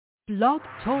Blog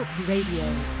Talk Radio.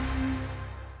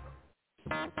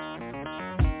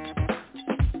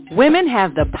 Women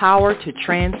have the power to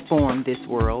transform this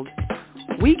world.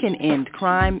 We can end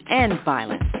crime and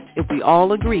violence if we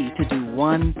all agree to do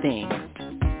one thing: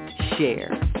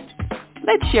 share.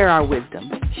 Let's share our wisdom,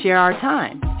 share our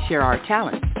time, share our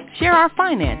talents, share our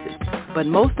finances, but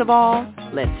most of all,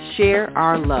 let's share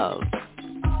our love.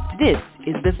 This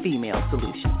is the Female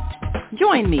Solution.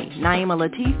 Join me, Naima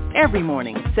Latif, every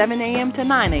morning, 7 a.m. to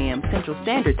 9 a.m. Central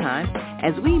Standard Time,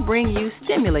 as we bring you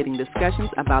stimulating discussions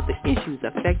about the issues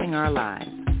affecting our lives.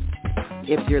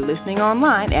 If you're listening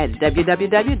online at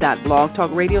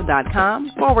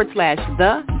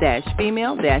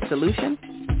www.blogtalkradio.com/the-female-solution,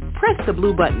 press the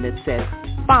blue button that says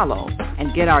follow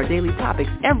and get our daily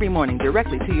topics every morning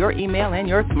directly to your email and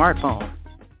your smartphone.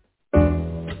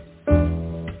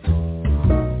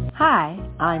 Hi,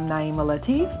 I'm Naima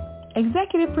Latif,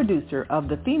 Executive Producer of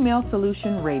the Female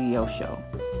Solution Radio Show.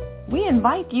 We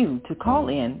invite you to call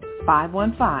in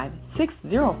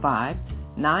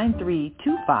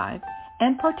 515-605-9325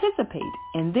 and participate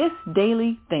in this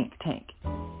daily think tank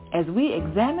as we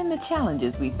examine the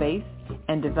challenges we face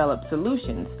and develop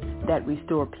solutions that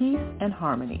restore peace and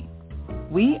harmony.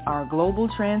 We are global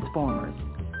transformers,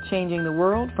 changing the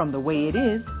world from the way it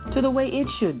is to the way it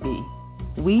should be.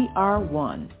 We are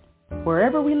one.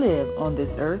 Wherever we live on this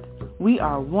earth, we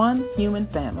are one human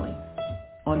family.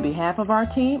 On behalf of our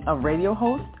team of radio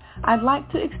hosts, I'd like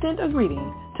to extend a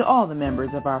greeting to all the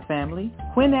members of our family,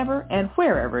 whenever and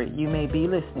wherever you may be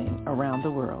listening around the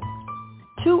world.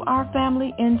 To our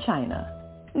family in China,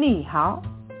 Ni Hao.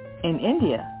 In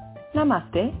India,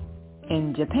 Namaste.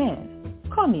 In Japan,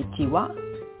 Konnichiwa.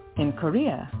 In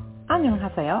Korea,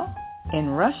 Annyeonghaseyo.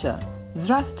 In Russia,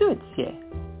 Здравствуйте.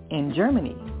 In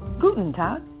Germany, Guten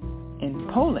Tag. In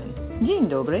Poland, Dzień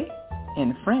dobry.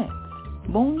 In France,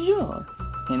 Bonjour.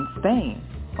 In Spain,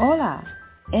 Hola.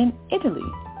 In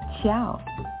Italy, Ciao.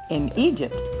 In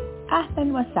Egypt,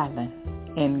 Ahlan wa sahlan.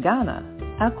 In Ghana,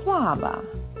 Akwaba.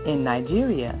 In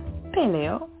Nigeria,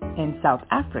 Peleo. In South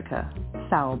Africa,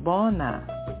 Sawubona.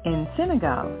 In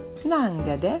Senegal,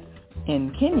 Nangadef. In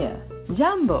Kenya,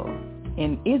 Jambo.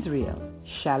 In Israel,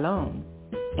 Shalom.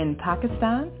 In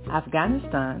Pakistan,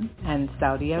 Afghanistan, and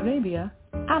Saudi Arabia,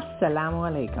 Assalamu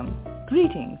alaikum.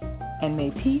 Greetings, and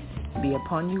may peace be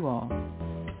upon you all.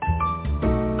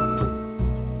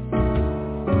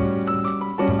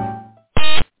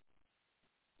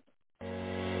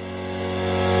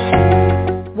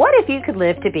 What if you could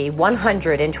live to be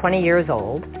 120 years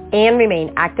old and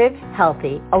remain active,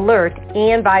 healthy, alert,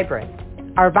 and vibrant?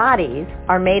 Our bodies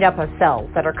are made up of cells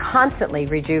that are constantly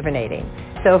rejuvenating.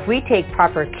 So if we take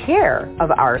proper care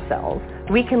of our cells,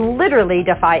 we can literally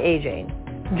defy aging.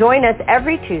 Join us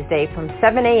every Tuesday from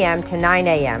 7 a.m. to 9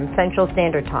 a.m. Central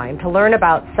Standard Time to learn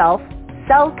about cell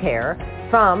care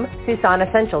from Susan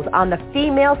Essentials on the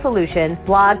Female Solution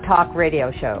Blog Talk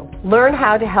Radio Show. Learn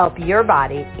how to help your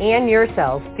body and your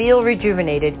cells feel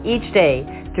rejuvenated each day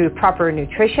through proper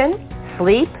nutrition,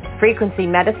 sleep, frequency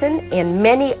medicine, and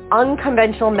many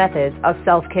unconventional methods of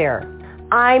self-care.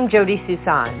 I'm Jody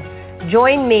Susan.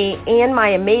 Join me and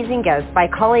my amazing guests by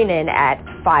calling in at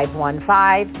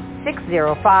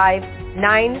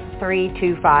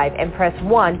 515-605-9325 and press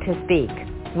 1 to speak.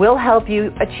 We'll help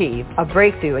you achieve a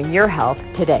breakthrough in your health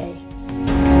today.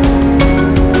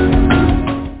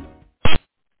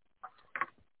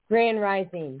 Grand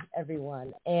Rising,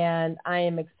 everyone. And I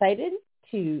am excited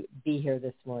to be here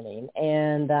this morning.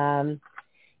 And, a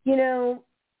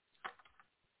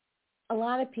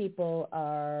lot of people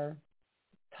are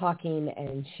talking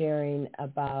and sharing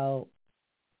about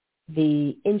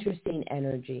the interesting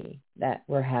energy that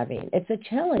we're having. It's a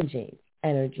challenging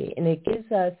energy, and it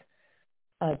gives us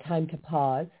time to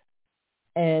pause,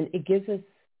 and it gives us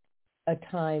a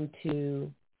time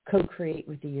to co-create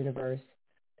with the universe,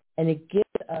 and it gives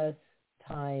us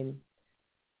time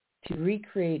to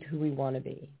recreate who we want to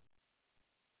be.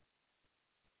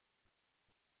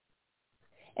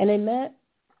 And I met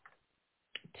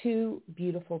two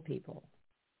beautiful people,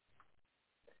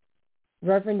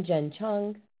 Reverend Jen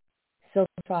Chung,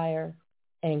 Silver Fire,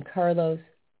 and Carlos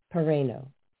Pereno.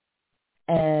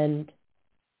 And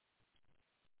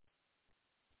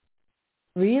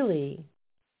really,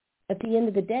 at the end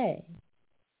of the day,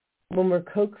 when we're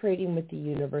co-creating with the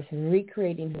universe and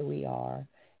recreating who we are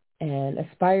and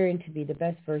aspiring to be the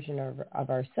best version of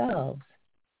ourselves,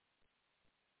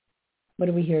 what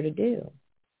are we here to do?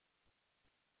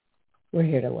 We're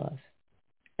here to love.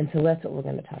 And so that's what we're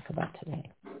going to talk about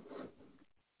today.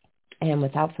 And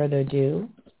without further ado,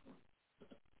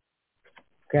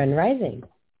 Grand Rising.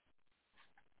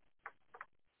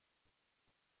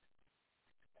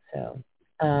 So,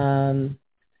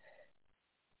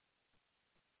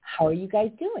 how are you guys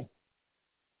doing?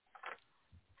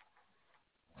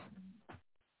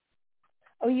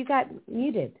 Oh, you got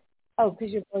muted. Oh,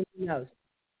 because you're blowing your nose.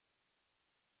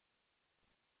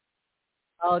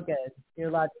 All good. You're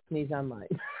allowed to sneeze online.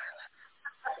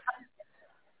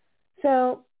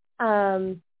 So,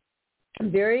 I'm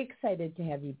very excited to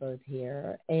have you both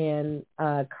here, and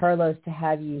Carlos, to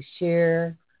have you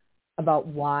share about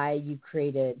why you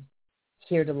created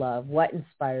Here to Love, what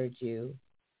inspired you.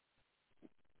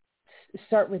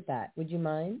 Start with that. Would you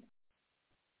mind?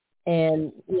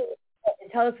 And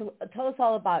tell us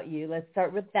all about you. Let's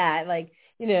start with that. Like,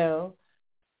 did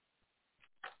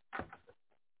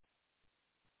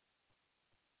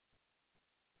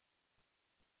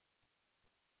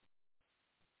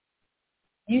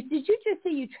you just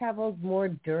say you traveled more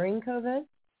during COVID?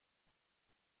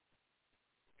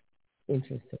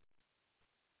 Interesting.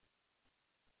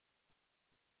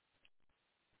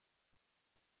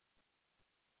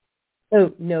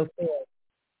 Oh, no fear.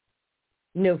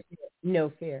 No fear. No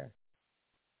fear.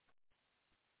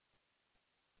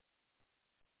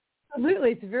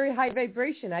 Absolutely. It's a very high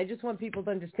vibration. I just want people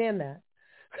to understand that.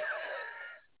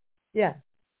 Yeah.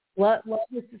 What was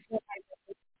the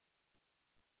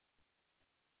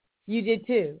You did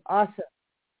too. Awesome.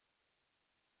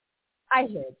 I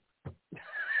did.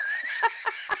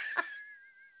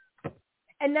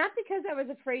 And not because I was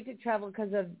afraid to travel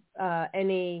because of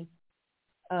any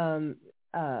um,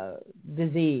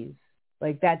 disease.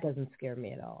 Like, that doesn't scare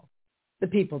me at all. The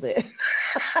people did.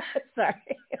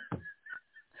 Sorry.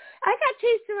 I got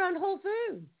chased around Whole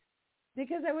Foods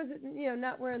because I wasn't,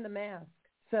 not wearing the mask.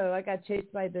 So I got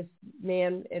chased by this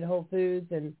man at Whole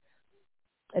Foods and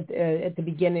at the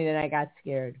beginning, and I got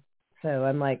scared. So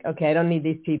I'm like, okay, I don't need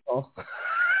these people.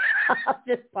 I'll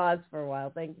just pause for a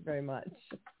while. Thank you very much.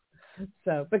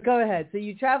 So, but go ahead. So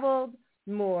you traveled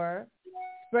more,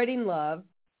 spreading love.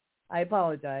 I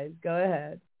apologize. Go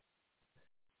ahead.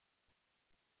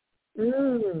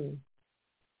 Mm.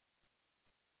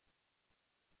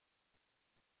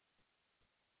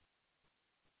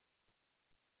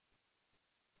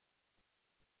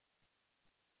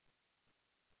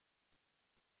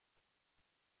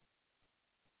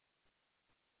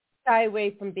 Shy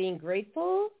away from being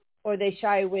grateful, or they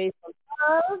shy away from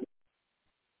love?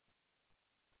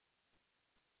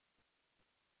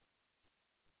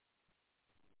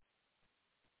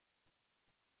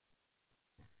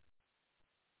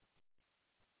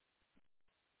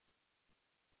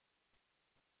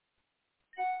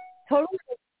 Totally.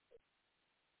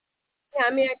 Yeah,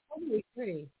 I mean, I totally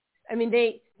agree. I mean,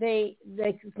 a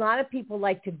lot of people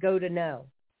like to go to know.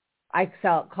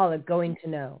 Call it going to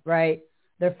know, right?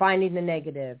 They're finding the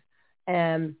negative.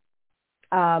 And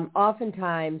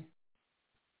oftentimes,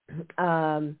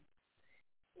 um,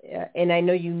 and I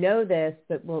know you know this,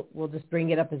 but we'll just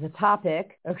bring it up as a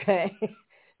topic, okay?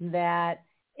 That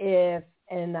if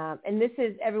and this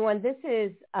is everyone, this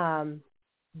is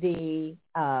the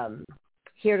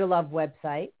Here to Love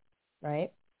website,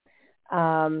 right?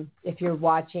 If you're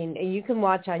watching, and you can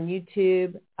watch on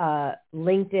YouTube,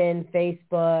 LinkedIn,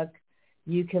 Facebook.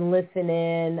 You can listen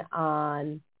in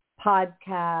on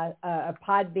Podbean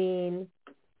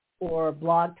or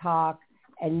Blog Talk,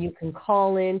 and you can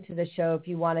call in to the show if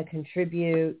you want to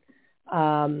contribute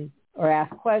or ask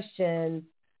questions.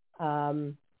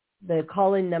 The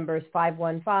call-in number is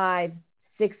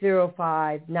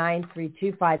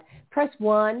 515-605-9325. Press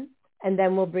 1, and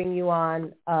then we'll bring you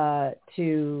on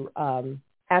to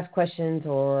ask questions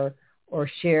or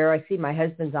share. I see my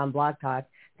husband's on Blog Talk.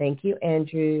 Thank you,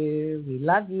 Andrew. We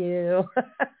love you.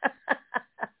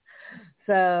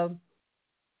 So,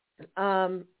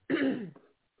 but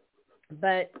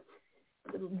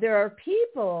there are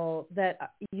people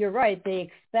that, you're right, they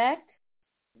expect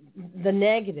the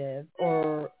negative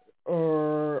or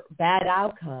bad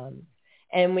outcomes.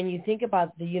 And when you think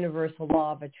about the universal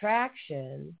law of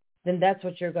attraction, then that's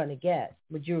what you're going to get.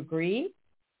 Would you agree?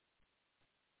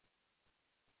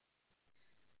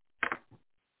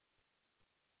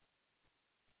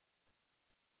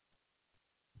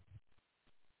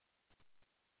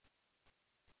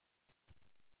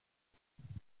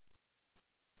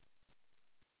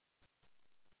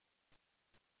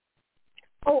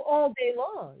 Oh, all day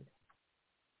long.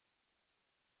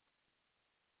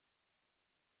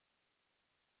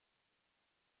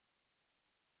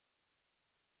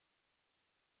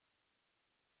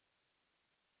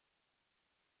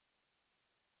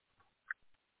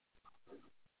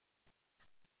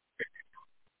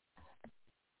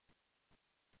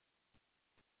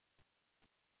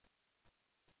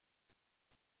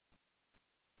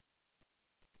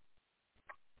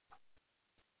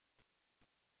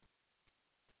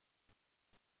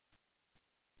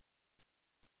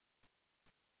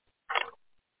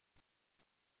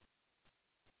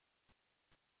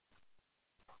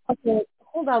 Okay,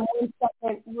 hold on 1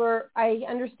 second. I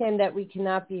understand that we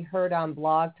cannot be heard on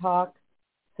Blog Talk,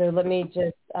 so let me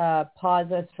just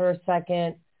pause us for a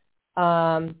second.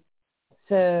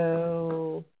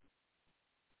 So,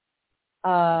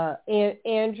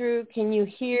 Andrew, can you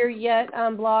hear yet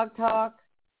on Blog Talk?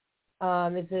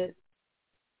 Is it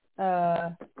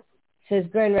says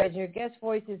Grand Reg, your guest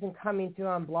voice isn't coming through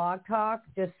on Blog Talk.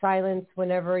 Just silence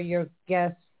whenever your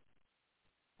guest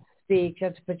speaks. You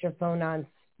have to put your phone on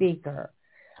speaker.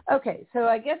 Okay, so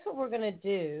I guess what we're going to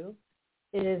do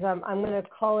is I'm going to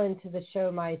call into the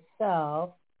show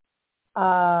myself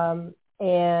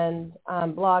and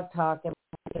on Blog Talk, and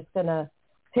I'm just going to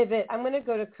pivot. I'm going to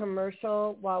go to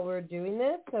commercial while we're doing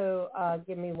this, so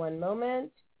give me one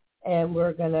moment, and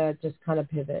we're going to just kind of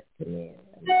pivot.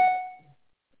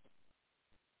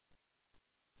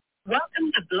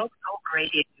 Welcome to Blog Talk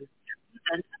Radio.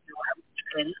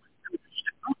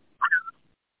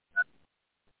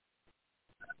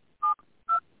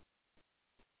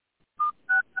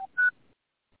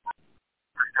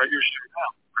 Your show now.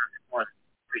 Want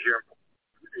to hear more?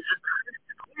 This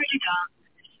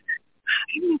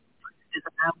is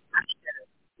about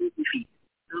movie feed.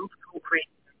 Blog Talk Radio.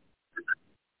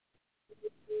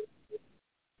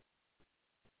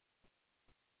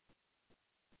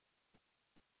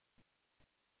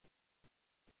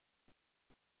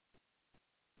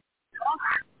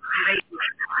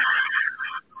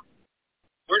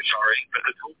 We're sorry, but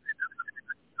the toll is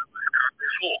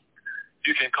full.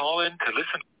 You can call in to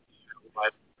listen by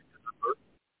number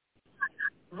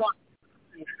 1.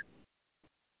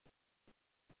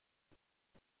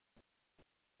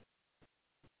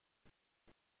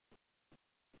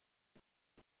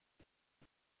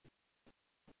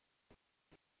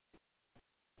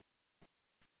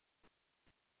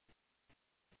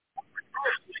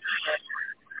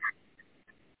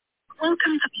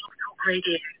 Welcome to Blog Talk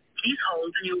Radio. Please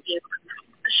hold and you'll be able to listen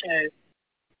to the show.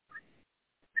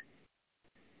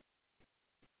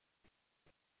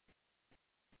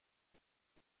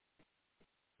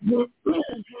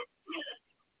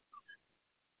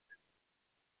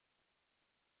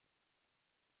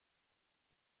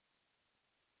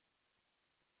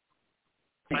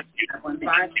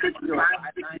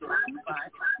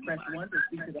 Press 1 to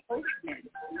speak to the host and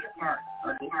part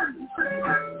of the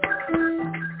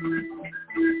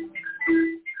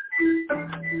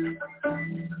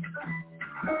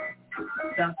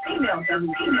The female invite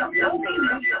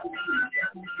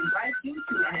you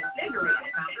to an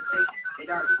invigorating conversation with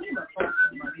our team of hosts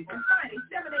Monday through Friday,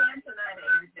 7 a.m. to 9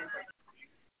 a.m. Central.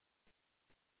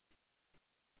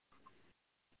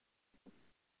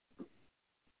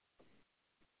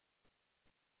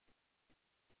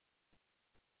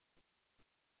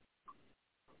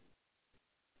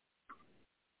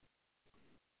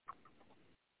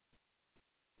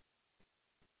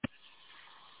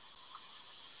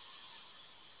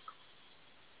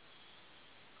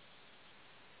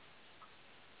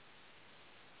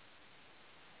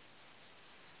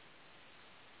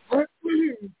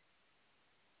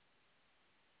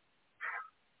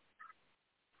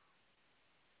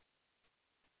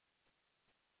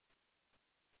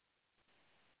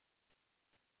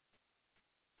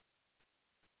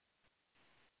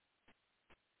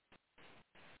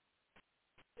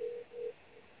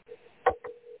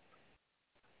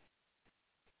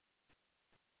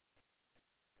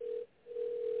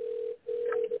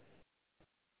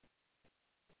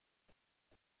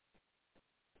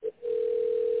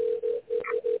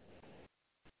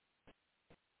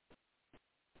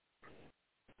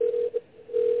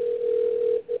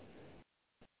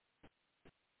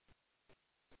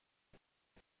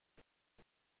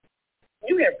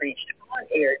 You have reached On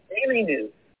Air Daily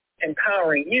News,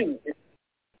 empowering you.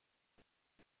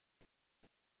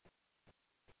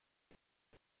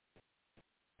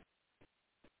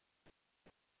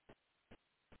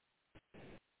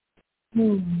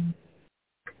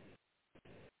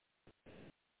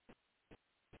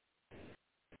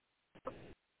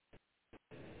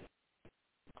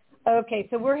 Okay,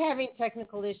 so we're having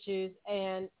technical issues,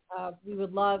 and we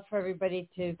would love for everybody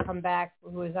to come back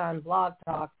who is on Blog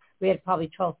Talk. We had probably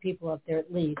 12 people up there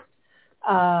at least.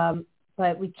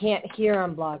 But we can't hear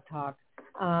on Blog Talk,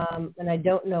 and I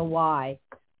don't know why.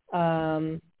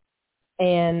 And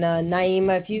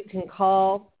Naima, if you can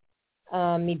call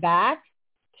me back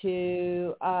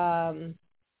to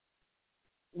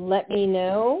let me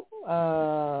know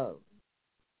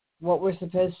what we're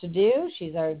supposed to do.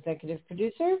 She's our executive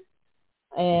producer.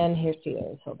 And here she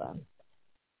is. Hold on.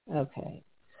 Okay.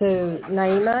 So,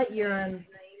 Naima, you're on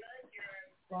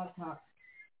Blog Talk.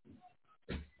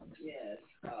 Yes.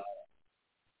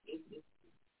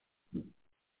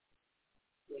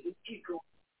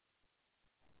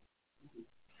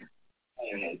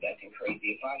 Internet is acting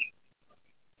crazy.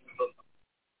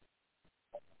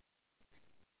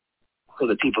 So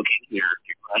that people can hear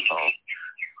my phone.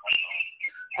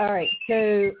 All right.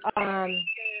 So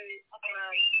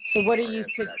what are you?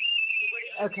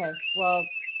 Okay. Well,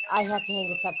 I have to hang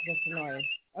this up because it's annoying.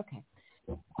 Okay.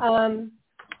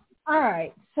 All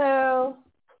right. So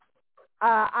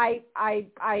I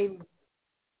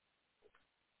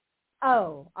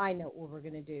know what we're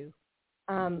gonna do.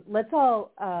 Let's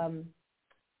all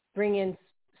bring in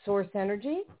source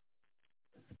energy,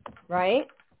 right?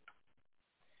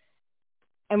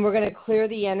 And we're going to clear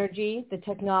the energy, the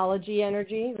technology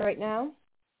energy right now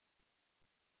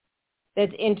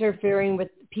that's interfering with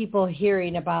people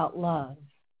hearing about love.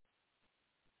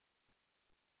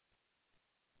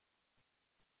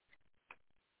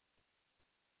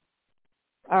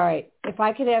 All right. If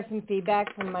I could have some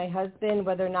feedback from my husband,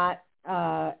 whether or not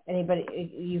anybody,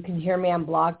 you can hear me on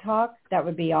Blog Talk, that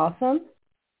would be awesome.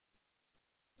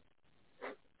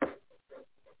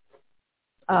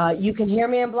 You can hear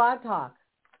me on Blog Talk.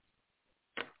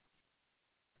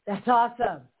 That's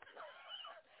awesome.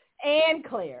 And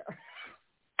clear.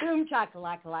 Boom,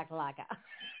 chakalaka, laka, laka.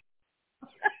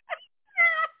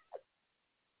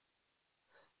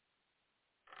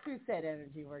 Who said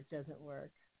energy work doesn't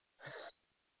work?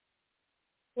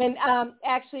 And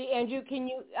actually, Andrew, can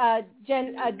you,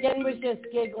 Jen was just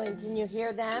giggling. Can you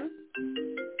hear them?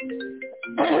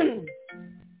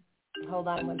 Hold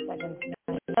on one second.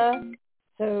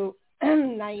 So,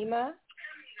 Naima.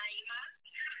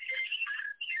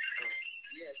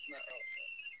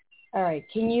 All right.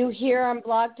 Can you hear on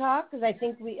Blog Talk? Because I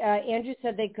think Andrew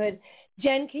said they could.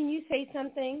 Jen, can you say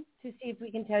something to see if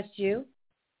we can test you?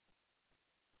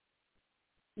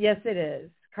 Yes, it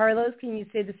is. Carlos, can you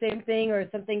say the same thing or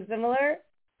something similar?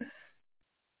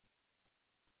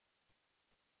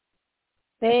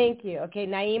 Thank you. Okay,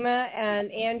 Naima and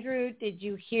Andrew, did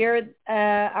you hear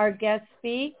our guest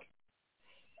speak?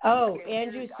 Oh,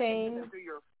 Andrew's saying. I can hear them through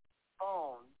your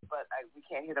phone, but we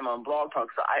can't hear them on Blog Talk.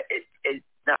 So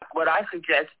what I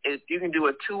suggest is you can do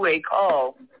a two-way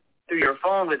call through your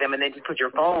phone with them, and then just put your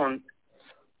phone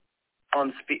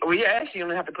on speaker. Well, yeah, actually, you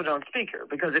don't have to put it on speaker,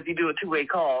 because if you do a two-way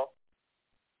call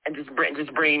and just bring,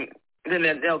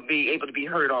 then they'll be able to be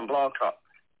heard on Blog Talk,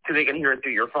 because they can hear it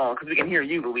through your phone. Because we can hear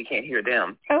you, but we can't hear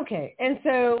them. Okay, and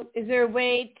so is there a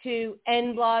way to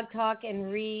end Blog Talk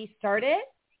and restart it?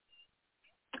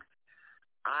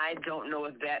 I don't know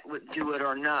if that would do it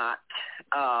or not.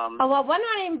 Well, why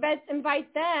not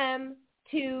invite them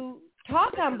to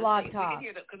talk on Blog Talk?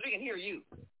 Because we can hear you.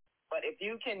 But if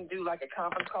you can do like a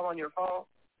conference call on your phone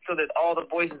so that all the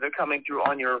voices are coming through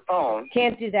on your phone.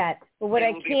 Can't do that. But what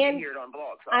I can, hear it on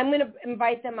Blog Talk. I'm going to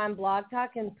invite them on Blog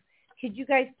Talk. And could you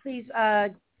guys please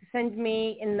send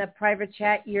me in the private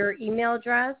chat your email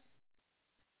address?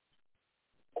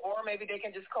 Or maybe they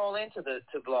can just call into to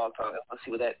Blog Talk. Let's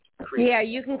see what that creates. Yeah,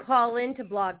 you can call into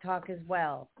Blog Talk as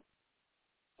well.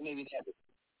 Maybe that.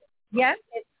 Yes,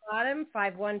 it's Autumn,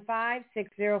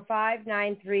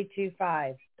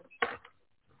 515-605-9325.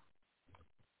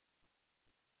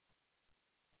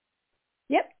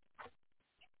 Yep.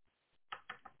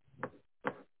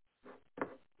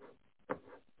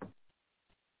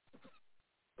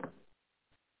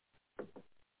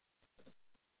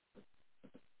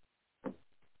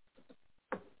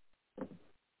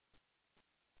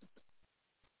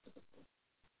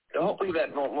 Hopefully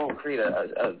that won't create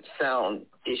a sound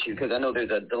issue, because I know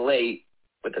there's a delay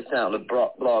with the sound of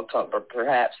Blog Talk, but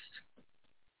perhaps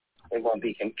it won't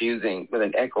be confusing with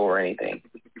an echo or anything.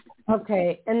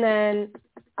 Okay, and then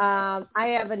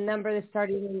I have a number that's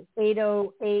starting in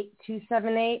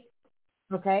 808-278.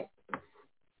 Okay,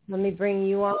 let me bring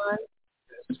you on.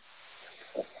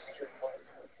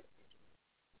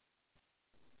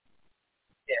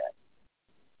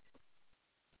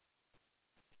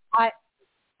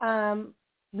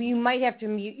 You might have to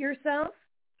mute yourself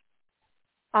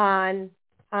on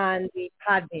the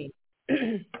Podbean.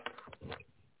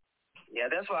 Yeah,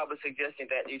 that's why I was suggesting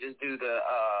that you just do the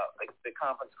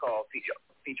conference call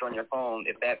feature on your phone,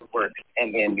 if that works,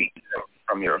 and then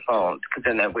from your phone, because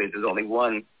then that way there's only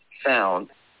one sound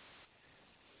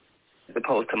as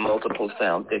opposed to multiple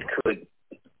sounds that could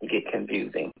get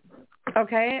confusing.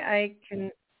 Okay, I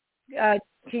can.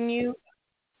 Can you?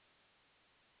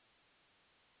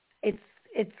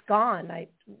 It's gone.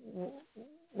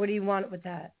 What do you want with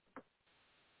that?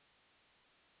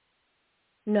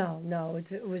 No,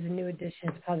 it was a new edition.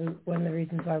 It's probably one of the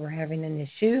reasons why we're having an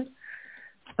issue.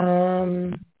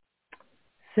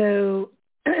 So,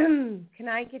 can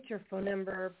I get your phone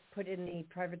number put in the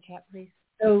private chat, please?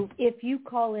 So if you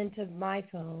call into my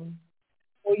phone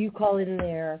or you call in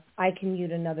there, I can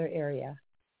mute another area.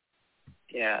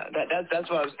 Yeah, that's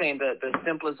what I was saying. The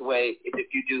simplest way is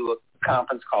if you do a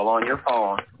conference call on your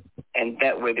phone, and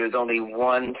that way there's only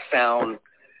one sound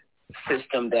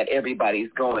system that everybody's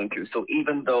going through. So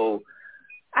even though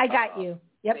I got you.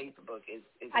 Yep. Facebook is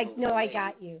I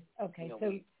got you. Okay,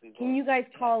 so can you guys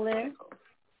call in?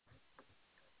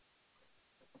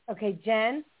 Okay,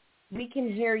 Jen, we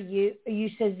can hear you. You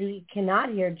said we cannot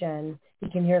hear Jen. We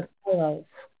can hear Carlos.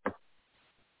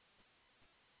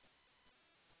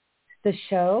 The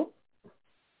show?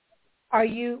 Are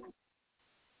you?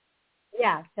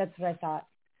 Yeah, that's what I thought.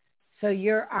 So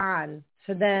you're on.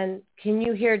 So then, can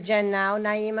you hear Jen now,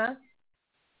 Naima?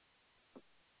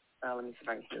 Let me see if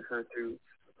I can hear her through.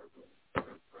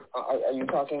 Are you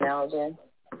talking now, Jen?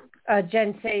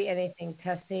 Jen, say anything.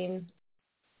 Testing.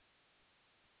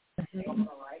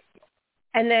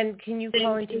 And then, can you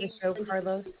call into the show,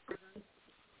 Carlos?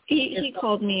 He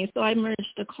called me, so I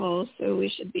merged the call, so we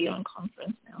should be on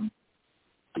conference now.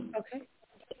 Okay.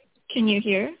 Can you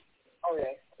hear?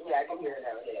 Okay. Yeah, I can hear it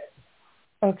now. Yeah.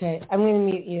 Okay, I'm going to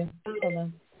mute you. Hold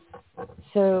on.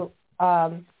 So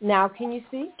now can you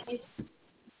speak?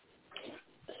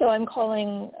 So I'm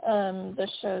calling the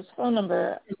show's phone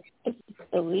number. I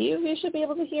believe you should be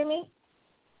able to hear me.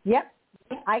 Yep,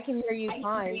 I can hear you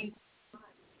fine.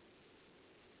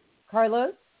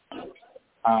 Carlos?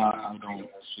 I don't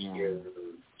hear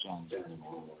Jen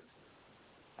anymore.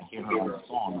 I hear her on the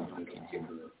phone. I can hear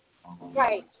her.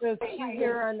 Right, so if you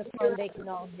hear her on the phone, they can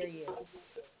all hear you.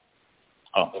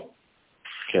 Oh,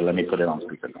 okay, let me put it on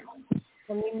speaker now.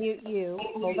 Let me mute you.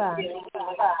 Hold on.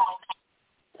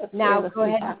 Now, go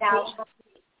ahead. Now,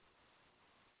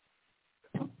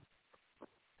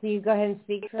 can you go ahead and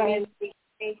speak for me,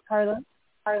 Carla?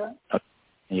 Can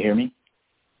you hear me?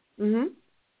 Mm-hmm.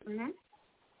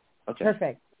 Okay.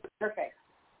 Perfect.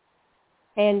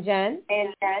 And Jen?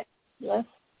 Yes.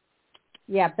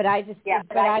 Yeah, but I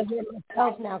hear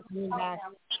myself now coming back.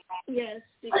 Yes,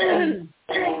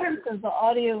 because the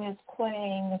audio is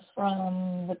playing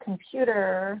from the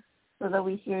computer so that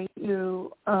we hear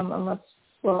you, unless,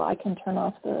 well, I can turn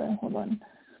off hold on.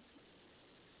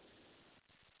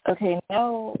 Okay,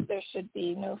 now there should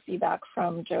be no feedback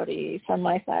from Jody from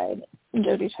my side.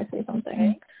 Jody, should I say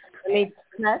something? Okay.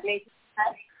 Let me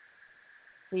test.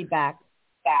 Feedback.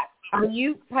 Are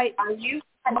you? Why don't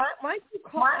I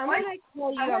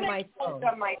call you on my phone?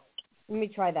 Let me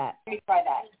try that.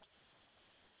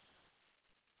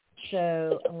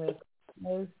 So I'm going to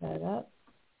close that up.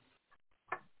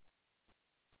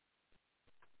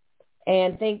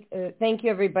 And thank you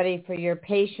everybody for your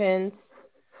patience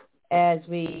as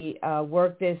we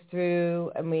work this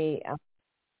through. And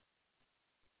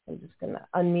I'm just going to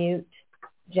unmute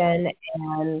Jen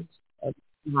and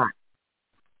Matt.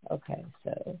 Okay,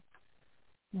 so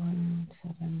 1,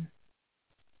 7.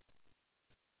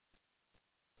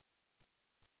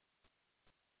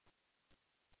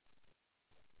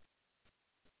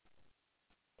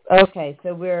 Okay,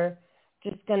 so we're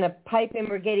just going to pipe in.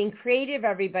 We're getting creative,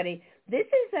 everybody.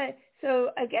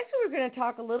 So I guess we're going to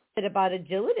talk a little bit about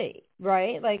agility,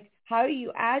 right? Like, how are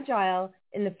you agile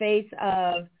in the face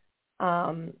of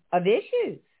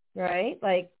issues, right?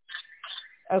 Like,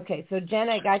 okay, so Jen,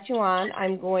 I got you on.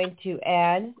 I'm going to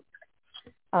add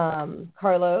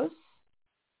Carlos.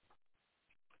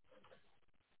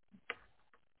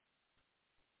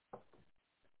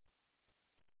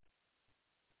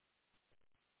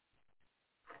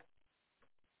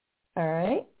 All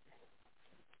right.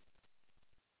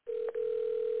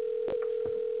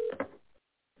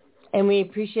 And we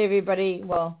appreciate everybody.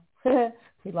 Well,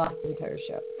 we lost the entire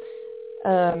show.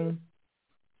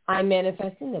 I'm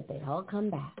manifesting that they all come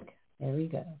back. There we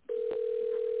go.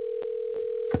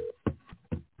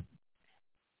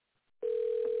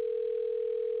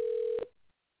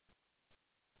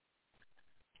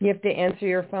 You have to answer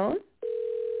your phone?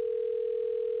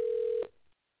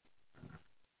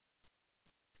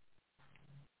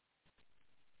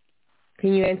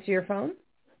 Can you answer your phone?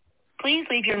 Please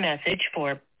leave your message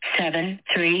for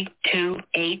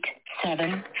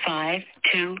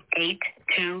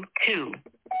 73287522822.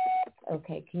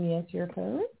 Okay, can you answer your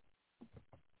phone?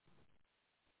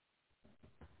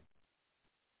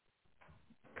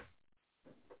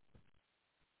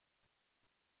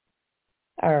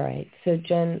 All right, so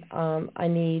Jen, I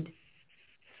need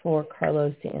for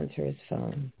Carlos to answer his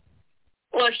phone.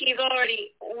 Well,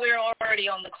 we're already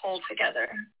on the call together.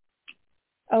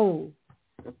 Oh.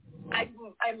 I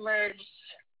merged.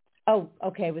 Oh,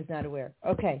 okay, I was not aware.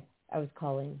 Okay, I was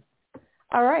calling.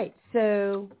 All right,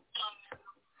 so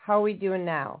how are we doing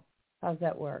now? How's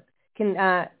that work? Can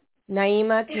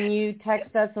Naima, can you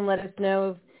text us and let us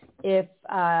know if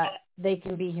they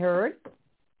can be heard?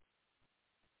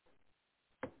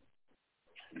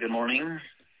 Good morning.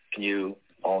 Can you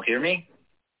all hear me?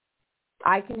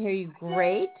 I can hear you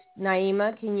great.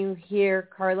 Naima, can you hear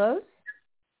Carlos?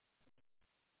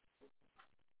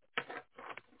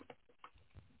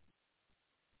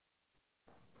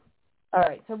 All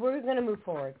right, so we're going to move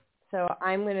forward. So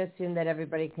I'm going to assume that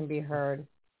everybody can be heard.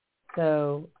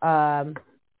 So, and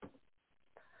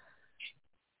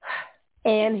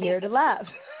here to left.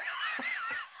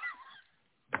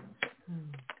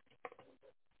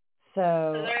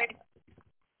 So,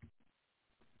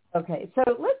 okay, so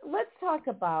let's talk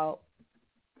about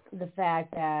the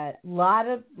fact that a lot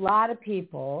of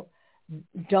people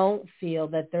don't feel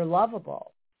that they're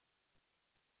lovable,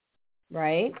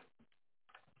 right?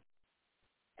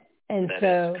 And that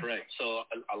is correct. So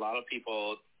a lot of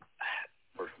people,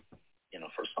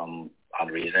 for some odd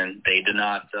reason, they do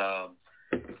not,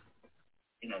 they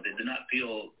do not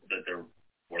feel that they're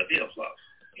worthy of love.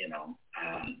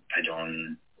 I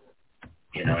don't,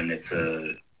 and it's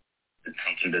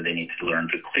something that they need to learn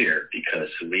to clear, because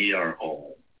we are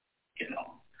all,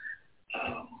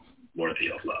 worthy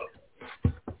of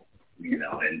love.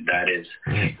 And that is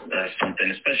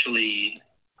something, especially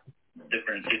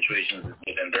different situations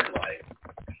within their life,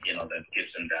 that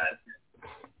gives them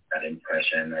that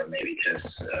impression, or maybe just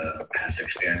past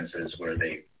experiences where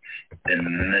they've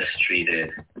been mistreated.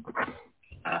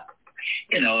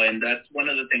 And that's one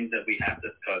of the things that we have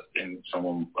discussed in some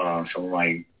of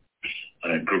my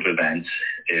group events.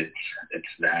 It's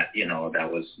that,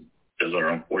 those are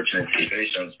unfortunate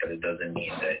situations, but it doesn't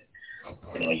mean that,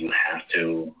 you have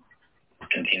to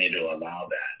continue to allow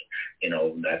that.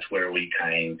 That's where we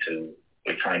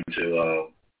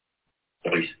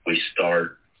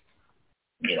start,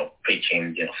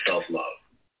 preaching, self-love,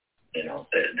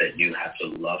 that you have to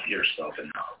love yourself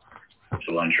enough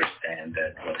to understand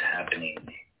that what's happening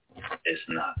is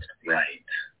not right.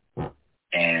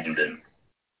 And,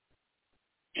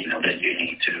 that you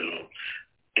need to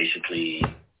basically,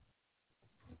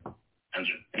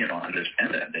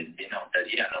 understand that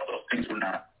those things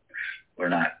were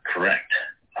not correct.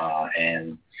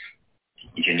 And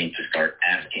you need to start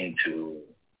asking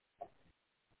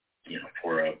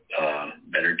for a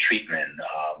better treatment,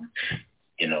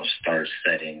 start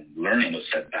learning to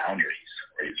set boundaries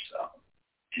for yourself,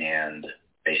 and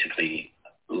basically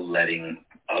letting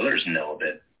others know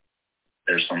that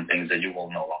there's some things that you will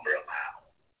no longer allow.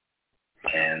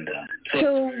 And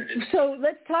so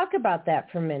let's talk about that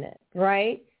for a minute,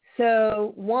 right?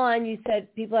 So one, you said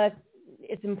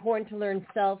it's important to learn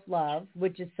self-love,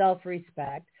 which is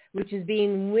self-respect, which is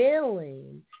being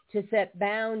willing to set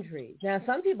boundaries. Now,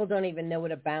 some people don't even know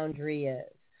what a boundary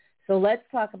is. So let's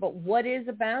talk about what is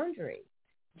a boundary.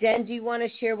 Jen, do you want to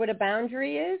share what a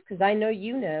boundary is? Because I know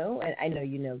you know, and I know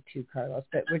you know too, Carlos,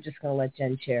 but we're just going to let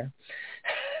Jen share.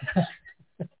 Have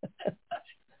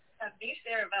me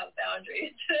share about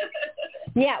boundaries.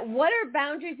 Yeah, what are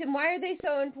boundaries and why are they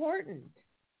so important?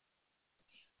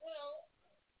 Well,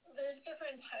 there's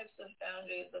different types of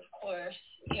boundaries, of course.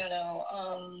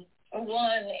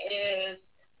 One is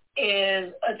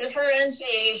a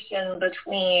differentiation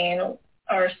between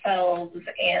ourselves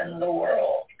and the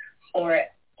world, or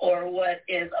what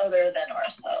is other than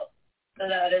ourselves. So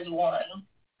that is one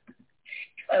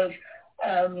of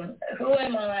who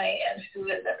am I and who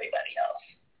is everybody else.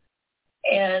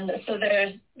 And so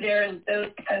there's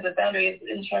those kinds of boundaries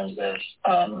in terms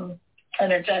of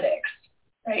energetics,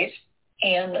 right?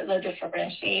 And the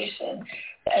differentiation.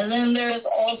 And then there's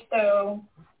also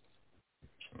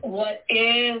what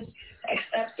is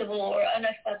acceptable or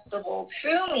unacceptable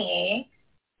to me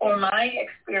or my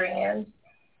experience,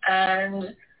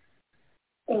 and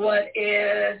what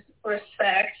is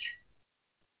respect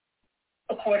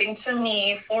according to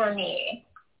me for me.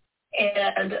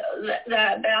 And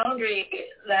that boundary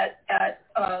that I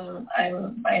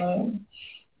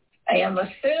am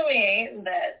assuming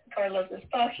that Carlos is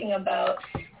talking about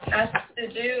has to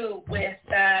do with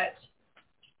that,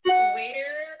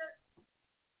 where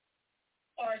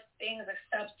are things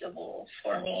acceptable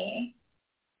for me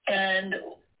and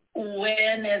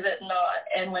when is it not?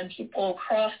 And when people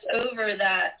cross over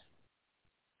that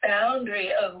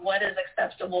boundary of what is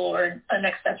acceptable or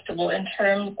unacceptable in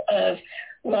terms of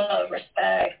love,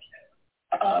 respect,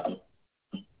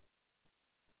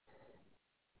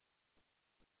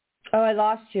 I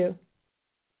lost you.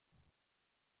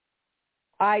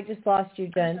 I just lost you,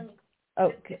 Jen.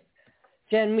 Okay.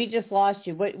 Jen, we just lost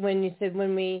you. When you said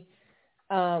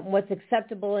what's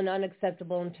acceptable and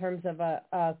unacceptable in terms of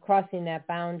crossing that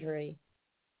boundary?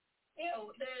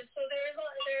 there's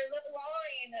a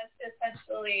line that's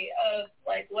essentially of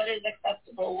like what is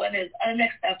acceptable, what is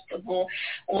unacceptable,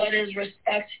 what is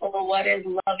respectful, what is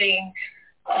loving,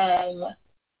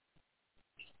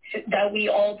 that we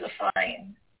all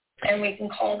define, and we can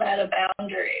call that a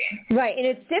boundary. Right, and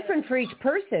it's different for each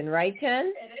person, right,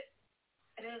 Jen?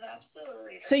 It is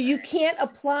absolutely different. So you can't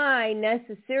apply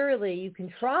necessarily, you can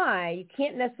try, you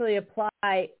can't necessarily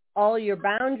apply all your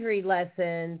boundary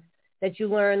lessons that you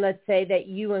learn, let's say, that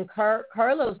you and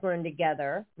Carlos learned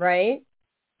together, right?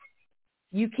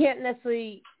 You can't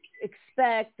necessarily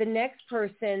expect the next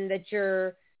person that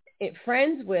you're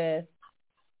friends with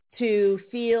to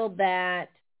feel that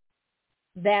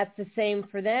that's the same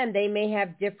for them. They may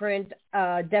have different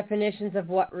definitions of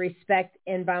what respect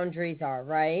and boundaries are,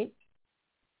 right?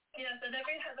 Yes, and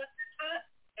every has a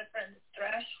different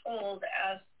threshold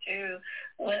as to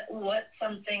what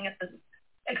something is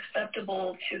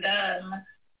acceptable to them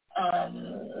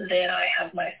than I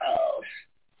have myself.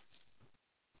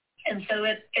 And so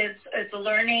it's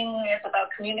learning. It's about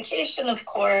communication, of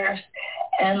course,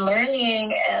 and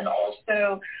learning, and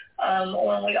also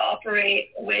when we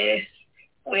operate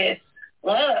with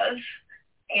love,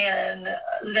 and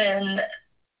then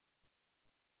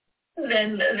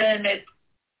it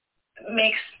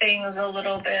makes things a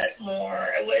little bit more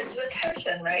with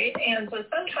tension, right? And so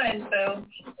sometimes, though,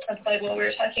 that's like what we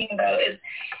were talking about is,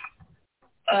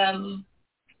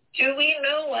 do we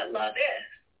know what love is?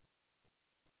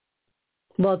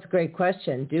 Well, it's a great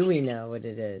question. Do we know what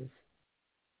it is?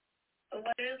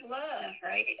 What is love,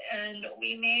 right? And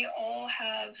we may all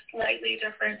have slightly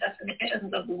different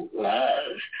definitions of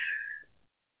love.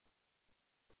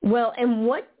 Well, and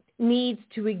what needs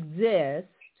to exist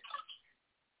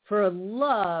for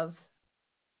love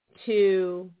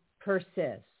to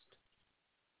persist,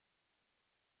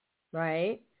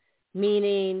 right?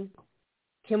 Meaning,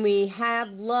 can we have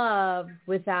love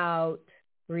without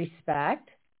respect?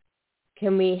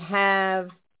 Can we have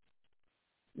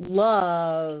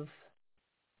love,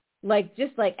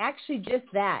 just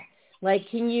that? Like,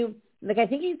 can you, I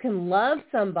think you can love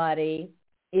somebody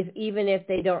even if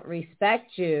they don't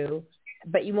respect you,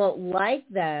 but you won't like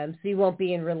them, so you won't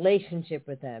be in relationship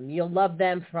with them. You'll love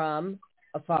them from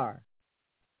afar.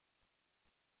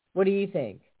 What do you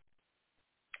think?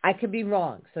 I could be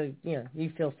wrong, so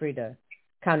you feel free to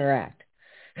counteract.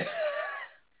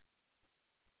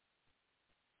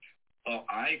 Well,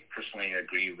 I personally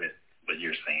agree with what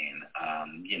you're saying.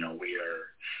 We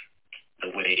are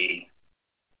the way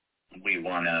we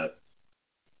want to,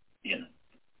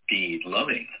 be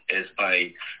loving is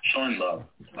by showing love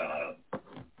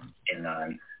in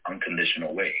an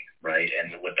unconditional way, right?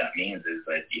 And what that means is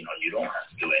that, you don't have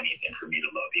to do anything for me to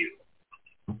love you,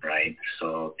 right?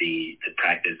 So the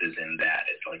practice is in that.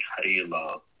 It's like, how do you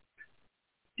love,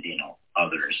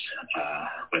 others,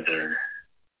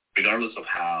 regardless of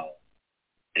how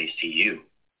they see you,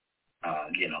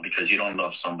 because you don't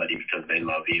love somebody because they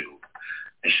love you.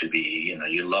 It should be,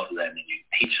 you love them and you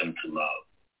teach them to love,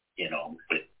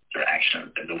 with their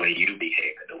actions and the way you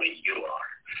behave and the way you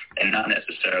are. And not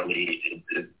necessarily,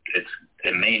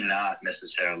 it may not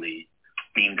necessarily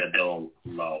mean that they'll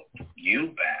love you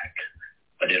back,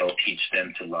 but it'll teach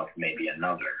them to love maybe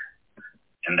another.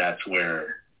 And that's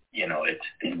where, it's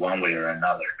in one way or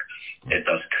another, it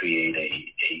does create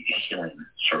a healing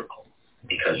circle.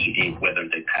 Because whether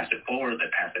they pass it forward, they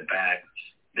pass it back,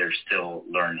 they're still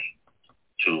learning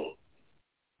to,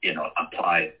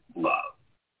 apply love.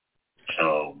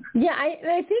 So yeah,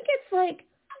 I think it's like,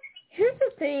 here's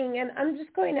the thing, and I'm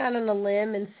just going out on a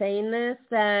limb and saying this,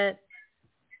 that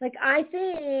I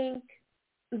think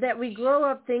that we grow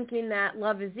up thinking that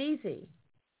love is easy,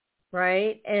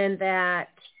 right? And that,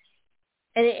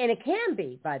 and it can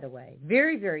be, by the way,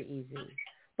 very, very easy.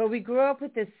 But we grew up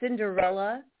with this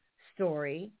Cinderella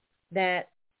story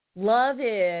that love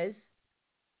is,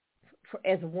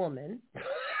 as a woman,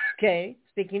 okay,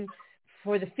 speaking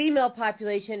for the female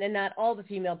population and not all the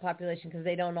female population, because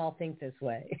they don't all think this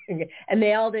way. And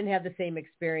they all didn't have the same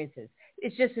experiences.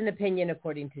 It's just an opinion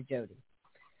according to Jody.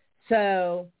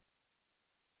 So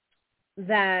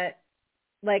that,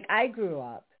 I grew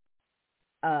up,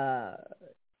 that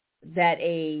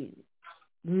a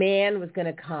man was going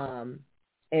to come,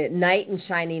 a knight in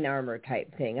shining armor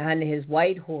type thing, on his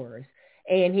white horse,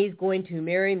 and he's going to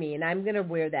marry me, and I'm going to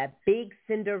wear that big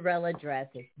Cinderella dress.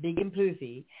 It's big and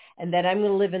poofy, and then I'm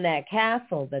going to live in that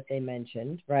castle that they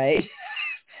mentioned, right?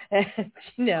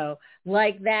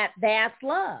 Like that, that's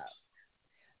love.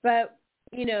 But,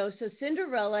 so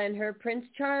Cinderella and her Prince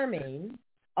Charming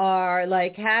are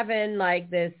having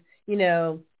this,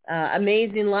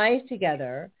 amazing life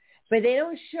together, but they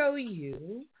don't show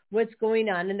you what's going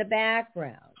on in the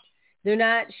background. They're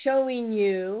not showing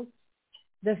you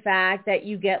the fact that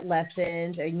you get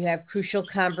lessons and you have crucial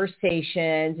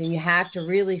conversations and you have to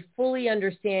really fully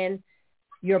understand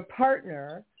your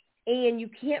partner. And you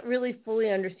can't really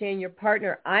fully understand your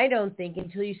partner, I don't think,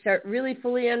 until you start really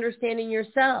fully understanding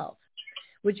yourself,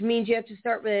 which means you have to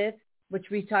start with, which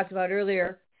we talked about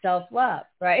earlier, self-love,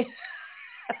 right?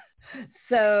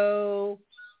 So,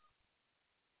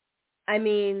 I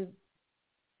mean,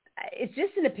 it's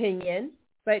just an opinion,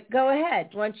 but go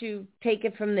ahead. Why don't you take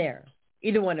it from there?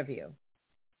 Either one of you.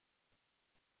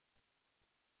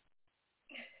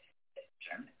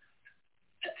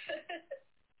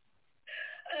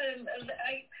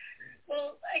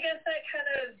 I guess that kind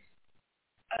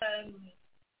of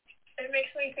it makes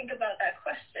me think about that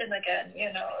question again.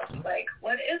 You know, it's like,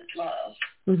 what is love,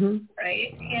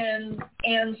 right?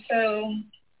 And so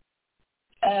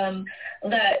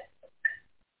that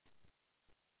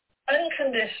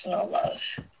unconditional love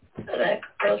that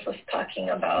Rose was talking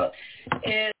about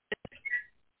is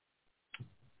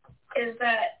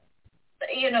that,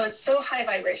 you know, it's so high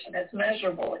vibration, it's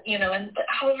measurable, you know, and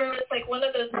however, it's like one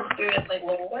of those experiences, like,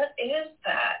 well, what is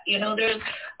that? You know, there's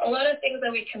a lot of things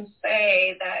that we can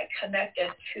say that connected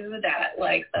to that,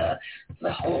 like the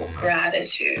whole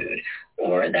gratitude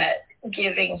or that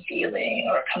giving feeling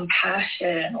or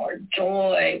compassion or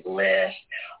joy, bliss.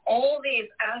 All these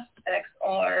aspects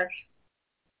are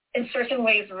in certain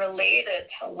ways related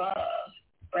to love,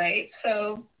 right?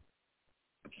 So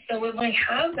when we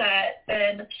have that,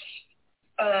 then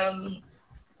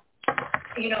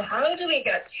you know, how do we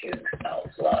get to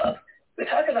self-love? We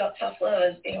talk about self-love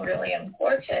as being really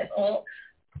important. Well,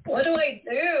 what do I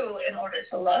do in order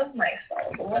to love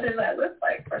myself? What does that look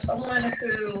like for someone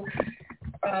who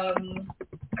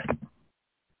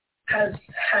has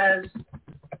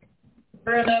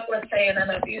grown up, let's say, in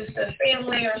an abusive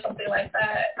family or something like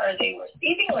that? Are they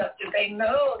receiving love? Do they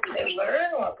know? Do they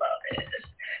learn what love is?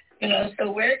 You know, so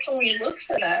where can we look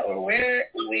for that, or where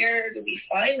do we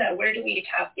find that? Where do we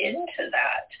tap into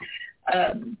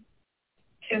that?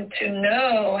 To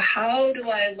know, how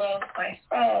do I love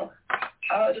myself?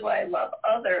 How do I love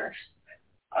others?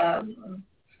 And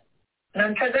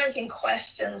I'm presenting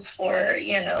questions for,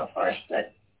 you know, for us to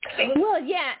think. Well,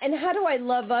 yeah, and how do I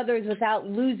love others without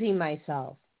losing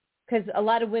myself? Because a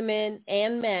lot of women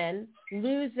and men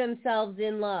lose themselves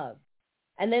in love,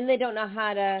 and then they don't know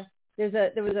how to.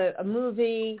 There was a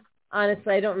movie,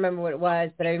 honestly, I don't remember what it was,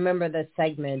 but I remember the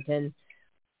segment. And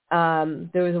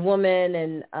there was a woman,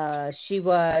 and she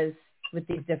was with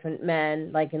these different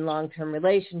men, like in long-term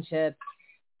relationships.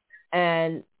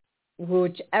 And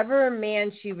whichever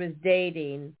man she was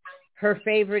dating, her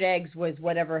favorite eggs was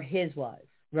whatever his was,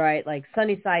 right? Like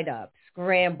sunny side up,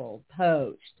 scrambled,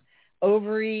 poached,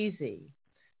 over easy,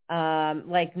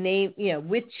 like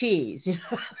with cheese,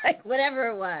 like whatever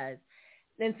it was.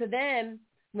 And so then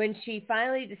when she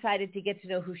finally decided to get to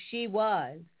know who she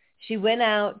was, she went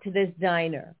out to this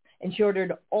diner and she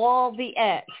ordered all the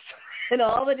eggs in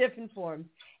all the different forms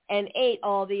and ate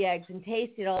all the eggs and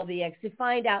tasted all the eggs to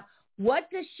find out,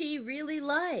 what does she really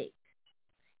like?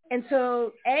 And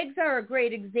so eggs are a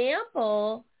great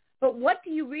example, but what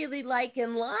do you really like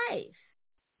in life,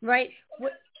 right?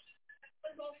 There's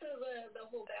also the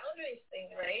whole boundaries thing,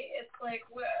 right? It's like,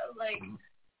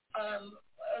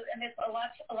 and it's a lot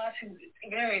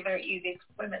very, very easy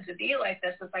for women to be like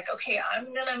this. It's like, okay,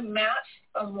 I'm gonna match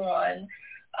someone,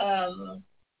 and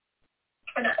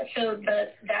so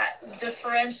that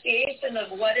differentiation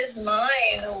of what is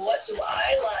mine and what do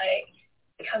I like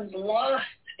becomes lost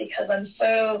because I'm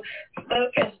so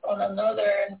focused on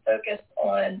another and focused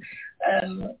on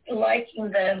liking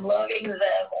them, loving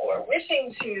them, or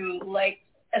wishing to like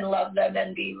and love them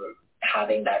and be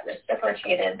having that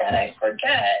reciprocated that I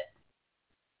forget.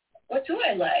 What do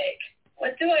I like?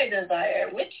 What do I desire?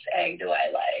 Which egg do I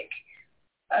like?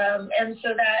 And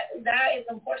so that is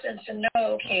important to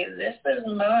know, okay, this is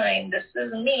mine. This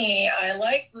is me. I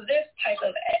like this type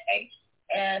of egg,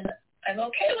 and I'm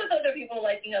okay with other people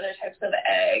liking other types of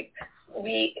egg.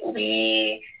 We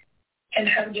can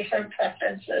have different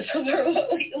preferences over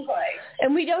what we like.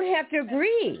 And we don't have to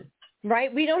agree,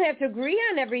 right? We don't have to agree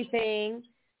on everything,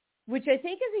 which I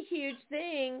think is a huge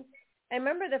thing. I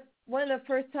remember one of the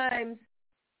first times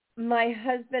my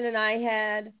husband and I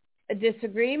had a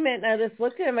disagreement, and I just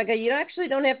looked at him. I go, you actually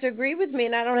don't have to agree with me,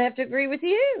 and I don't have to agree with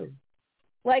you.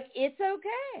 Like, it's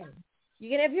okay. You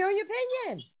can have your own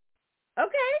opinion.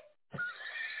 Okay.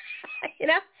 You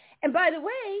know? And by the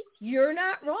way, you're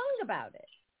not wrong about it.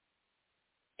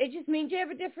 It just means you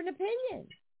have a different opinion.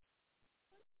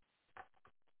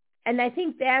 And I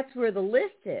think that's where the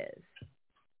list is.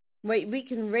 We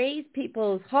can raise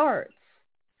people's hearts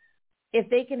if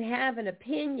they can have an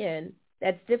opinion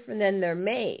that's different than their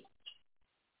mate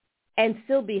and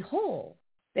still be whole.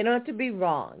 They don't have to be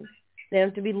wrong. They don't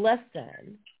have to be less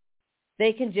than.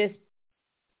 They can just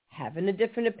have a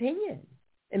different opinion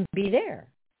and be there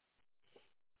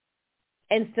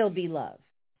and still be loved.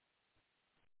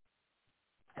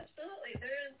 Absolutely.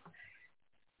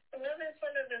 Love is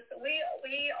one of this.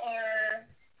 We are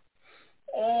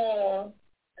all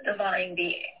divine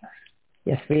beings.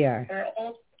 Yes, we are. We're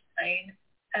all divine.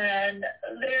 And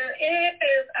there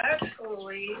is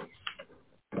actually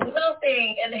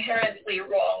nothing inherently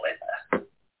wrong with us.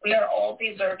 We are all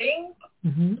deserving.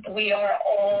 Mm-hmm. We are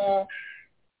all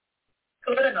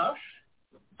good enough.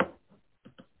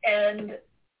 And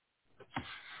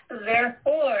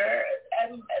therefore,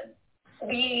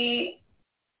 we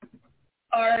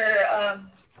are,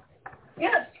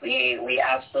 yes, we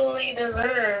absolutely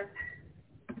deserve,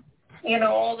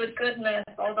 all the goodness,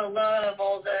 all the love,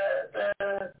 all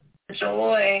the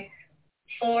joy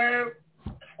for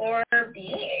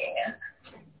being.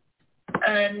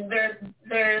 And there's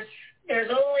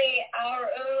only our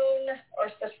own or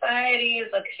society's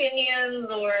opinions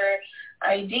or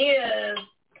ideas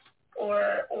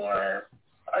or our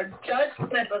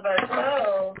judgment of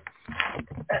ourselves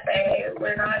that say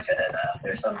we're not good enough,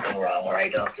 there's something wrong, or I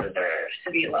don't deserve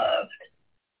to be loved.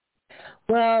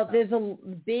 Well, there's a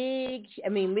big,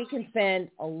 we can spend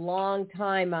a long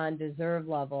time on deserve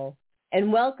level.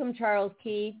 And welcome, Charles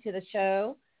Key, to the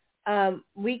show.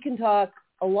 We can talk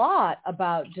a lot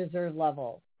about deserve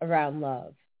level around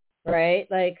love, right?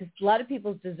 Like, 'cause a lot of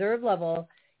people's deserve level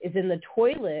is in the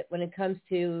toilet when it comes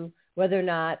to whether or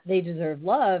not they deserve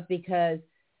love because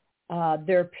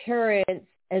their parents,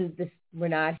 and this, we're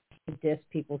not to diss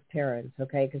people's parents,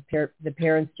 okay? Because the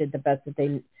parents did the best that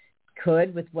they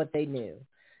could with what they knew.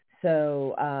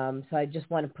 So I just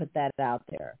want to put that out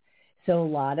there. So a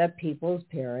lot of people's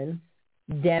parents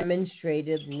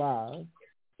demonstrated love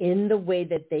in the way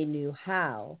that they knew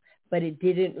how, but it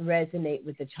didn't resonate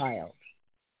with the child.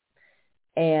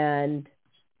 And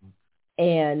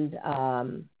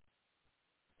I'm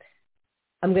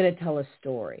going to tell a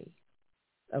story,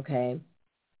 okay?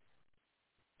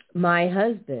 My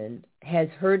husband has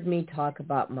heard me talk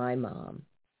about my mom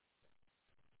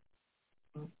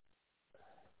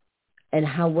and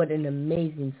what an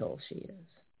amazing soul she is,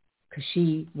 because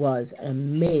she was an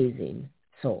amazing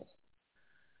soul.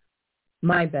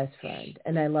 My best friend,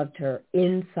 and I loved her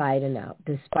inside and out,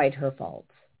 despite her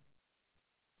faults.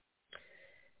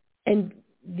 And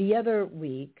the other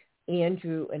week,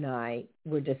 Andrew and I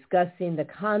were discussing the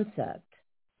concept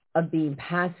of being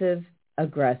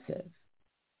passive-aggressive.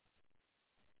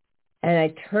 And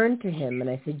I turned to him and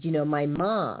I said, my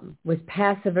mom was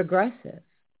passive-aggressive.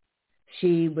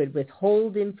 She would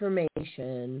withhold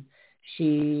information.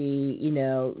 She,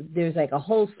 there's like a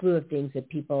whole slew of things that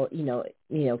people,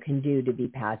 can do to be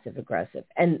passive aggressive.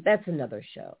 And that's another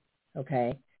show,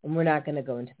 okay? And we're not going to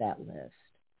go into that list.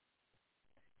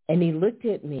 And he looked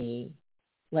at me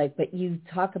like, but you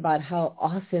talk about how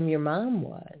awesome your mom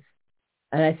was.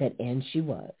 And I said, and she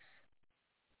was.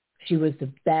 She was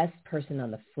the best person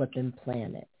on the flippin'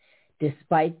 planet,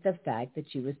 despite the fact that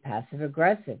she was passive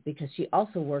aggressive, because she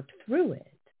also worked through it.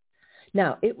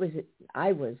 Now,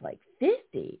 I was like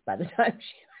 50 by the time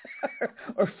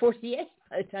or 48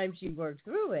 by the time she worked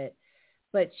through it,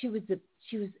 but she was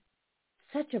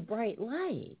such a bright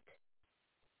light.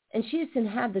 And she just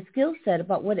didn't have the skill set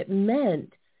about what it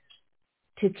meant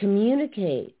to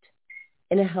communicate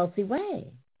in a healthy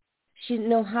way. She didn't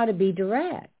know how to be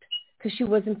direct because she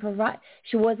wasn't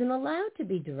allowed to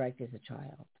be direct as a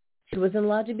child. She wasn't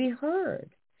allowed to be heard.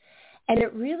 And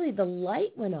the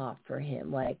light went off for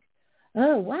him, like,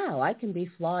 oh, wow, I can be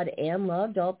flawed and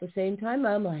loved all at the same time.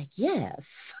 I'm like, yes.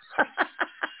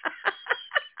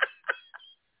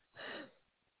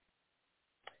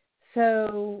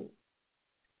 So,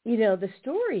 the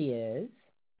story is,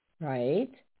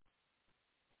 right,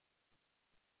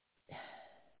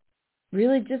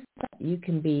 really just that you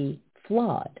can be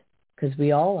flawed, because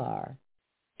we all are,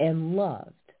 and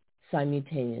loved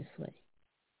simultaneously.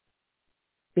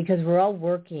 Because we're all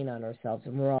working on ourselves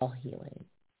and we're all healing.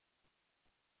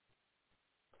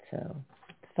 So,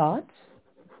 thoughts?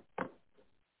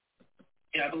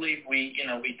 Yeah, I believe we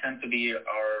tend to be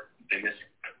our biggest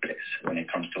critics when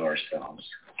it comes to ourselves.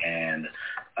 And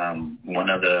one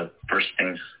of the first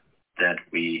things that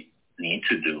we need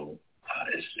to do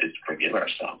is forgive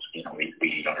ourselves. We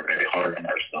are very hard on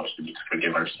ourselves. We need to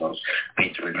forgive ourselves. We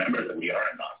need to remember that we are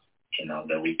enough,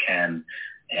 that we can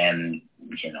and,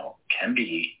 can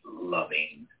be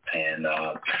loving and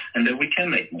that we can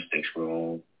make mistakes. We're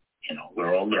all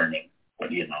we're all learning.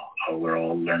 We're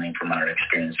all learning from our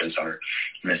experiences, our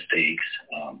mistakes.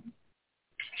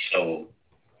 So,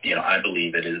 I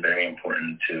believe it is very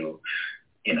important to,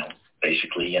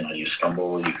 basically, you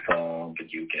stumble, you fall,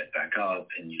 but you get back up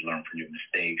and you learn from your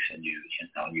mistakes and you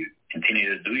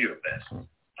continue to do your best.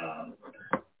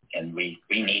 And we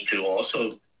need to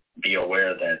also be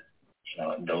aware that,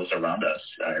 those around us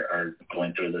are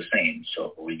going through the same.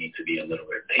 So we need to be a little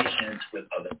bit patient with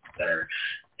others that are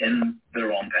in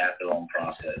their own path, their own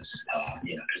process,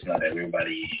 because not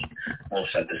everybody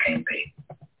moves at the same pace.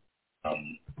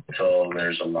 So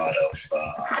there's a lot of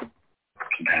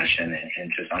compassion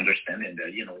and just understanding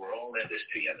that, we're all in this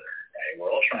together, right? We're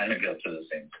all trying to go to the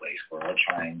same place. We're all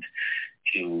trying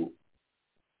to,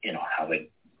 have a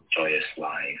joyous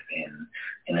life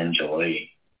and enjoy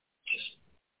just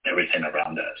everything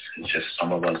around us. It's just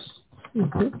some of us, we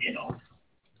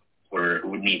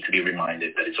need to be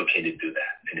reminded that it's okay to do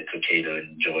that, and it's okay to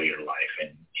enjoy your life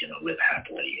and, live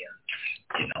happily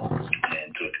and,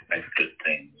 and to expect good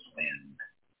things and,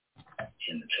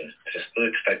 just to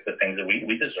expect the things that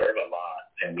we deserve a lot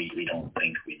and we don't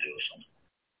think we do.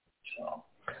 So.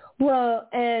 Well,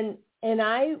 and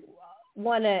I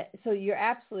want to, so you're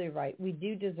absolutely right. We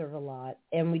do deserve a lot,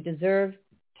 and we deserve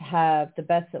to have the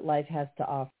best that life has to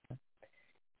offer.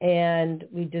 And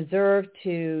we deserve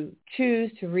to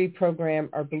choose to reprogram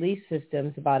our belief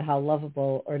systems about how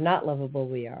lovable or not lovable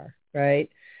we are, right?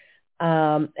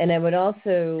 And I would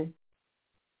also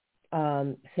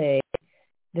say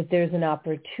that there's an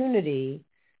opportunity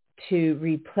to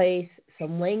replace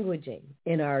some languaging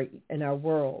in our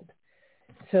world.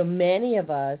 So many of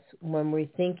us, when we're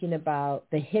thinking about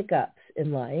the hiccups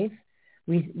in life,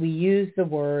 we use the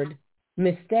word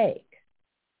mistake.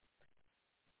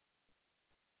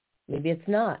 Maybe it's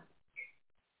not.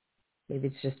 Maybe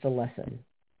it's just a lesson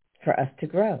for us to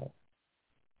grow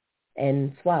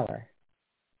and flower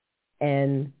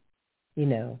and,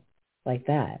 like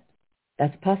that.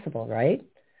 That's possible, right?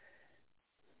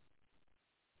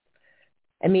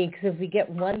 I mean, because if we get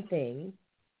one thing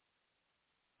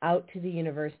out to the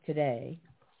universe today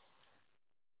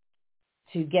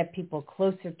to get people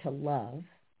closer to love,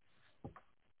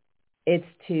 it's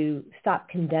to stop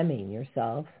condemning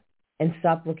yourself and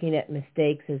stop looking at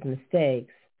mistakes as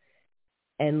mistakes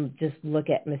and just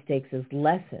look at mistakes as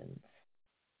lessons,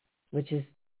 which is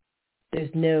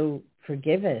there's no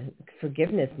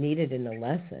forgiveness needed in a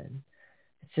lesson.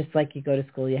 It's just like you go to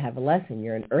school, you have a lesson.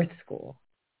 You're in earth school,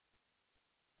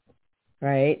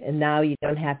 right? And now you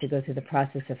don't have to go through the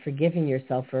process of forgiving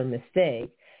yourself for a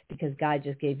mistake because God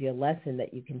just gave you a lesson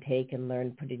that you can take and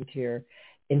learn, put into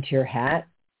your hat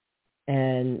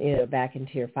and, back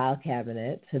into your file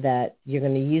cabinet so that you're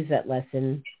going to use that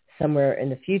lesson somewhere in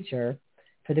the future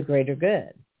for the greater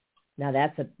good. Now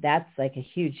that's like a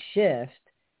huge shift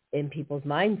in people's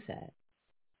mindset.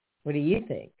 What do you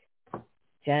think?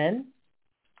 Jen?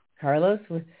 Carlos?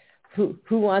 Who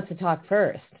wants to talk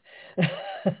first? Ladies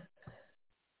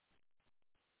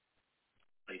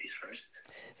first.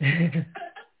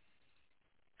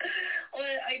 Well,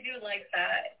 I do like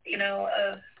that,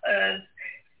 of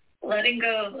letting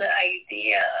go of the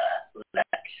idea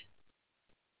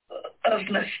of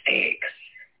mistakes.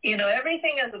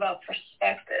 Everything is about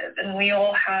perspective, and we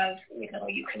all have,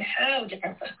 you can have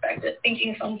different perspectives.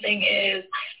 Thinking something is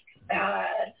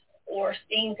bad or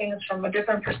seeing things from a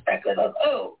different perspective of,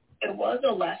 oh, it was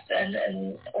a lesson,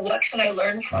 and what can I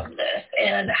learn from this?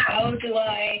 And how do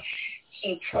I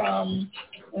keep from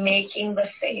making the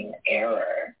same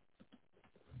error?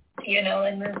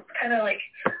 And it's kind of like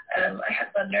I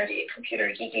have the nerdy computer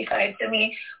geeky side to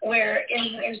me where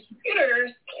in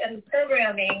computers and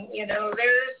programming,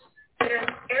 there's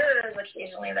errors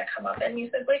occasionally that come up and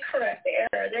you simply correct the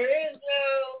error. There is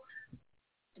no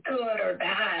good or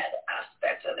bad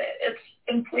aspect of it. It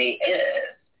simply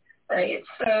is, right?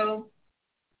 So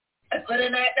I put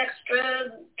in that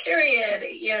extra period,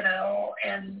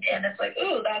 and it's like,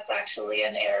 ooh, that's actually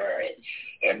an error.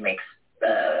 It makes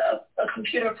a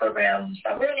computer program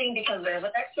stop running because there's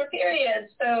an extra period.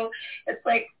 So it's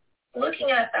like looking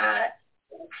at that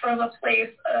from a place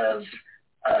of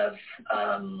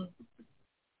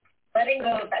letting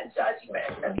go of that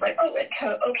judgment. And it's like, oh,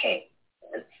 okay,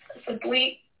 it's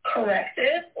simply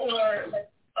corrected, or like,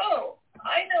 oh,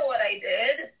 I know what I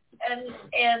did,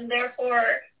 and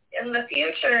therefore in the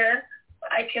future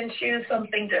I can choose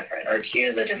something different or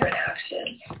choose a different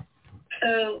action.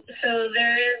 So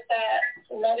there is that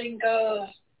letting go of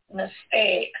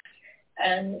mistakes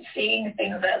and seeing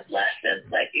things as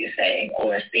lessons, like you say,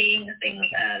 or seeing things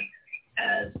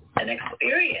as an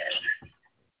experience,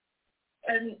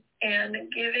 and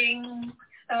giving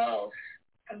self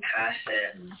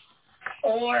compassion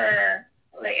for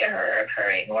the error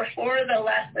occurring or for the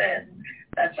lesson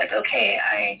that's like, okay,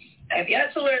 I've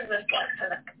yet to learn this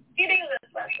lesson. I'm reading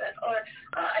this lesson, or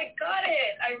I got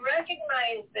it. I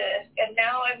recognize this, and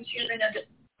now I'm choosing a different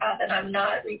path, and I'm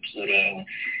not repeating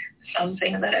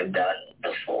something that I've done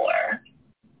before.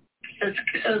 So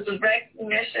the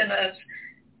recognition of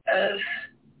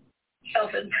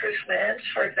self-improvement,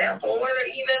 for example, or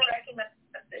even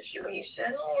recognizing a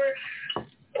situation,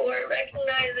 or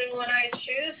recognizing when I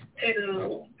choose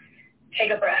to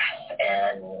take a breath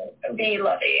and be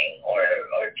loving, or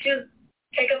to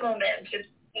take a moment to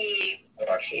be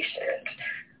more patient.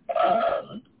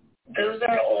 Those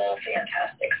are all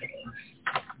fantastic things.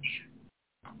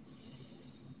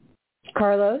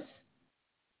 Carlos?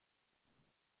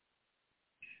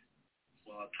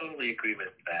 Well, I totally agree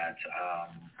with that.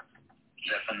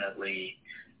 Definitely,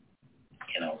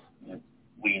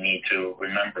 we need to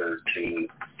remember to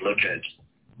look at,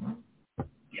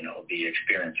 the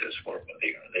experiences for what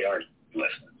they are. They are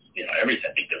lessons.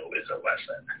 Everything we do is a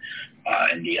lesson.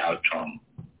 And the outcome,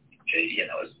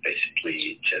 is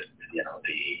basically just,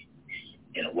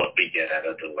 what we get out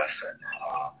of the lesson.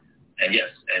 And yes,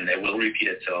 and it will repeat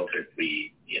itself if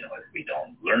we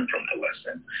don't learn from the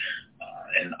lesson.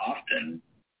 And often,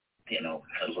 the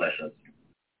lessons,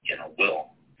 will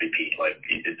repeat. Like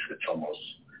it's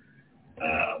almost,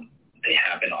 they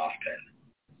happen often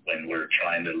when we're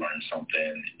trying to learn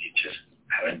something. You just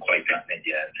haven't quite gotten it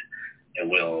yet. It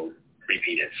will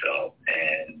repeat itself,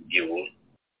 and you will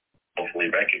hopefully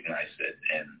recognize it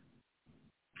and,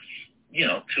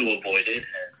 to avoid it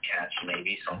and catch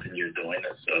maybe something you're doing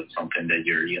that's something that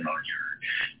you're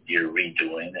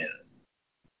redoing, and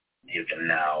you can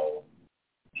now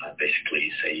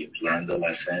basically say you've learned the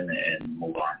lesson and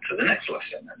move on to the next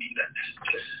lesson. I mean, that's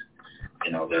just,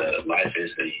 the life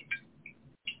is the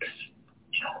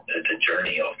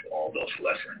journey of all those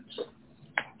lessons.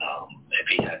 If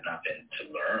he had nothing to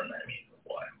learn, I mean,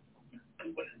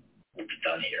 we'd be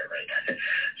done here, right?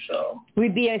 So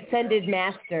we'd be ascended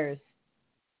masters.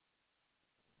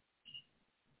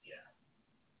 Yeah.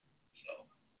 So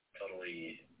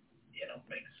totally,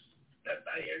 makes that.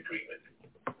 I agree with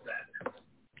that.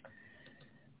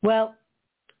 Well,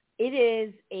 it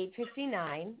is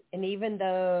 8:59, and even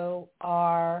though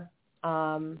our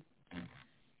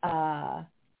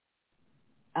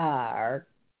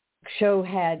show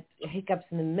had hiccups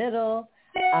in the middle,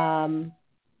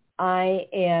 I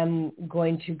am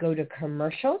going to go to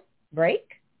commercial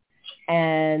break,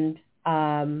 and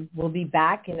we'll be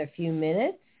back in a few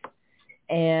minutes.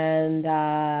 And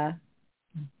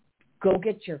go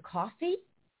get your coffee,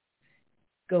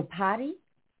 go potty,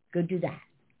 go do that.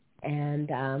 And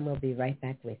we'll be right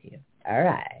back with you. All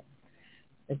right.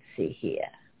 Let's see here.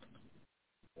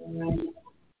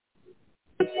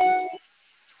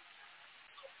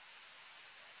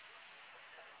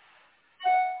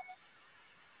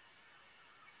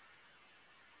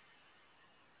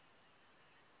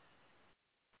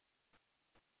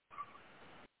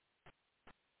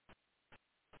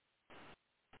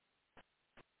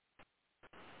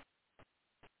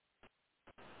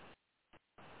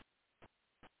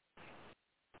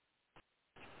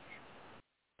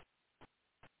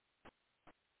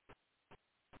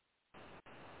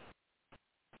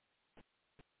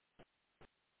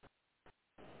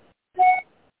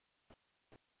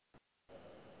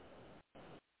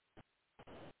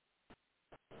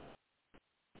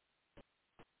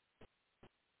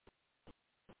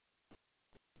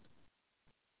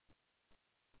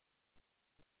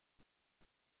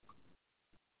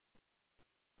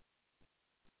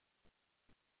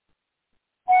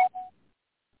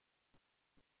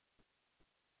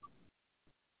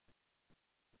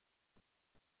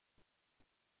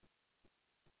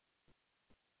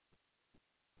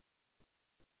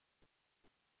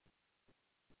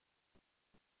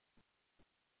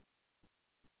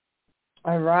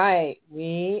 All right,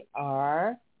 we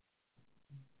are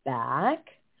back,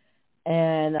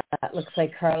 and it looks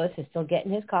like Carlos is still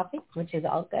getting his coffee, which is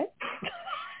all good.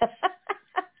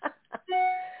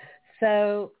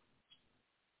 So,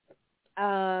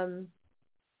 one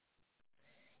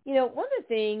of the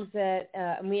things that,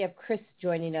 and we have Chris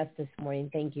joining us this morning.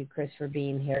 Thank you, Chris, for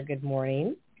being here. Good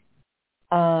morning.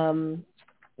 One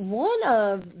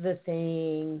of the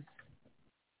things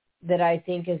that I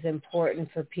think is important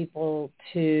for people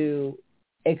to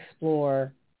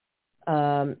explore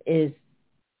is,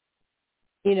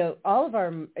 all of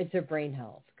it's their brain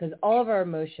health, because all of our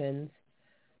emotions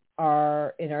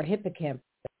are in our hippocampus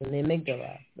and the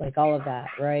amygdala, like all of that,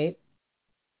 right?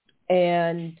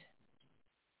 And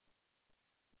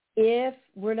if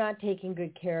we're not taking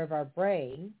good care of our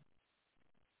brain,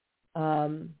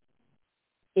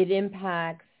 it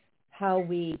impacts how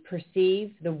we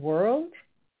perceive the world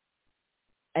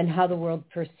and how the world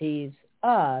perceives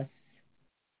us.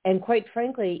 And quite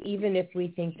frankly, even if we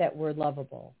think that we're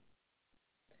lovable.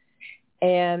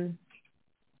 And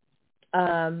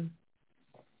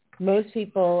most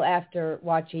people, after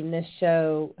watching this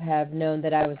show, have known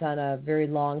that I was on a very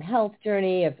long health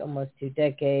journey of almost 2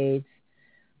 decades.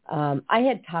 I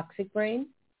had toxic brain.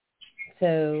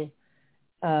 So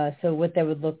what that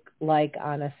would look like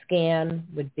on a scan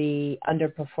would be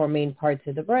underperforming parts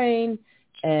of the brain,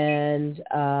 and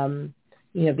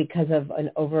because of an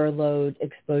overload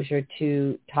exposure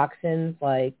to toxins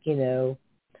like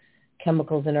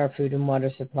chemicals in our food and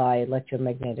water supply,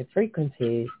 electromagnetic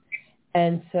frequencies.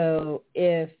 And so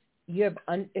if you have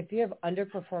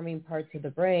underperforming parts of the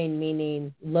brain,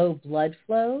 meaning low blood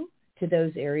flow to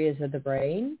those areas of the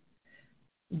brain,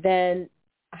 then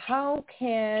how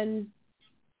can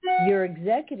your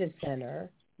executive center,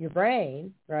 your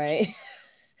brain, right,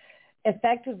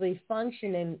 effectively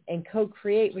function and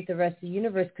co-create with the rest of the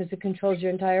universe, because it controls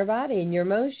your entire body and your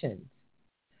emotions?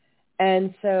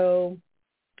 And so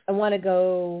I want to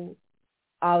go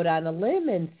out on a limb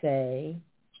and say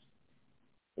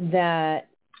that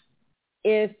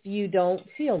if you don't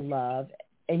feel love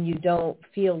and you don't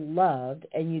feel loved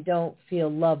and you don't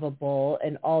feel lovable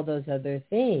and all those other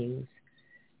things,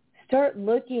 start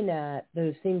looking at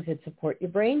those things that support your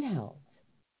brain health,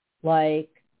 like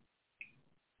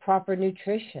proper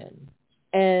nutrition.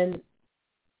 And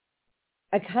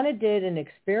I kind of did an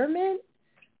experiment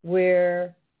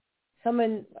where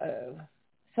someone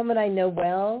I know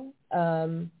well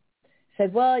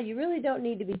said, well, you really don't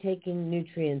need to be taking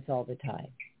nutrients all the time.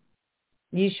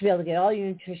 You should be able to get all your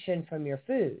nutrition from your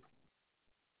food.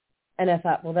 And I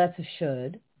thought, well, that's a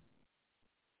should.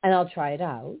 And I'll try it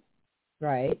out,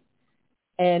 right?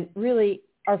 And really,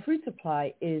 our food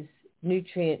supply is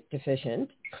nutrient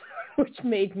deficient, which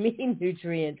made me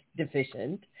nutrient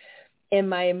deficient. And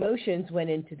my emotions went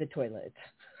into the toilet.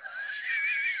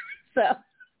 So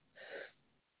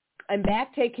I'm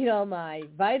back taking all my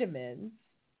vitamins,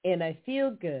 and I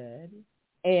feel good,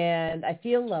 and I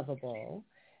feel lovable,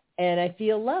 and I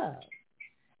feel loved.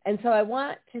 And so I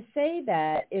want to say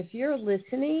that if you're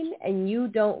listening and you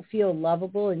don't feel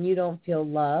lovable and you don't feel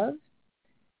loved,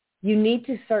 you need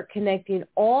to start connecting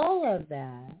all of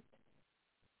that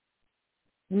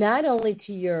not only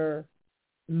to your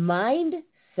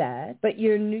mindset, but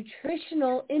your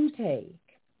nutritional intake,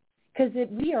 because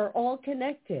we are all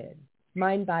connected,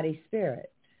 mind, body,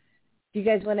 spirit. Do you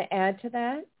guys want to add to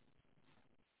that?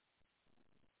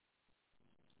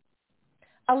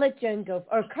 I'll let Jen go,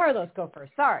 or Carlos go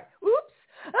first. Sorry. Oops.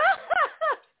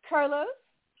 Carlos?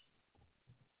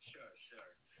 Sure.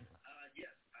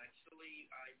 Yes,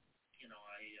 actually, I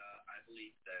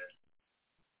believe that,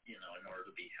 in order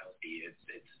to be healthy, it's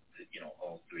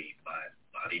all three: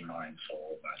 body, mind,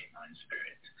 soul, body, mind,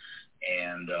 spirit.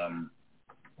 And,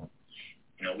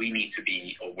 we need to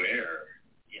be aware,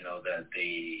 that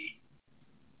they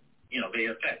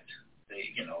affect,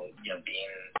 being your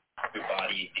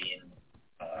body being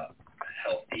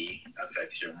healthy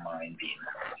affects your mind being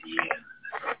healthy, and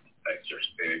affects your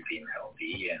spirit being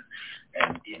healthy,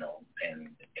 and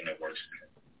it works,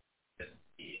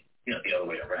 the other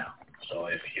way around. So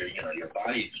if your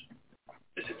body's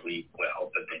physically well,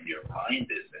 but then your mind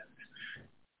isn't,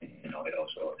 it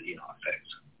also,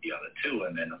 affects the other two.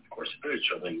 And then, of course,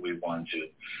 spiritually, we want to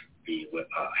be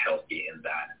healthy in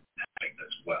that aspect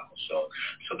as well. So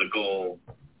the goal,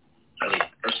 at least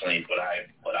personally,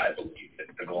 what I believe, that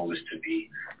the goal is to be,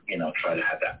 try to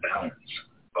have that balance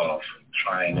of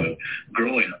trying to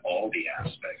grow in all the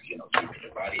aspects, keeping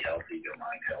your body healthy, your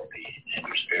mind healthy, and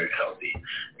your spirit healthy,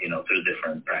 through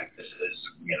different practices.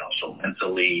 So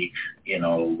mentally,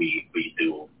 we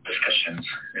do discussions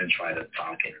and try to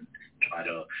talk and try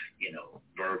to,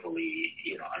 verbally,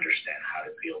 understand how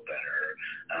to feel better.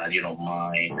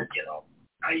 Mind,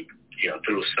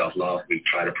 through self-love, we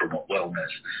try to promote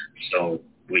wellness. So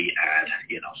we add,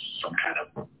 some kind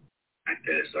of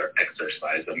practice or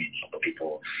exercise. I mean, some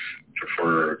people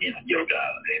prefer, yoga,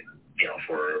 and,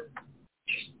 for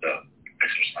just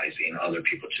exercising. Other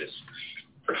people just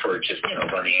prefer just,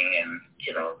 running and,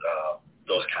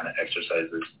 those kind of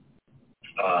exercises.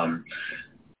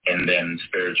 And then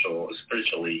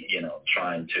spiritually,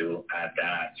 trying to add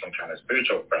that, some kind of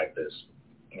spiritual practice,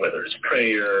 whether it's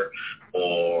prayer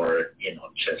or,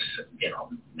 just,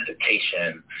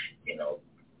 meditation,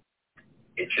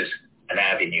 it's just an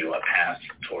avenue, a path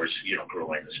towards,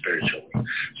 growing spiritually.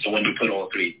 So when you put all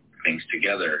three things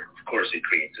together, of course, it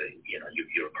creates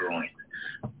you're growing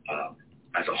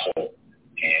as a whole,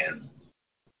 and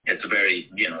it's very,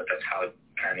 that's how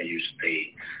kind of you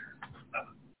stay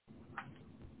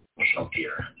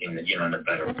healthier in a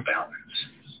better balance.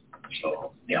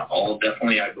 So yeah, all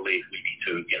definitely, I believe we need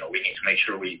to make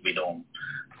sure we don't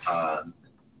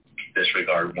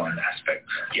disregard one aspect.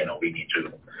 We need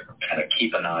to kind of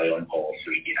keep an eye on all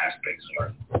three aspects of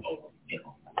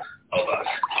us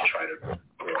to try to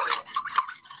grow.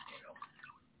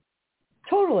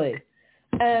 Totally.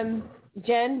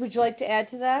 Jen, would you like to add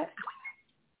to that?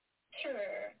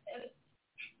 Sure. And,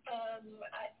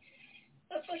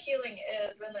 that's what healing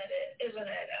is, isn't it?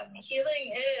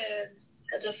 Healing is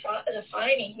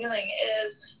defining healing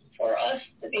is for us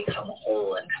to become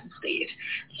whole and complete.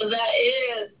 So that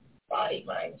is body,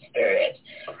 mind, spirit,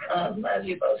 as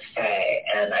you both say.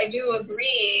 And I do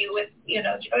agree with,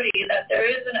 Jody, that there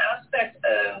is an aspect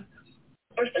of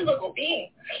we're physical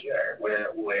beings here.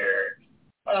 We're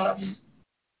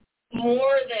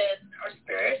more than our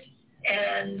spirit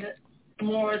and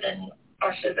more than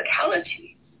our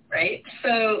physicality, right?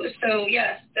 So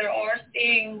yes, there are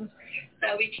things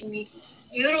that we can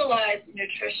utilize,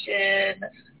 nutrition,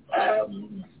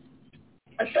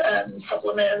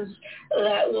 supplements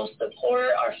that will support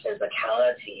our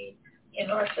physicality in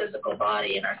our physical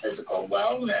body and our physical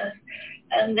wellness.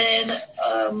 And then,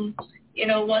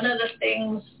 one of the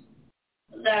things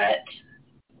that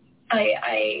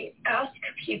I ask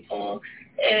people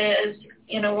is,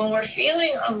 when we're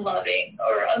feeling unloving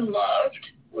or unloved,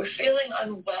 we're feeling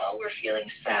unwell, we're feeling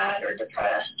sad or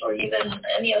depressed or even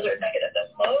any other negative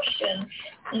emotion,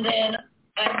 and then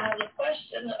I have a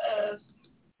question of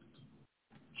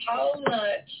how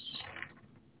much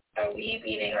are we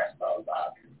beating ourselves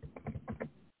up?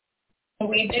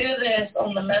 We do this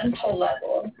on the mental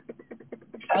level,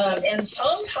 and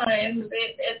sometimes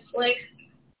it's like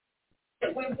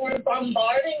we're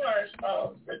bombarding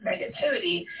ourselves with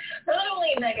negativity. Not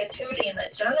only negativity in a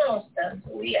general sense,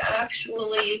 we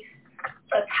actually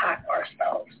attack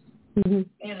ourselves. Mm-hmm.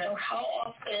 How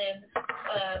often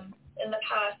in the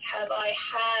past have I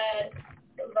had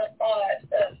the thought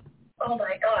of, oh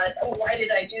my God, why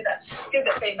did I do that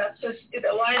stupid thing? That's so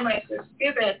stupid. Why am I so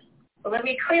stupid? But let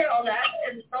me clear all that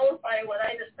and nullify what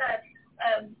I just said.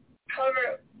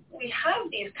 However, we have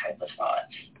these types of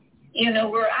thoughts.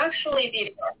 We're actually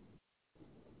beating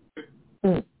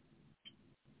ourselves.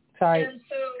 Sorry. And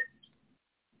so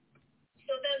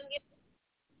then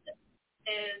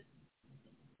is,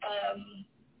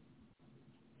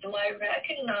 do I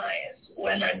recognize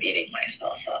when I'm beating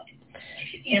myself up?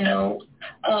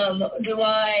 Do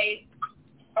I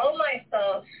tell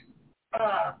myself,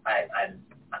 I'm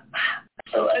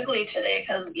so ugly today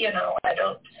because, I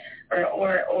don't,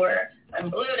 or I'm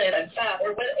bloated, I'm fat,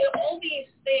 or all these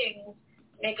things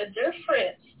make a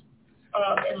difference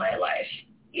in my life.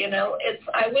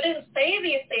 I wouldn't say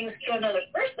these things to another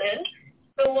person,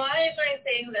 so why am I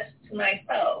saying this to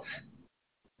myself?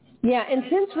 Yeah, and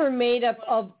since we're made up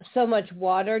of so much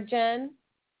water, Jen,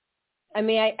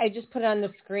 I just put on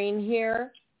the screen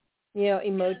here,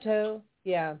 Emoto,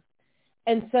 yeah.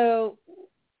 And so,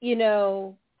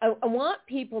 I want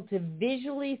people to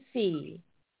visually see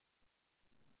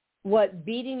what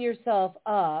beating yourself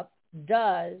up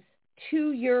does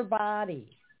to your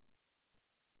body.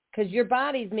 Because your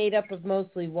body's made up of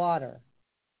mostly water,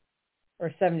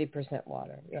 or 70%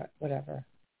 water, whatever.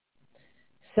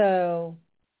 So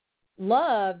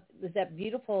love is that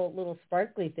beautiful little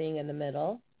sparkly thing in the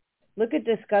middle. Look at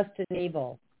disgust and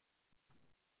evil.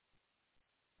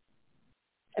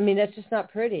 That's just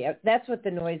not pretty. That's what the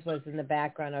noise was in the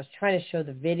background. I was trying to show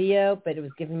the video, but it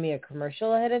was giving me a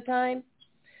commercial ahead of time.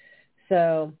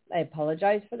 So I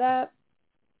apologize for that.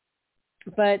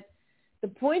 But the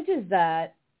point is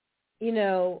that,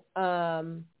 there's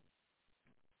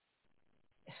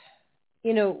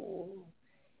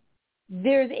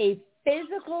a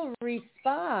physical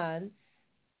response,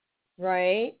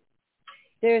 right?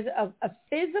 There's a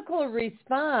physical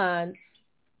response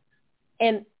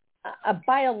and a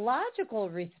biological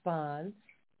response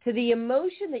to the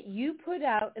emotion that you put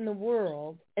out in the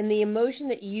world and the emotion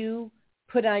that you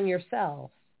put on yourself.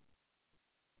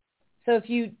 So if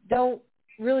you don't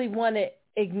really want to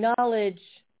acknowledge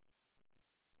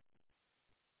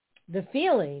the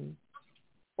feeling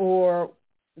or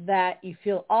that you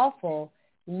feel awful,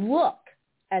 look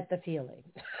at the feeling.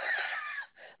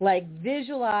 Like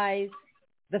visualize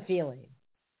the feeling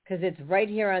because it's right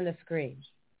here on the screen.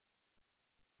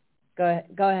 Go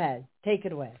ahead. Take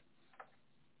it away.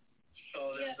 So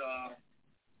there's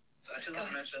just want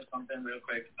to mention something real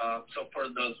quick. So for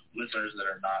those listeners that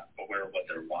are not aware of what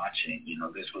they're watching,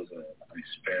 this was an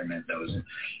experiment that was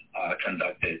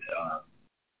conducted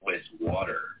with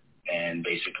water, and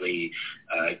basically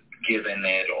given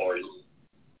it or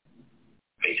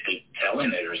basically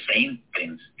telling it or saying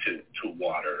things to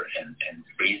water and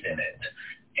freezing it.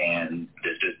 And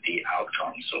this is the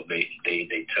outcome. So they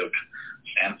took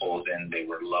samples and they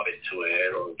were loving to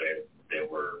it, or they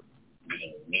were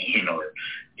being mean, or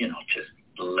just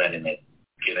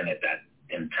giving it that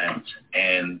intent.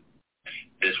 And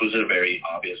this was a very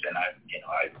obvious, and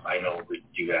I know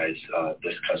you guys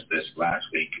discussed this last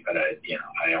week, but I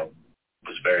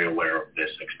was very aware of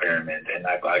this experiment, and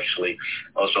I've actually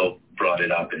also brought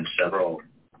it up in several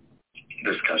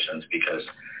discussions because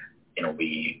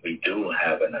we do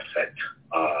have an effect.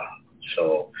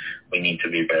 So we need to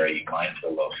be very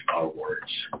mindful of our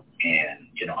words and,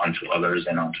 unto others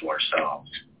and unto ourselves.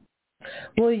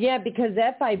 Well, yeah, because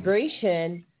that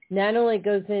vibration not only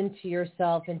goes into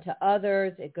yourself, into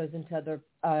others, it goes into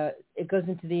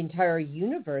the entire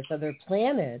universe, other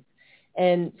planets.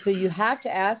 And so you have to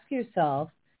ask yourself,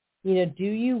 do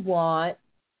you want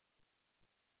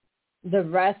the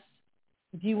rest,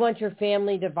 do you want your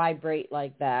family to vibrate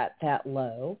like that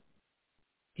low?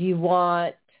 Do you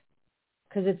want,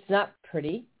 because it's not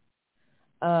pretty,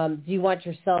 do you want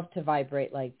yourself to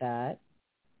vibrate like that?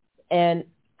 And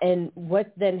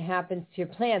what then happens to your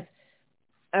plants?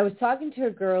 I was talking to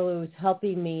a girl who was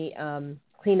helping me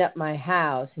clean up my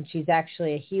house, and she's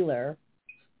actually a healer,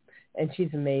 and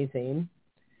she's amazing.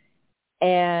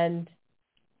 And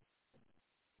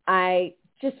I,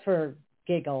 just for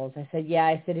giggles, I said,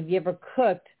 have you ever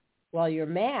cooked while you're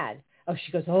mad? Oh,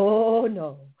 she goes, oh,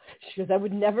 no. She goes, I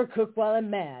would never cook while I'm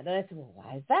mad. And I said, well,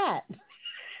 why is that?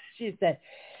 She said,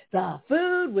 the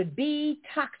food would be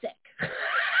toxic.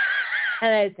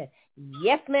 And I said,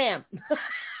 yes, ma'am.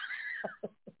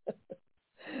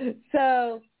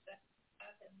 So,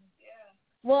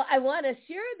 well, I want to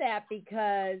share that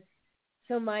because,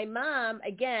 so my mom,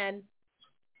 again,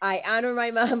 I honor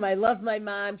my mom. I love my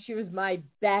mom. She was my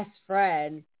best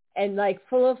friend and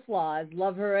full of flaws.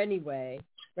 Love her anyway,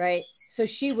 right? So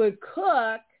she would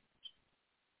cook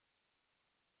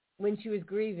when she was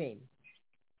grieving.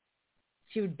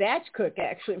 She would batch cook,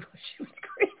 actually, when she was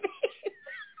grieving.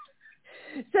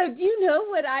 So do you know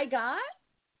what I got?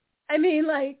 I mean,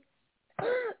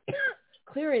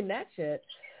 clearing that shit.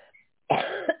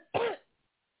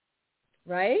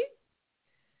 Right?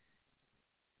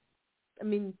 I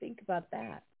mean, think about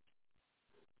that.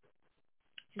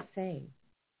 Just saying.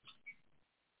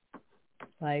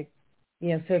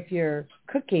 So if you're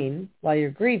cooking while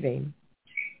you're grieving,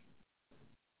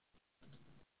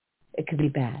 it could be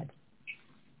bad.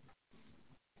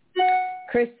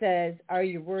 Chris says, are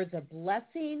your words a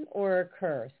blessing or a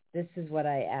curse? This is what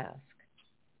I ask.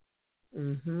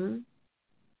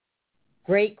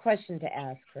 Great question to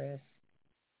ask, Chris.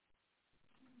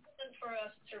 For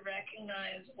us to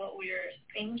recognize what we're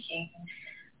thinking,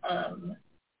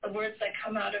 the words that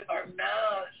come out of our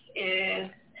mouth is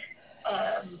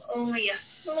only a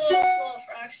small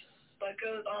fraction of what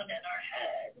goes on in our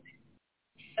head.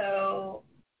 So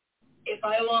if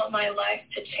I want my life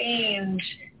to change,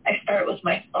 I start with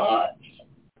my thoughts,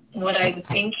 what I'm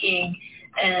thinking,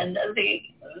 and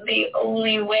the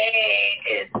only way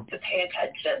is to pay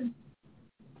attention,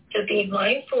 to be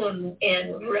mindful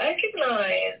and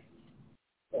recognize,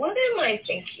 what am I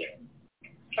thinking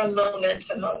from moment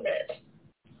to moment?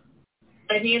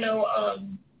 And,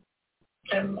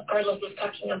 Carlos was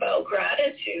talking about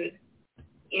gratitude,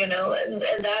 and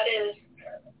that is,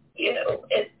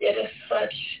 it is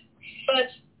such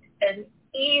an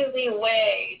easy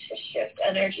way to shift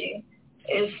energy,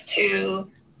 is to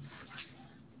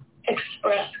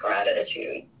express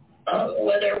gratitude,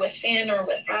 whether within or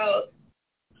without,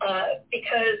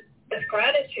 because with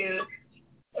gratitude,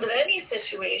 with any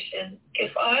situation,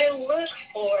 if I look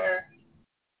for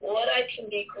what I can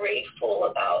be grateful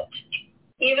about,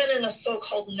 even in a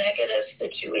so-called negative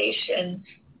situation,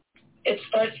 it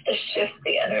starts to shift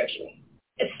the energy.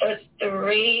 It starts to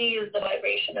raise the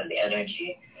vibration of the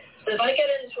energy. So if I get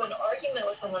into an argument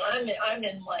with someone, I'm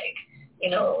in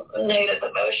negative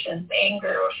emotions,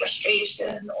 anger or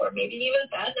frustration, or maybe even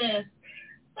sadness,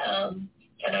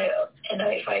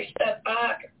 if I step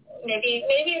back, maybe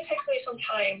it takes me some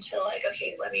time to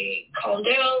okay, let me calm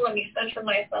down, let me center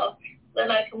myself. Then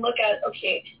I can look at,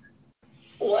 okay,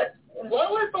 what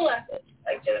was the lesson?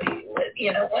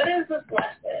 What is this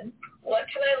lesson? What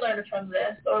can I learn from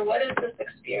this? Or what is this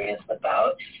experience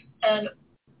about? And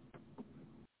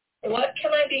what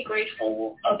can I be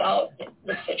grateful about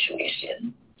the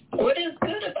situation? what is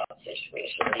good about the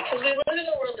situation? Because we live in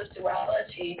a world of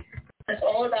duality. It's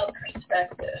all about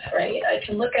perspective, right? I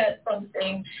can look at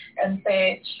something and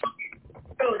say,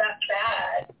 oh, that's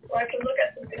bad. Or I can look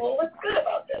at something, well, what's good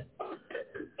about this? What's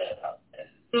good about this?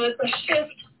 So it's a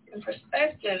shift in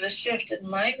perspective, a shift in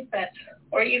mindset,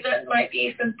 or even it might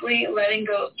be simply letting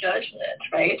go of judgment,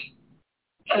 right?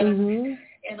 And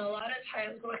a lot of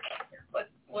times what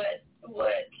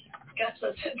gets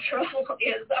us in trouble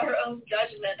is our own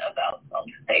judgment about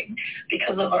something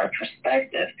because of our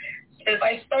perspective. So if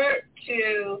I start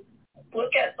to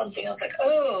look at something, I was like,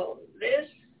 oh, this,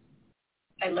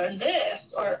 I learned this,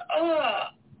 or,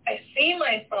 I see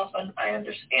myself and I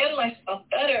understand myself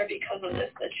better because of this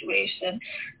situation,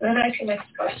 then I can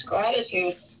express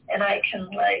gratitude and I can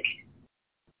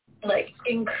like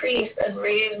increase and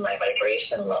raise my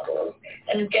vibration levels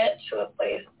and get to a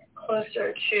place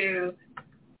closer to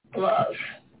love.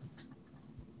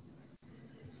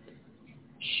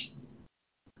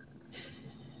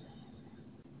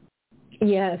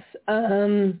 Yes.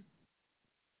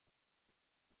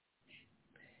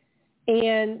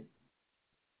 And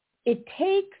it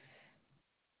takes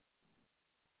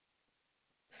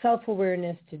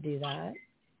self-awareness to do that.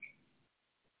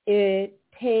 It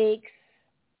takes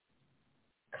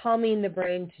calming the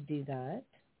brain to do that.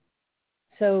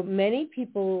 So many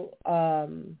people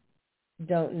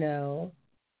don't know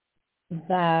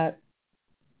that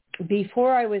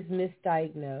before I was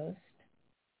misdiagnosed,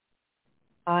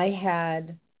 I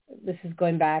had, this is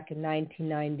going back in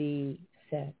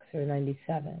 1996 or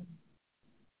 97,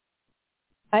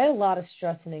 I had a lot of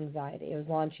stress and anxiety. I was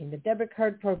launching the debit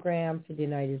card program for the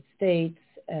United States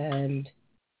and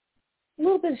a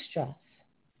little bit of stress.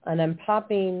 And I'm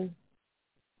popping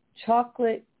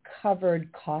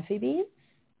chocolate-covered coffee beans,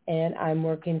 and I'm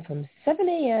working from 7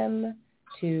 a.m.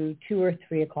 to 2 or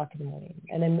 3 o'clock in the morning.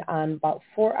 And I'm on about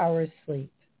 4 hours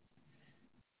sleep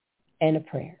and a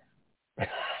prayer,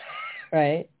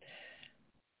 right?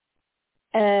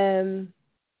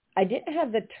 I didn't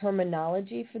have the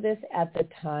terminology for this at the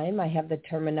time. I have the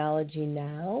terminology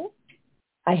now.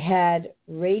 I had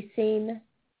racing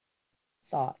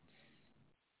thoughts.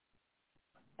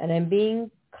 And I'm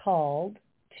being called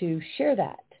to share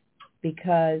that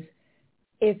because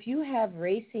if you have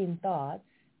racing thoughts,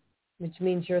 which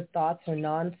means your thoughts are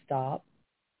nonstop,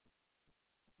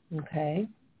 okay,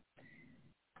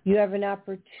 you have an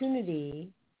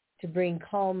opportunity to bring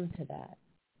calm to that.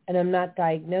 And I'm not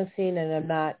diagnosing and I'm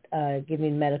not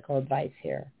giving medical advice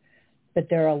here, but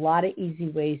there are a lot of easy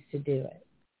ways to do it.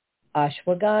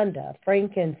 Ashwagandha,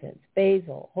 frankincense,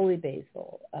 basil, holy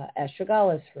basil,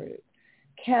 astragalus fruit,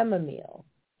 chamomile.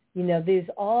 You know, there's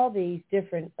all these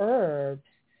different herbs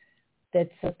that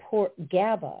support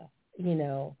GABA, you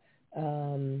know,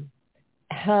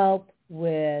 help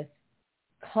with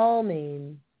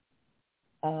calming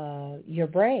your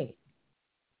brain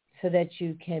so that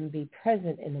you can be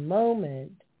present in the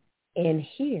moment and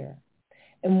hear.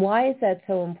 And why is that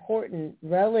so important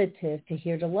relative to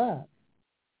hear to love?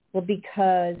 Well,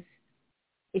 because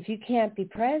if you can't be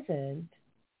present,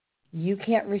 you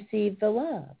can't receive the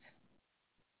love.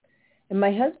 And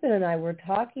my husband and I were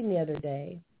talking the other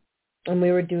day, and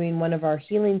we were doing one of our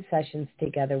healing sessions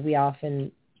together. We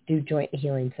often do joint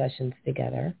healing sessions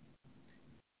together.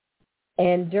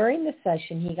 And during the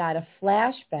session, he got a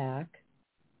flashback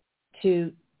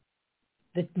to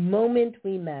the moment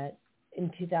we met in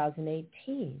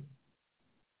 2018,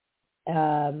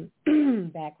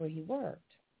 back where he worked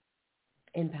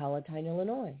in Palatine,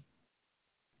 Illinois.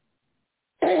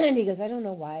 And he goes, I don't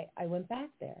know why I went back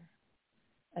there.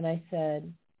 And I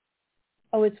said,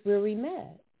 oh, it's where we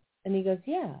met. And he goes,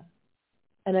 yeah.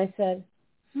 And I said,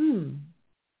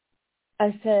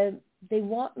 I said, they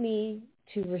want me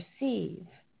to receive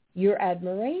your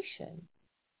admiration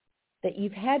that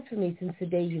you've had for me since the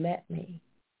day you met me.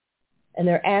 And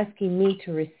they're asking me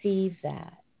to receive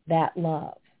that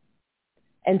love.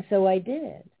 And so I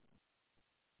did.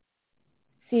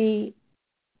 See,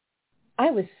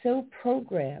 I was so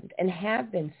programmed and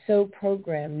have been so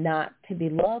programmed not to be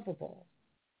lovable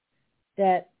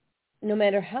that no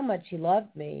matter how much he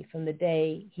loved me from the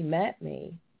day he met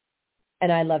me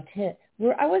and I loved him,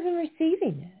 I wasn't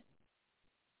receiving it.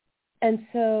 And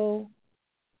so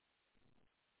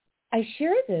I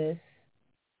share this,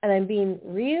 and I'm being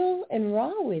real and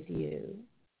raw with you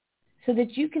so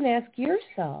that you can ask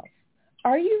yourself,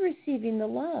 are you receiving the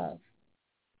love?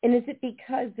 And is it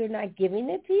because they're not giving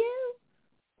it to you?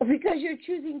 Or because you're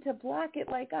choosing to block it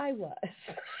like I was?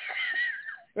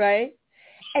 Right?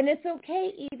 And it's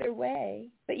okay either way,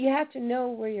 but you have to know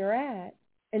where you're at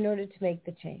in order to make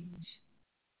the change.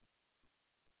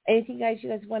 Anything you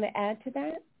guys want to add to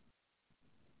that?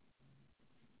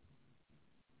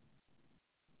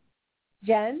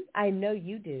 Jen, I know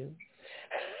you do.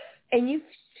 And you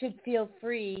should feel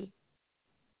free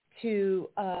to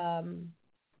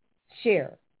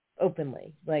share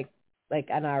openly, like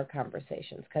on our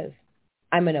conversations, because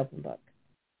I'm an open book.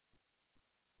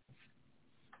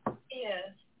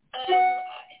 Yes.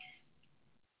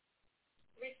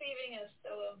 Receiving is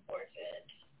so important.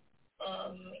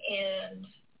 And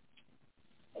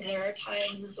there are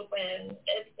times when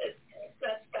it's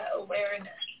just that awareness,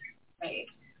 right?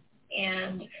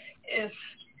 And if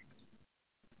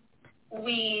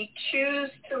we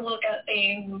choose to look at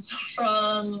things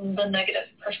from the negative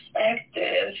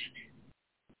perspective,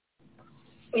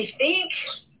 we think,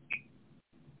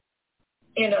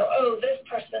 oh, this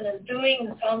person is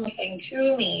doing something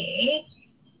to me,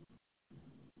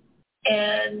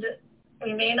 and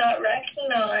we may not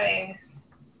recognize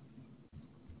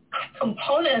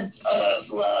components of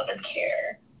love and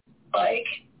care, like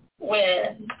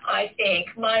when I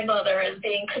think my mother is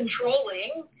being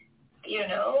controlling,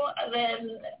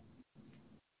 then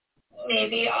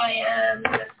maybe I am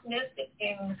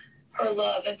dismissing her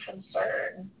love and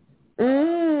concern.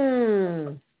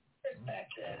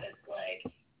 Perspective. It's like,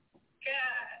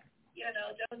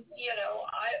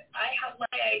 I have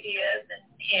my ideas,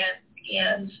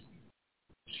 and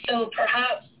so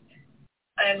perhaps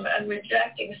I'm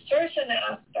rejecting certain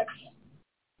aspects,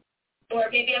 or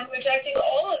maybe I'm rejecting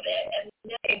all of it and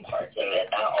missing parts of it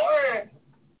that are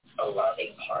a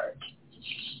loving part.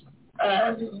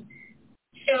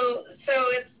 So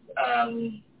it's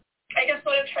I guess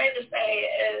what I'm trying to say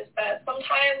is that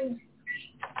sometimes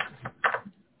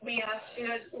we have to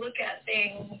look at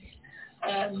things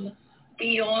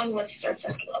beyond the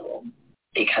surface level,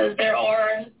 because there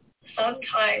are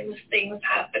sometimes things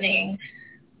happening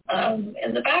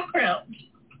in the background,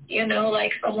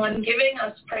 like someone giving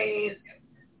us praise.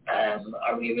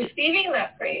 Are we receiving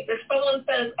that praise? If someone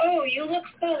says, oh, you look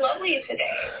so lovely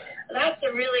today, that's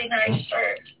a really nice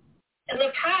shirt. In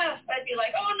the past, I'd be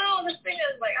like, oh, no, this thing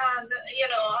is like, I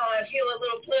feel a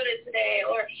little bloated today.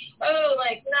 Or, oh,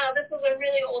 like, no, this is a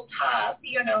really old top.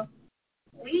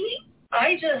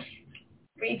 I just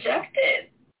rejected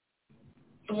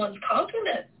someone's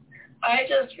compliment. I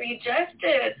just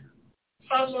rejected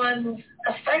someone's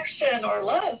affection or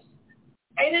love.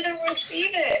 I didn't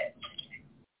receive it.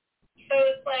 So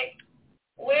it's like,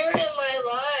 where in my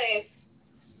life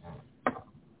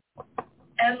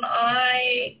am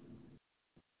I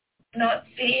not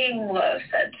seeing love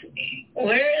said to me?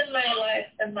 Where in my life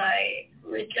am I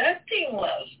rejecting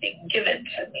love being given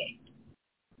to me?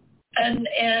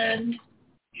 And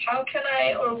how can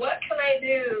I, or what can I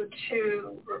do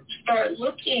to start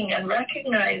looking and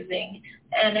recognizing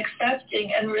and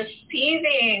accepting and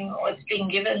receiving what's being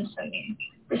given to me?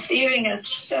 Receiving is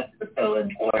just so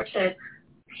important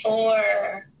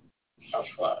for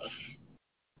self-love.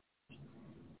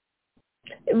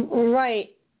 Right.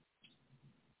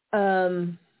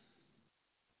 And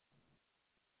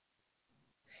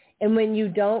when you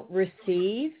don't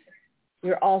receive,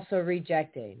 you're also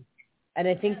rejecting. And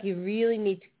I think you really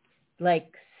need to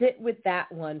sit with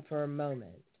that one for a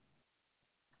moment.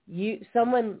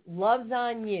 Someone loves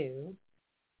on you,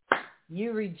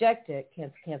 you reject it,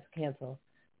 cancel.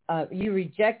 You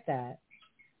reject that,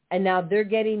 and now they're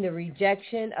getting the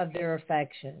rejection of their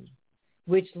affection,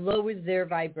 which lowers their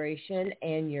vibration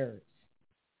and yours.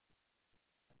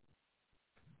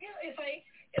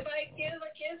 If I give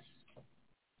a gift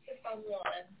to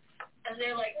someone and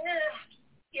they're like, then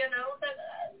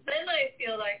I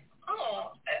feel like,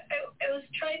 oh, I was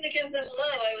trying to give them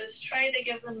love. I was trying to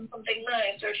give them something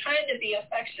nice, or trying to be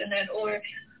affectionate, or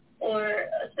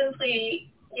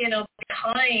simply, be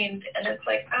kind. And it's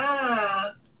like,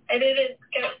 I didn't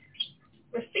get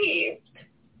received.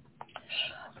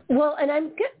 Well,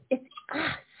 and it's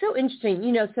so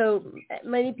interesting. So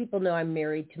many people know I'm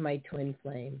married to my twin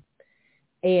flame.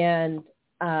 And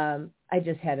I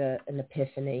just had an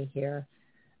epiphany here.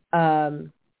 Wow.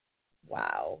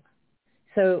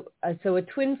 So a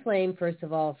twin flame, first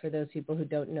of all, for those people who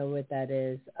don't know what that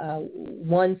is,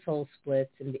 one soul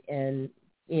splits and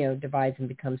divides and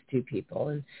becomes two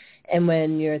people. And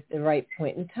when you're at the right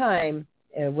point in time,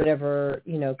 whatever,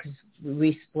 because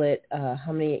we split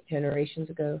how many generations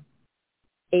ago?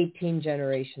 18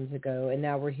 generations ago, and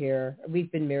now we're here.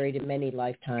 We've been married in many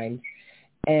lifetimes,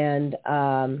 and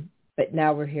but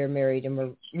now we're here married, and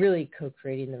we're really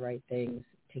co-creating the right things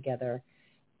together.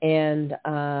 And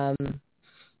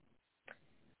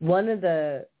one of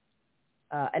the,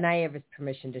 and I have his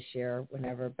permission to share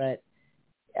whenever, but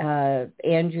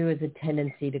Andrew has a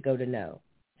tendency to go to no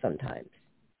sometimes.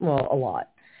 Well, a lot.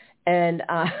 And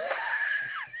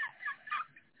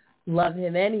love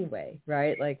him anyway,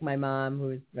 right? Like my mom,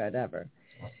 who's whatever.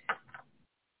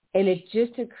 And it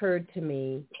just occurred to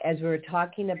me as we were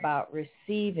talking about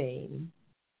receiving,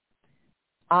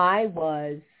 I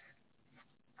was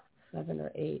 7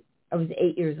 or 8. I was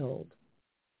 8 years old.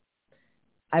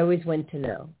 I always went to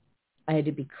know. I had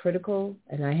to be critical,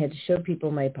 and I had to show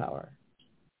people my power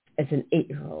as an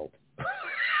 8-year-old.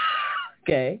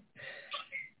 Okay?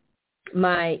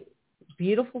 My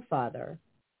beautiful father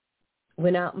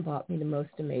went out and bought me the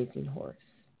most amazing horse.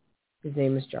 His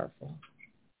name was Jarful.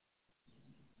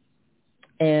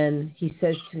 And he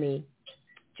says to me,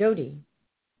 Jody,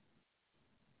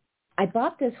 I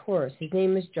bought this horse. His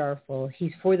name is Jarful.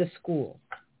 He's for the school.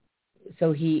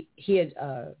 So he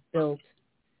had built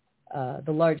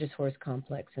the largest horse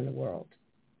complex in the world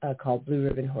called Blue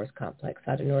Ribbon Horse Complex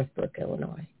out of Northbrook,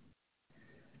 Illinois.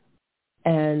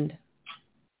 And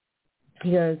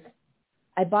he goes,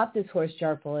 I bought this horse,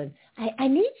 Jarful, and I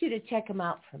need you to check him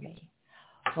out for me.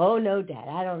 Oh, no, Dad,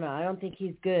 I don't know. I don't think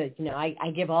he's good. You know,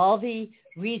 I give all the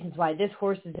reasons why this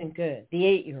horse isn't good, the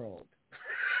 8-year-old.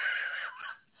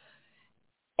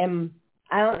 And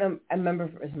I don't know, I remember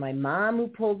if it was my mom who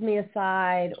pulled me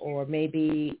aside or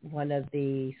maybe one of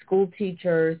the school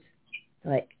teachers,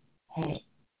 like, hey,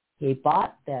 he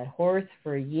bought that horse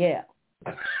for you.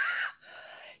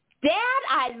 Dad,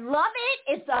 I love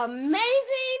it. It's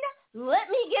amazing. Let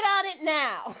me get on it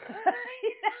now.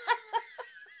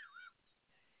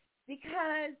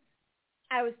 Because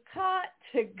I was taught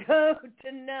to go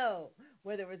to know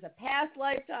whether it was a past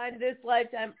lifetime, this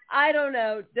lifetime, I don't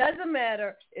know. Doesn't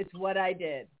matter. It's what I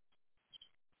did.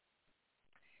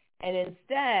 And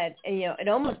instead, and, you know, it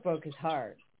almost broke his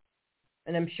heart.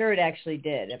 And I'm sure it actually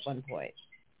did at one point.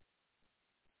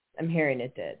 I'm hearing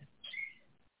it did.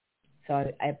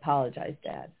 So I apologize,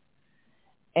 Dad.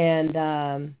 And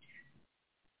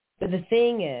but the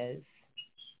thing is,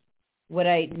 what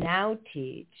I now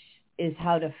teach is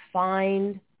how to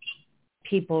find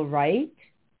people right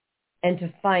and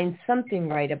to find something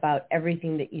right about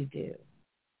everything that you do.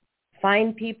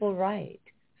 Find people right.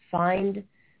 Find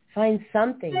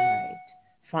something right.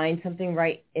 Find something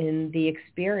right in the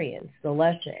experience, the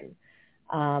lesson.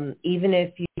 Even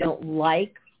if you don't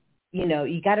like, you know,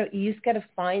 you just gotta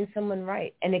find someone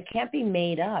right. And it can't be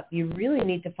made up. You really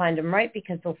need to find them right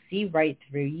because they'll see right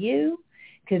through you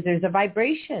because there's a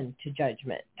vibration to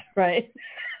judgment, right?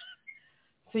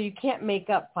 So you can't make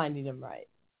up finding them right.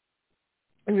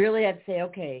 And really have to say,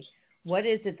 okay, what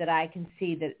is it that I can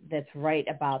see that's right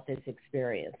about this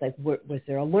experience? Like, was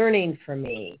there a learning for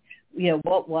me? You know,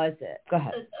 what was it? Go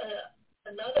ahead.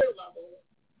 Another level,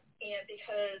 and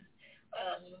because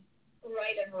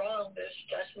right and wrong, there's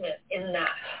judgment in that.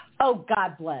 Oh,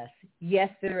 God bless. Yes,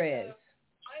 there is.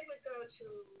 I would go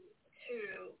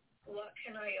to what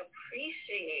can I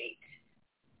appreciate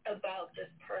about this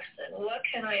person? What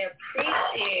can I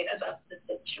appreciate about the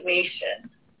situation?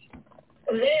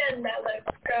 Then that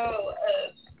lets go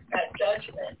of that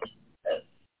judgment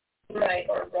of right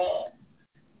or wrong.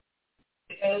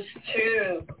 It goes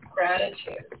to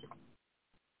gratitude.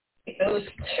 It goes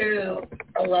to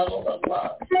a level of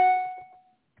love.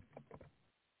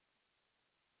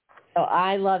 Oh,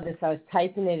 I love this. I was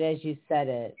typing it as you said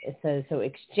it. It says, so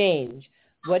exchange.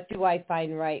 What do I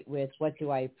find right with? What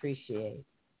do I appreciate?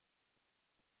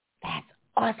 That's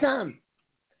awesome.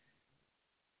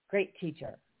 Great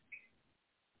teacher.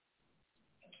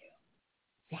 Thank you.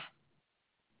 Yeah.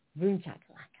 Boom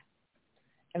chakalaka.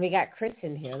 And we got Chris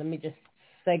in here. Let me just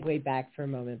segue back for a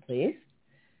moment, please.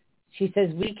 She says,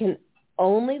 we can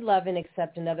only love and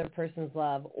accept another person's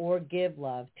love or give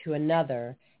love to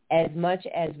another as much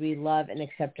as we love and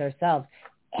accept ourselves.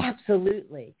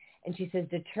 Absolutely. And she says,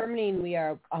 determining we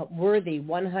are worthy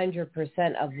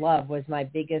 100% of love was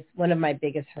one of my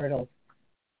biggest hurdles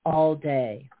all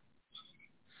day.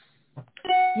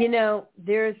 You know,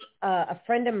 there's a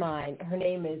friend of mine. Her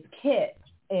name is Kit,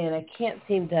 and I can't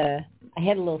seem to, I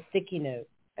had a little sticky note.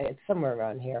 It's somewhere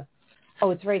around here. Oh,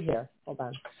 it's right here. Hold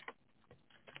on.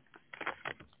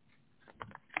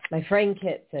 My friend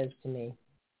Kit says to me,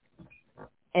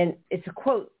 and it's a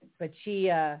quote, but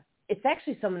it's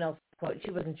actually someone else's quote.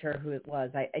 She wasn't sure who it was.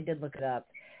 I did look it up.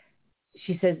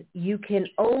 She says, you can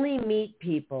only meet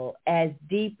people as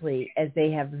deeply as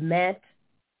they have met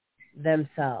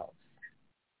themselves.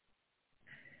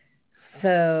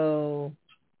 So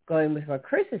going with what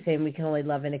Chris is saying, we can only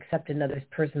love and accept another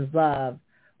person's love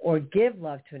or give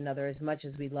love to another as much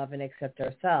as we love and accept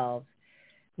ourselves.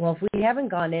 Well, if we haven't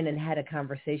gone in and had a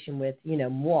conversation with,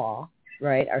 moi,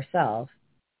 right, ourselves,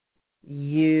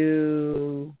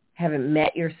 you haven't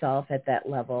met yourself at that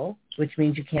level, which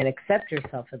means you can't accept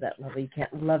yourself at that level. You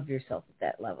can't love yourself at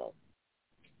that level.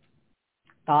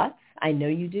 Thoughts? I know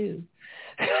you do.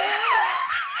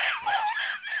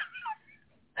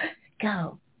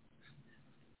 Go.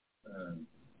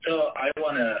 So I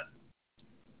want to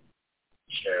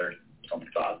share some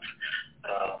thoughts.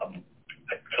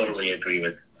 I totally agree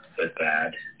with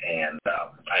that, and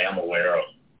I am aware of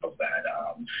that.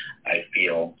 I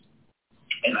feel,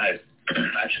 and I've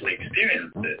actually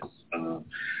experienced this,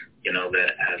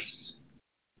 that as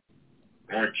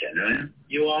more genuine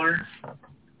you are,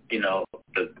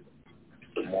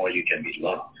 the more you can be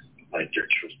loved, like your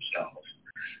true self.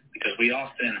 Because we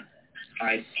often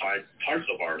hide parts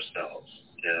of ourselves,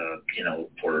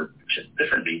 for just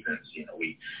different reasons.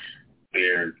 We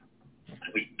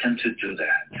tend to do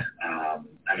that.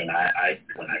 I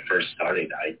when I first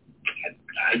started, I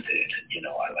did.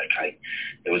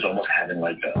 It was almost having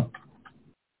like a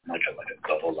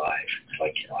double life.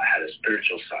 Like, I had a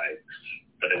spiritual side,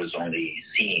 but it was only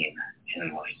seen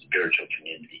in my spiritual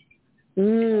community.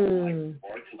 My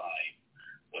work life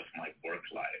was my work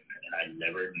life, and I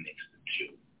never mixed the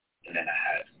two. And then I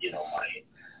had,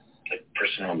 my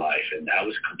personal life, and that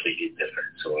was completely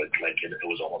different. So it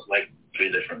was almost like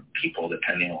three different people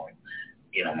depending on,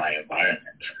 my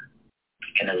environment.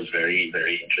 And it was very,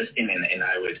 very interesting. And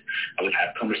I would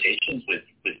have conversations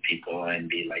with people and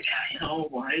be like,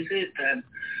 why is it that,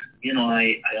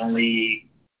 I only,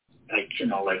 I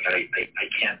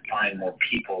can't find more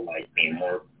people like me,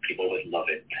 more people with love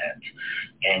intent.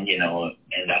 And,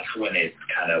 and that's when it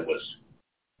kind of was,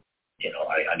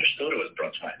 I understood it was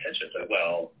brought to my attention. It's like,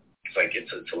 well,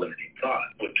 it's a limiting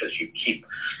thought, because you keep,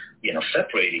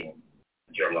 separating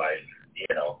your life,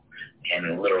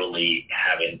 and literally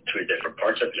having three different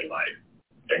parts of your life,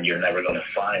 then you're never going to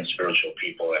find spiritual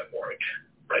people at work,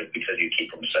 right? Because you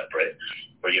keep them separate,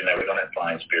 or you're never going to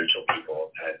find spiritual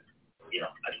people at,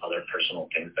 at other personal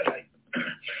things that I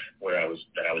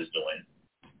was doing.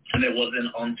 And it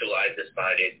wasn't until I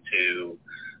decided to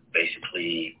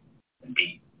basically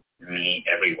be me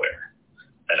everywhere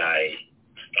that I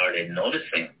started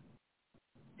noticing,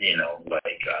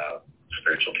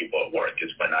 spiritual people at work.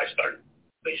 Is when I started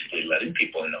basically letting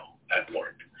people know at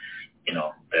work,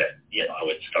 that, I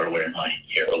would start wearing my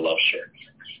Hero Love shirt,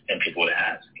 and people would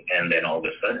ask, and then all of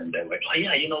a sudden they're like, oh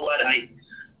yeah, you know what, I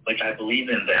believe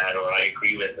in that, or I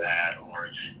agree with that, or,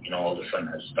 all of a sudden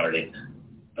I started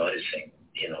noticing,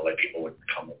 people would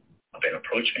come up and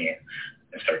approach me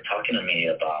and start talking to me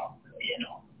about,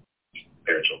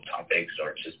 spiritual topics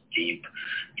or just deep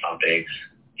topics,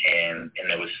 and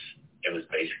it was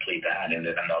basically that. And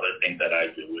then another thing that I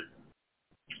do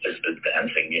is the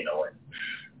dancing,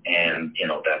 and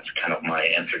that's kind of my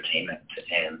entertainment,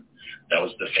 and that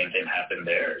was the same thing happened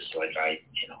there. So I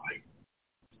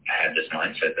had this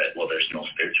mindset that, well, there's no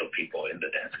spiritual people in the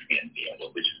dance community,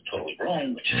 which is totally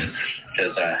wrong, which is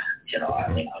because,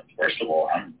 first of all,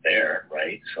 I'm there,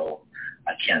 right? So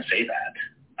I can't say that.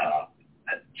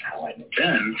 That's how I moved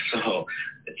in. So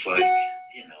it's like,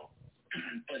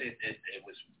 but it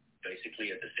was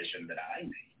basically a decision that I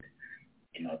made,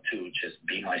 to just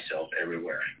be myself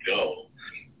everywhere I go.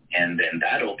 And then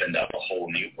that opened up a whole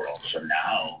new world. So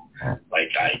now,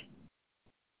 I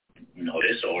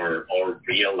notice or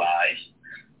realize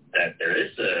that there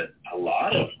is a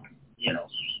lot of,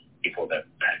 people that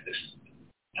practice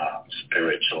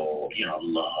spiritual,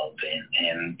 love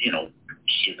and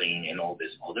healing and all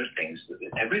these other things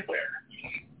everywhere,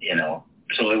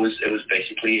 So it was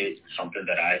basically something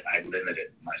that I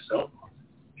limited myself on.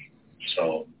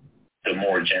 So the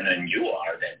more genuine you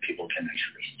are, then people can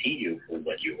actually see you for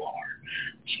what you are.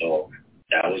 So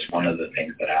that was one of the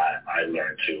things that I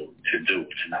learned to do,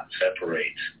 to not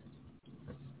separate,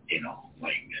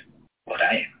 what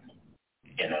I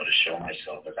am, to show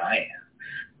myself as I am.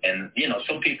 And,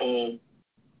 some people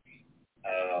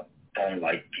don't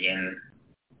like being,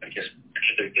 I guess,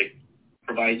 it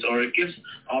provides, or it gives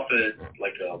off a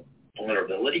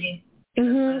vulnerability.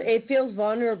 Mm-hmm. It feels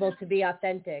vulnerable to be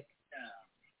authentic. Yeah.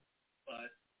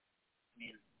 But,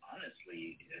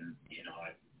 honestly, and,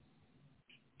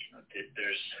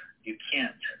 you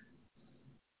can't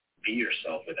be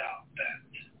yourself without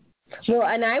that. Well,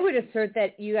 and I would assert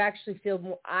that you actually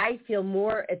I feel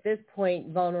more at this point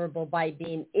vulnerable by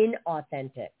being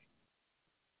inauthentic,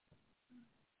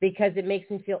 because it makes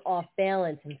me feel off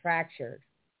balance and fractured.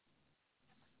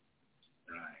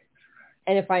 Right.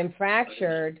 And if I'm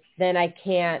fractured, then I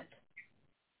can't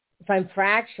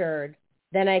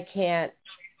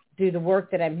do the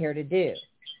work that I'm here to do.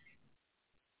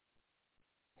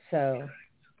 So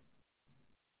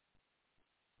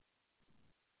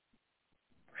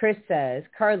Chris says,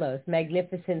 Carlos,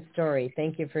 magnificent story.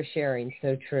 Thank you for sharing.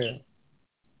 So true.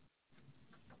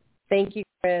 Thank you,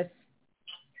 Chris.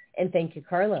 And thank you,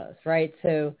 Carlos, right?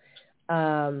 So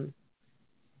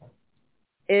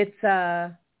it's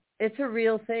a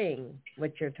real thing,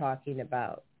 what you're talking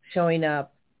about, showing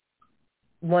up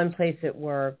one place at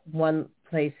work, one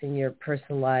place in your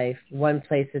personal life, one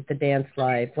place at the dance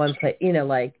life, one place,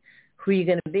 like who are you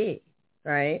going to be,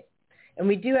 right? And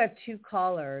we do have 2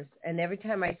 callers, and every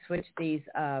time I switch these,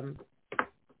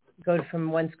 go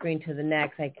from one screen to the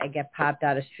next, I get popped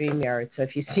out of StreamYard. So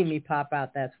if you see me pop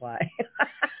out, that's why.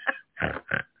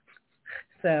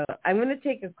 So I'm going to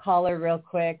take a caller real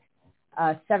quick,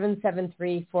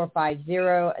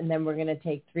 773-450, and then we're going to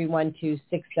take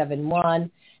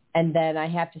 312-671. And then I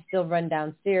have to still run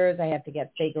downstairs. I have to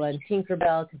get Fagel and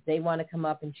Tinkerbell because they want to come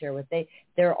up and share what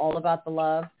they're all about the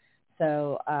love.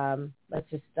 So let's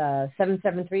just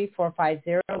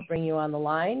 773-450, bring you on the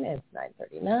line. It's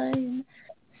 9:39.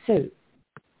 So,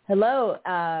 hello.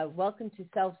 Welcome to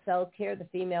Self-Care, the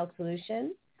female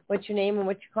solution. What's your name and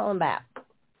what you calling back?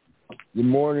 Good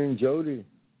morning, Jody.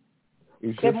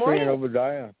 It's Good morning,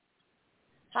 Obadiah.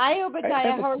 Hi,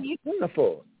 Obadiah. How are you?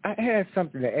 Wonderful. I had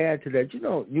something to add to that.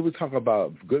 You were talking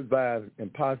about good vibes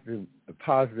and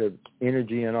positive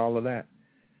energy and all of that.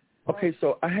 Okay,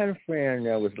 so I had a friend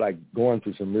that was like going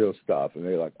through some real stuff, and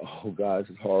they're like, "Oh, God, this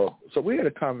is horrible." So we had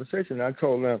a conversation, and I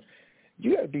told them,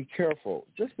 "You got to be careful.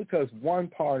 Just because one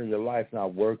part of your life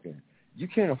not working, you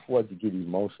can't afford to get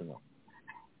emotional.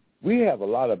 We have a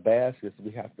lot of baskets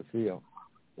we have to fill.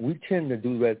 We tend to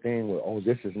do that thing where, oh,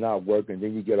 this is not working.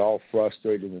 Then you get all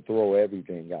frustrated and throw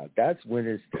everything out. That's when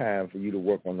it's time for you to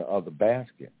work on the other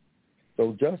basket."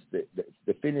 So just to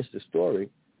finish the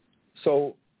story,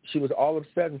 so she was all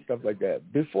upset and stuff like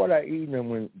that. Before that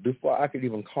evening, before I could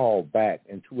even call back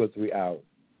in 2 or 3 hours,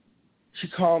 she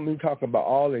called me talking about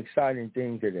all the exciting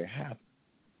things that had happened.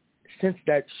 Since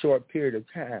that short period of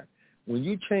time, when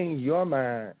you change your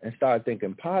mind and start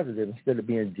thinking positive instead of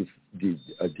being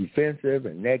defensive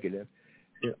and negative,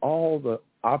 then all the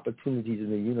opportunities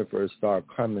in the universe start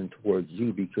coming towards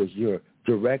you because you're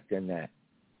directing that.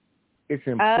 It's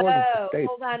important to stay.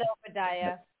 Hold on,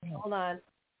 Obadiah. Hold on.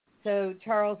 So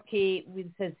Charles Key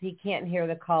says he can't hear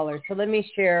the caller. So let me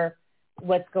share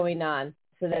what's going on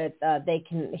so that they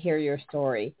can hear your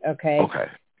story, okay? Okay.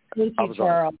 Thank you,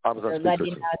 Charles, for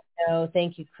letting us know.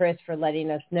 Thank you, Chris, for letting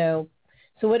us know.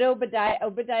 So what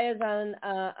Obadiah's on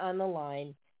the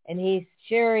line, and he's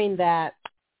sharing that.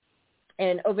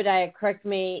 And Obadiah, correct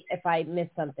me if I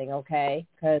missed something, okay?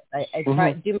 Because I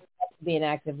try to do my best to be an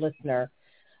active listener.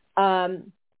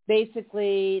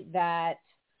 Basically, that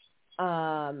you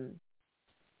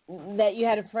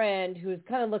had a friend who was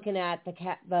kind of looking at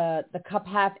the cup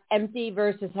half empty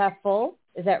versus half full.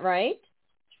 Is that right?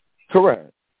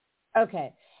 Correct.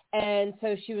 Okay. And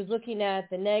so she was looking at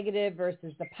the negative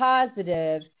versus the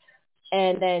positive,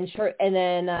 and then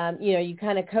you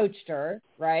kind of coached her,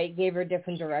 right? Gave her a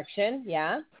different direction,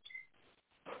 yeah.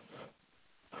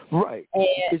 Right.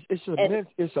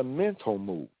 It's a mental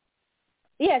move.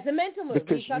 Yeah, it's a mental move.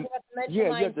 Because about the mental you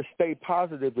mind. have to stay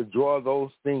positive to draw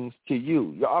those things to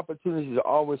you. Your opportunities are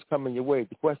always coming your way.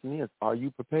 The question is, are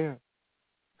you prepared?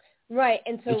 Right.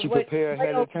 And so Did you what prepare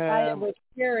ahead of time? was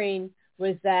hearing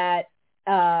was that,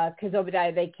 because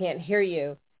Obadiah, they can't hear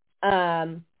you,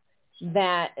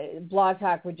 that Blog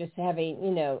Talk were just having,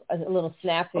 a little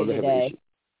snafu today.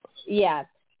 Yeah.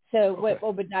 So what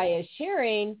Obadiah is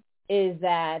sharing is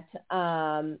that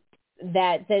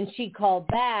that then she called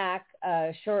back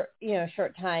short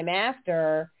time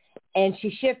after, and she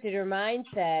shifted her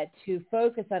mindset to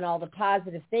focus on all the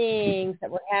positive things that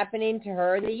were happening to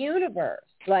her in the universe,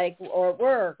 like, or at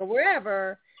work or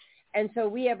wherever. And so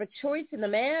we have a choice in the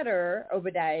matter,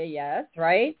 Obadiah, yes,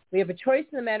 right? We have a choice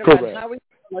in the matter about how we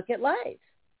look at life.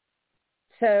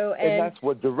 So, and that's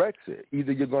what directs it.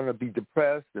 Either you're going to be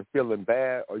depressed and feeling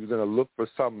bad, or you're going to look for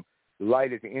some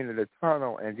light at the end of the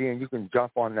tunnel, and then you can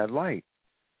jump on that light.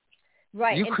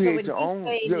 Right. You and create so your own.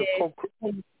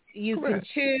 You can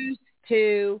choose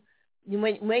to,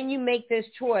 when you make this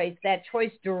choice, that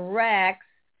choice directs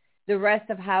the rest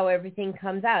of how everything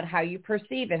comes out, how you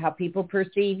perceive it, how people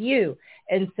perceive you.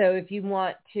 And so if you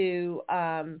want to,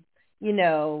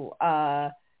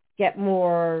 get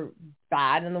more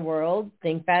bad in the world,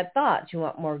 think bad thoughts. You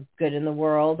want more good in the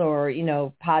world, or,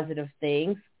 positive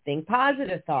things, think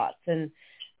positive thoughts. And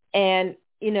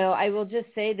I will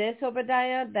just say this,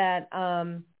 Obadiah, that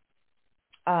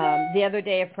the other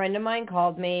day a friend of mine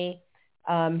called me.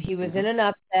 He was in an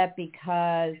upset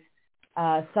because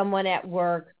someone at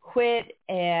work quit,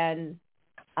 and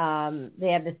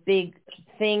they had this big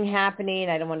thing happening.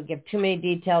 I don't want to give too many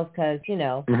details because, they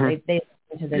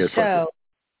listen to the show.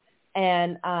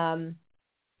 And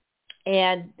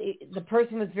And the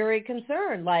person was very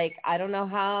concerned, like, I don't know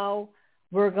how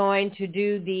we're going to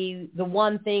do the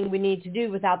one thing we need to do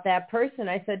without that person.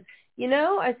 I said,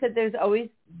 there's always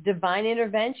divine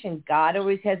intervention. God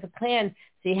always has a plan.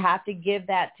 So you have to give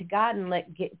that to God and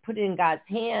put it in God's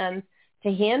hands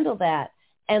to handle that.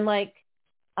 And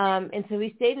and so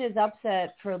we stayed in his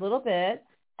upset for a little bit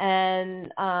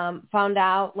and found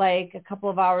out like a couple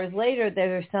of hours later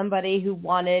there was somebody who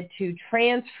wanted to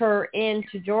transfer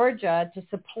into Georgia to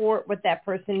support what that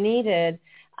person needed,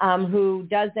 who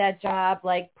does that job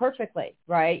like perfectly,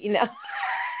 right?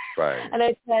 Right. And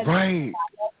I said, right.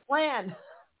 Plan.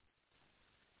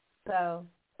 So.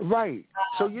 Right.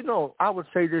 So, I would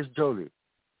say this, Jolie.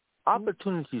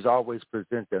 Opportunities always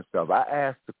present themselves. I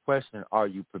ask the question, are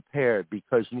you prepared?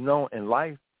 Because, in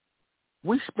life,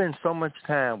 we spend so much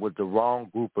time with the wrong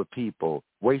group of people,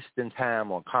 wasting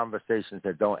time on conversations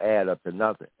that don't add up to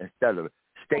nothing instead of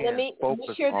staying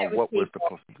focused on what we're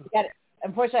supposed to do.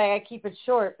 Unfortunately, I got to keep it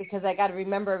short because I got to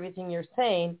remember everything you're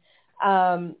saying.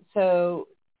 So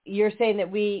you're saying that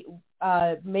we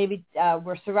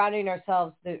we're surrounding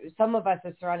ourselves, some of us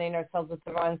are surrounding ourselves with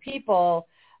the wrong people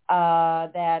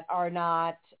that are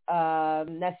not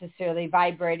necessarily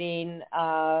vibrating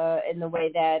in the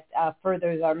way that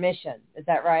furthers our mission. Is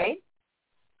that right?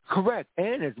 Correct.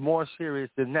 And it's more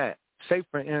serious than that. Say,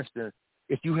 for instance,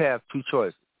 if you have two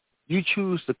choices. You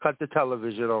choose to cut the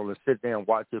television on and sit there and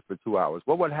watch it for 2 hours.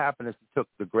 What would happen if you took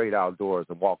the great outdoors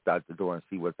and walked out the door and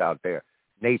see what's out there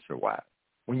nature-wise?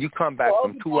 When you come back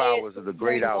from 2 hours of the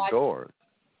great outdoors.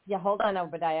 Yeah, hold on,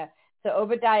 Obadiah. So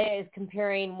Obadiah is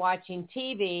comparing watching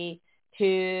TV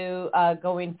to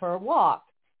going for a walk.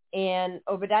 And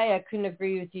Obadiah couldn't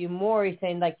agree with you more. He's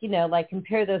saying,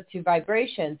 compare those two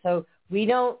vibrations. So we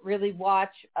don't really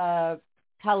watch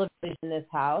television in this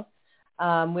house.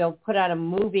 We'll put on a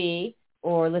movie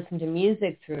or listen to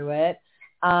music through it.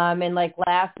 And like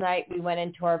last night, we went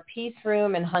into our peace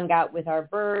room and hung out with our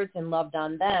birds and loved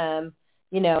on them,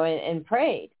 and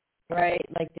prayed, right?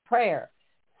 Like the prayer.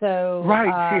 So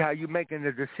right. See how you're making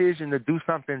the decision to do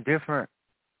something different.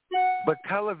 But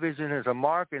television is a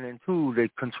marketing tool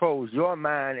that controls your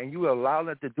mind, and you allow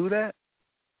it to do that?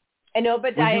 And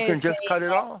Obadiah you can just cut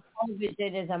it off.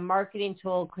 Television is a marketing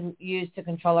tool used to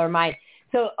control our mind.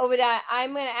 So, Obadiah,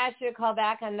 I'm going to ask you to call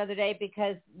back on another day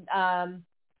because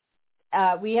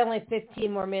we only have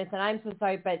 15 more minutes, and I'm so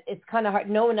sorry, but it's kind of hard.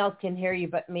 No one else can hear you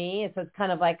but me, so it's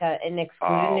kind of like an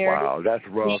exclusionary. Oh, wow, that's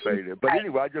rough, ain't it? But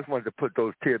anyway, I just wanted to put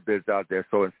those tidbits out there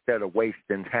so instead of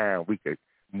wasting time, we could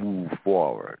move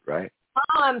forward, right?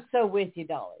 Oh, I'm so with you,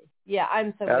 Dolly. Yeah,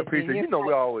 I'm so with you. I appreciate it.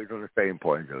 We're always on the same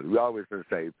point, Jolie. We're always on the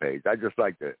same page. I just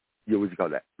like to,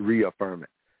 reaffirm it.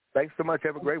 Thanks so much.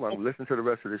 Have a great one. Listen to the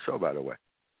rest of the show, by the way.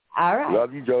 All right.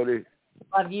 Love you, Jolie.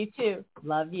 Love you, too.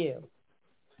 Love you.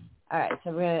 All right,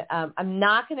 so we're gonna, I'm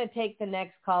not going to take the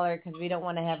next caller because we don't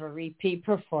want to have a repeat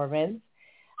performance.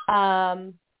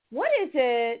 What is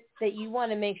it that you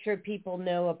want to make sure people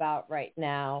know about right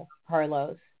now,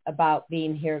 Carlos, about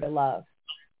being here to love?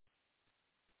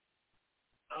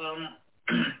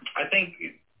 I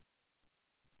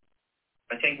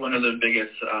think one of the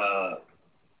biggest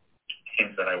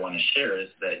things that I want to share is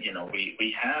that,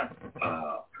 we have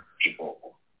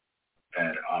people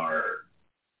that are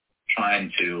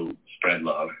trying to spread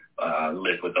love,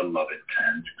 live with a love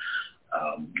intent.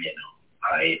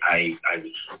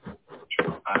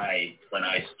 When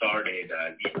I started,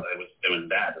 it was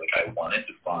that, like I wanted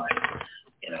to find,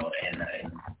 and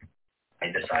I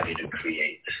decided to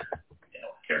create,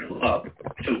 Here to Love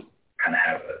to kind of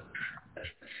have a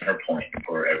center point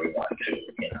for everyone to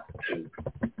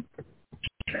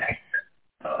connect,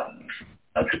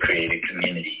 to create a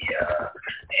community,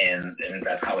 and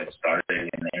that's how it started,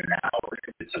 and now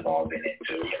it's evolving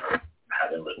into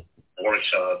having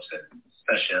workshops and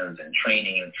sessions and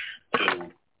training to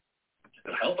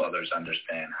help others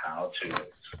understand how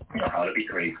to be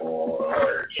grateful,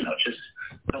 or just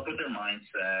help with their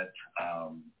mindset.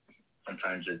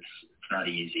 Sometimes it's not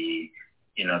easy,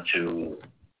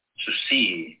 to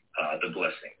see the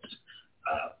blessings,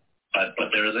 but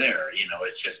they're there.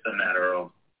 It's just a matter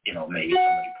of maybe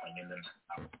somebody pointing them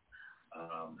out.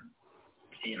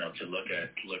 To look at,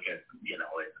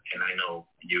 and I know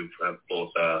you've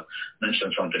both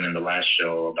mentioned something in the last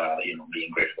show about,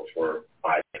 being grateful for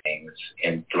 5 things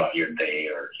throughout your day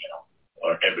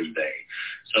or every day.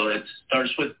 So it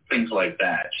starts with things like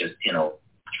that, just,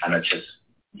 kind of just,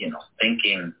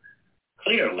 thinking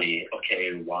clearly,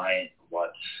 okay, what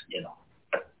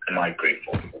am I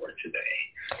grateful for today?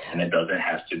 And it doesn't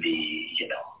have to be,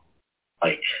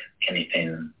 like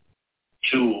anything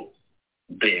too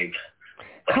big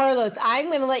Carlos, I'm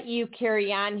going to let you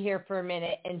carry on here for a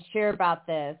minute and share about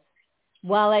this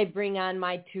while I bring on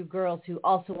my two girls who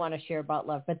also want to share about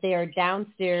love. But they are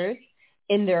downstairs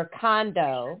in their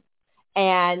condo.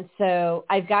 And so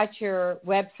I've got your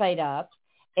website up,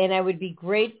 and I would be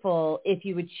grateful if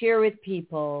you would share with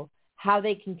people how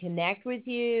they can connect with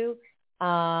you,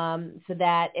 so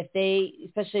that if they,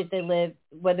 especially if they live,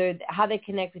 how they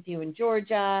connect with you in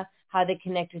Georgia, how they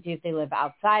connect with you if they live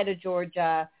outside of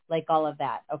Georgia, like all of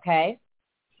that. Okay?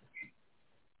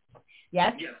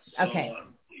 Yes? Yes. So, okay.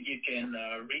 You can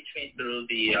reach me through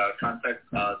the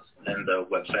contact us and the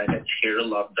website at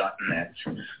hearlove.net.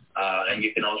 And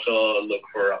you can also look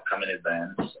for upcoming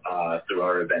events through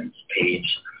our events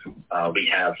page. We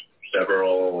have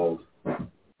several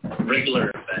regular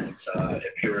events.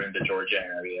 If you're in the Georgia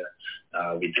area,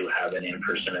 we do have an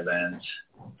in-person event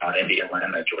in the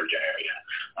Atlanta, Georgia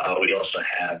area. We also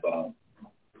have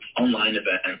online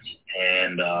events,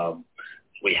 and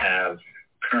we have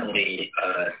currently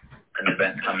an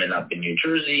event coming up in New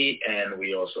Jersey, and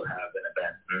we also have an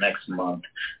event next month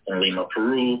in Lima,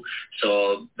 Peru.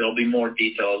 So there'll be more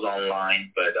details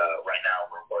online, but right now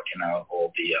we're working out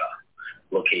all the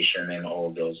location and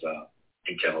all those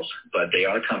details. But they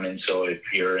are coming, so if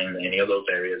you're in any of those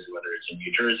areas, whether it's in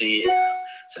New Jersey,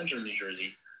 central New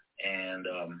Jersey, and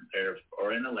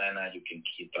or in Atlanta, you can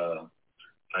keep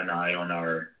an eye on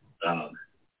our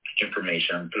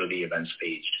information through the events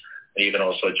page. You can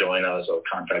also join us or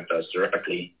contact us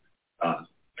directly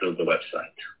through the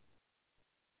website.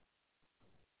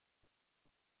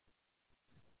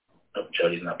 Oh,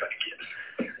 Jody's not back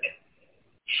yet.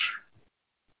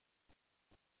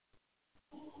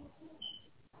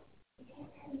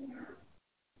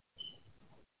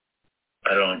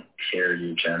 I don't hear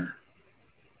you, Jen.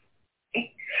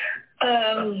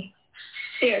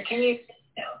 Here, can you?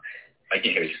 No. I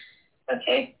can hear you.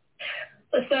 Okay.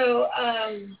 So,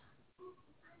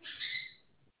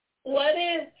 what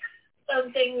is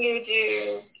something you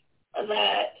do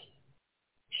that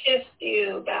shifts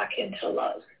you back into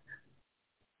love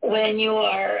when you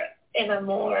are in a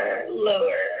more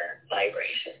lower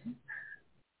vibration?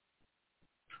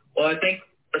 Well, I think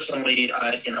personally,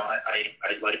 I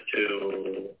like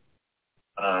to,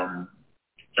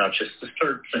 just to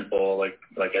start simple, like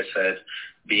I said,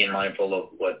 being mindful of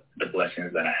what the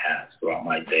blessings that I have throughout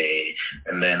my day,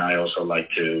 and then I also like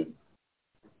to,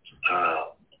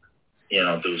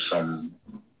 do some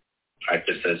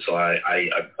practices. So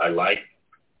I like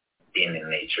being in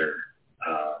nature,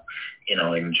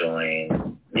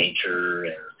 enjoying nature,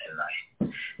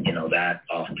 and that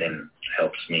often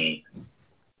helps me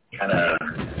kind of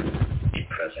be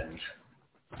present,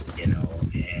 and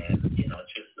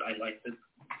I like to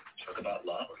talk about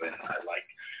love, and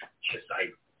I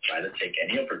try to take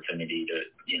any opportunity to,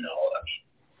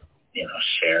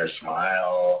 share,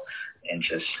 smile, and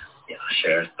just,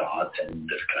 share thoughts and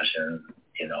discussion,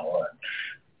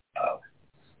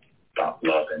 about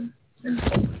love and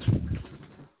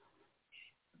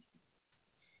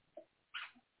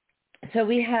So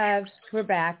we're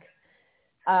back.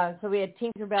 So we had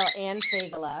Tinkerbell and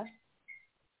Fagala.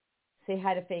 Say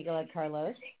hi to Fagala,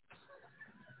 Carlos.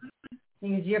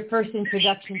 It was your first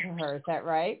introduction to her, is that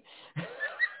right?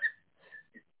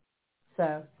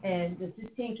 So, and this is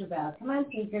Tinkerbell. Come on,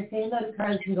 Tinker, say hello to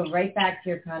Carlos and go right back to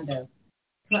your condo.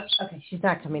 Come on. Okay, she's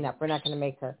not coming up. We're not going to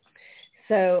make her.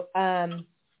 So,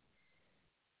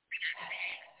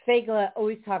 Fagala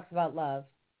always talks about love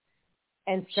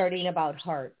and starting about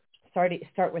heart.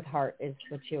 Start with heart is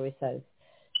what she always says.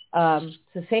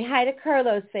 So say hi to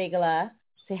Carlos, Fagala.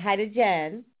 Say hi to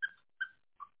Jen.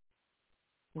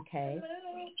 Okay.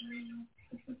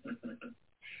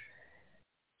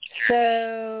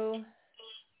 So,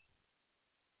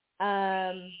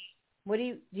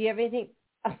 do you have anything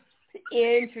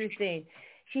interesting?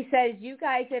 She says, you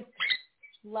guys have,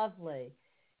 lovely.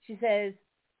 She says,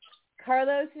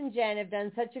 Carlos and Jen have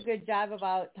done such a good job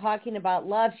about talking about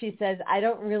love. She says, I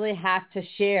don't really have to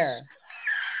share.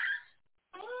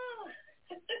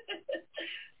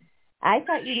 I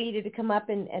thought you needed to come up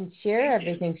and share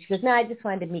everything. She goes, no, I just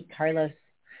wanted to meet Carlos.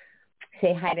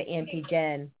 Say hi to Auntie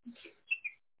Jen.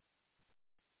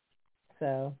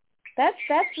 So that's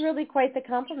really quite the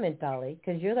compliment, Dolly,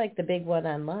 because you're like the big one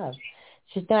on love.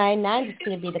 She's now I'm just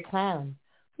going to be the clown.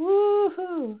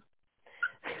 Woohoo.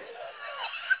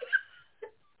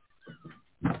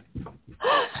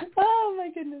 Oh, my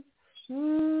goodness.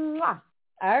 Mwah.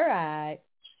 All right.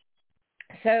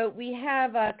 So we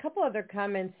have a couple other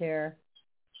comments here.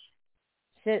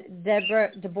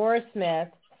 Deborah Smith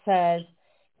says,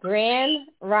 Grand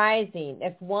Rising.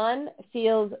 If one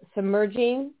feels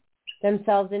submerging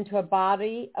themselves into a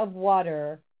body of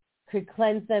water could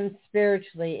cleanse them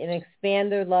spiritually and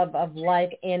expand their love of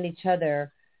life and each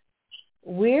other,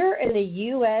 where in the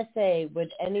USA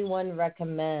would anyone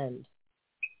recommend?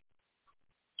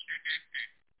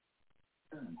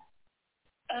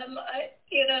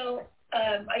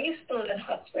 I used to live in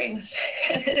Hot Springs.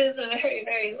 It is a very,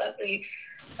 very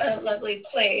lovely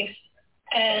place.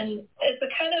 And it's a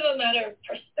kind of a matter of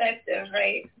perspective,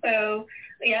 right? So,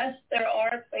 yes, there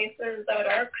are places that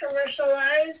are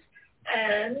commercialized,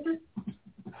 and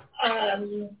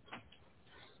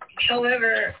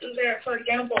however, there, for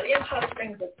example, in Hot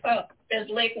Springs itself, there's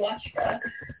Lake Washta,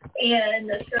 and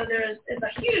so it's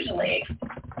a huge lake.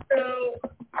 So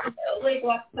Lake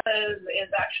Washta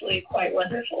is actually quite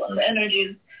wonderful, and the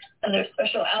energies, and there's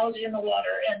special algae in the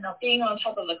water, and now being on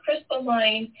top of a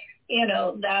crystalline,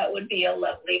 that would be a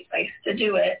lovely place to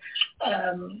do it.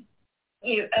 I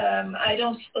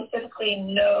don't specifically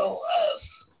know of,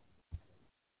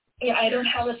 I don't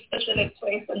have a specific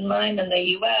place in mind in the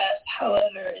U.S.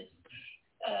 However,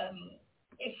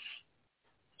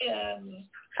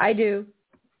 I do.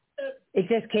 It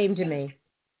just came to me.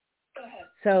 Go ahead.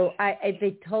 So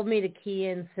they told me to key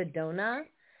in Sedona,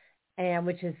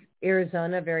 which is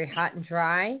Arizona, very hot and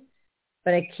dry.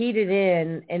 But I keyed it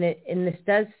in, and this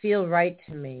does feel right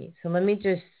to me. So let me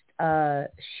just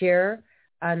share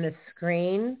on the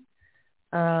screen.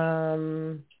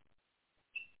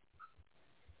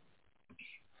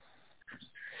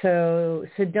 So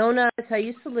Sedona, so I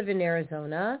used to live in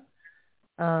Arizona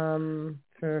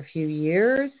for a few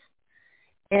years.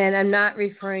 And I'm not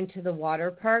referring to the water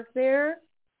park there,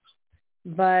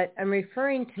 but I'm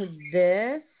referring to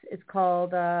this. It's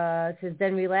called, it says,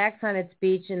 then relax on its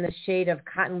beach in the shade of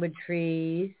cottonwood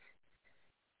trees.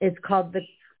 It's called the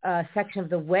section of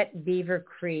the Wet Beaver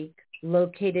Creek,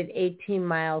 located 18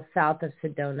 miles south of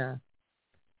Sedona.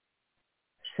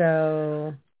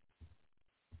 So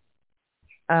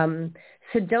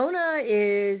Sedona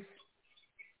is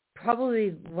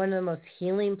probably one of the most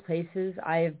healing places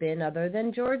I have been other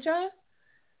than Georgia.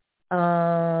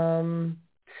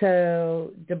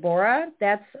 So Deborah,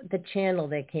 that's the channel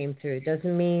that came through. It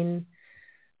doesn't mean,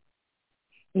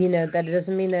 that it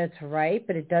doesn't mean that it's right,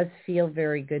 but it does feel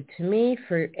very good to me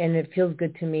and it feels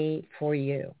good to me for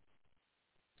you.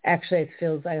 Actually,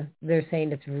 they're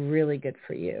saying it's really good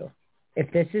for you.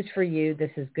 If this is for you,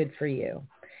 this is good for you.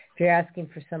 If you're asking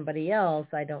for somebody else,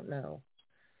 I don't know.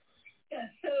 Yeah,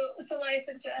 so my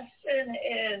suggestion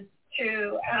is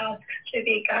to ask to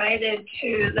be guided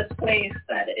to the place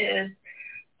that is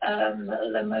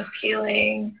the most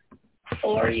healing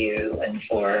for you and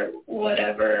for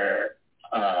whatever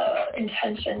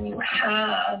intention you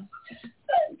have.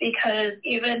 Because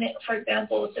even, for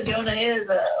example, Sedona is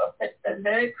a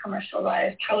very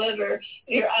commercialized. However, if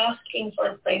you're asking for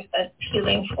a place that's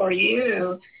healing for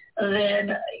you,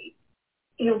 then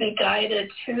you'll be guided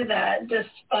to that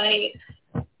despite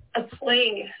a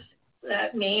place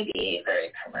that may be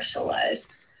very commercialized,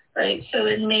 right? So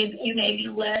you may be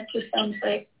led to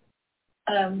something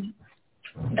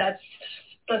that's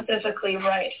specifically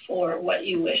right for what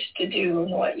you wish to do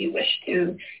and what you wish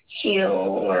to heal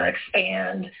or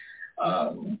expand.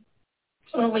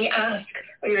 When we ask,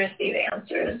 we receive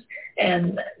answers,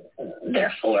 and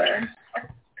therefore...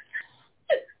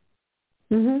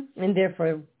 And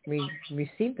therefore, we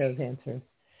receive those answers.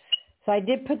 So I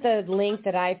did put the link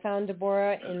that I found,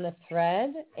 Deborah, in the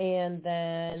thread, and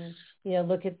then,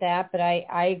 look at that. But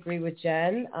I agree with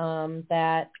Jen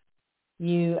that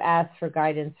you asked for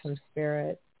guidance from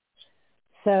Spirit.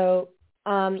 So,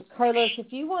 Carlos,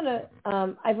 if you want to,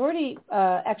 I've already,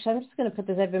 actually, I'm just going to put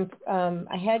this,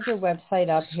 I had your website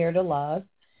up, Here to Love,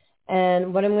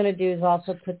 and what I'm going to do is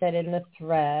also put that in the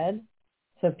thread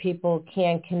so people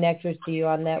can connect with you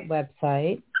on that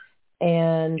website.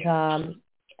 And so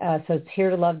it's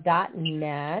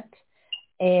heretolove.net.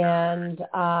 And,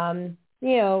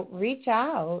 reach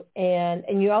out.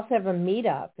 And you also have a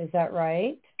meetup. Is that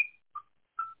right?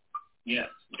 Yes.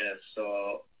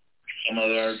 So some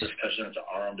other discussions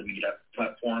are on the meetup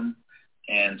platform.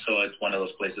 And so it's one of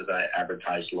those places I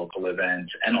advertise local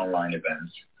events and online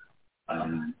events.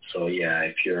 So,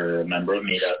 if you're a member of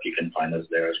Meetup, you can find us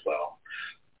there as well.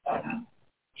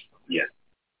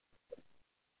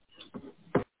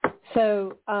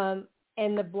 So, and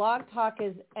the blog talk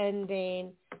is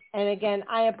ending. And again,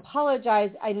 I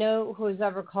apologize. I know who's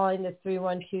ever calling the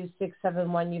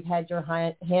 312-671, you've had your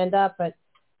hand up, but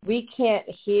we can't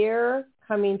hear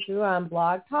coming through on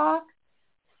blog talk.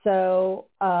 So,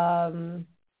 I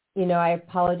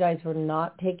apologize for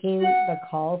not taking the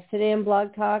calls today in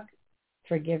blog talk.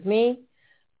 Forgive me.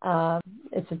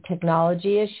 It's a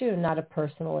technology issue, not a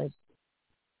personal issue.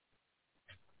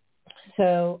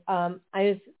 So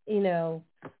I just,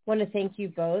 want to thank you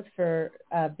both for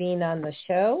being on the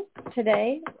show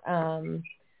today.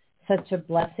 Such a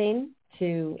blessing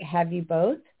to have you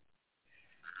both.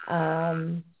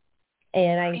 And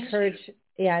I encourage,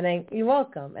 you're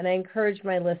welcome. And I encourage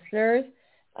my listeners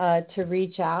to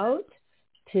reach out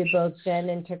to both Jen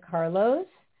and to Carlos.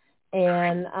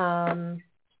 And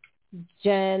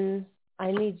Jen,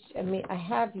 I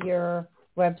have your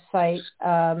website.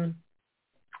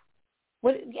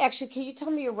 Can you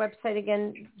tell me your website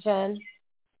again, Jen?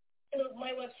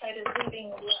 My website is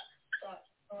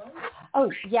livingless.com.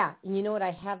 Oh, yeah. And you know what?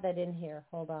 I have that in here.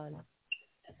 Hold on.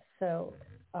 So,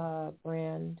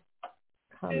 brand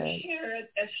comment. To share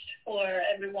this for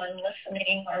everyone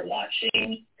listening or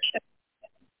watching.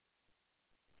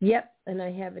 Yep, and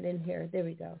I have it in here. There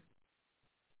we go.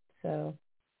 So,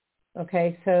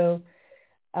 okay. So,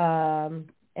 and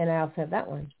I also have that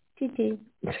one. TT.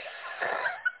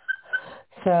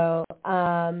 So,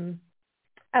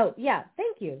 oh, yeah,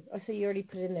 thank you. Oh, so you already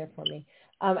put it in there for me.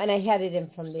 And I had it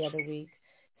in from the other week.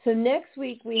 So next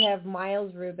week we have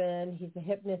Miles Rubin. He's a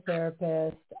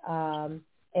hypnotherapist,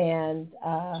 and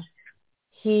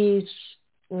he's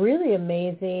really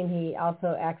amazing. He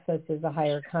also accesses a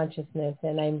higher consciousness,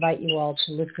 and I invite you all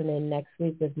to listen in next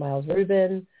week with Miles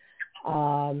Rubin.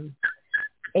 And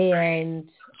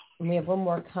we have one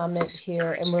more comment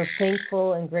here, and we're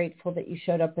thankful and grateful that you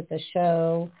showed up at the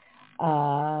show.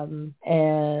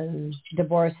 And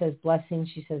Deborah says, blessings.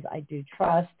 She says, I do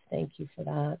trust. Thank you for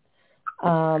that.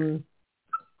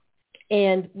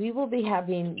 And we will be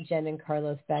having Jen and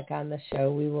Carlos back on the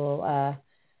show. We will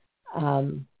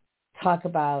talk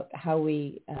about how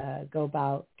we go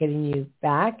about getting you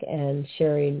back and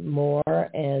sharing more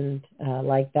and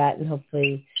like that, and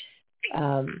hopefully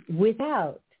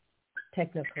without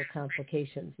technical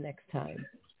complications next time,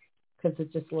 because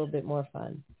it's just a little bit more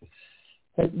fun.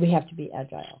 But we have to be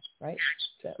agile, right?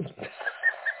 So.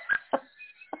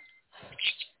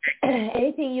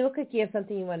 Anything, Yuka, you have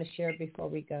something you want to share before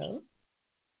we go?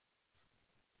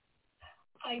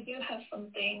 I do have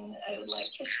something I would like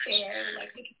to share. I would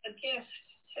like to give a gift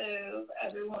to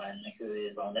everyone who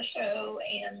is on the show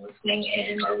and listening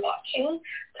in or watching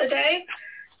today.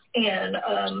 And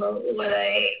what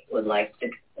I would like to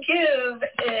give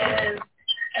is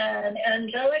an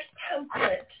angelic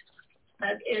template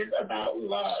that is about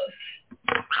love.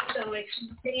 So it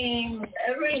contains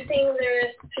everything there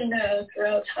is to know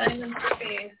throughout time and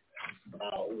space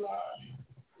about love.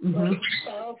 Mm-hmm. Loving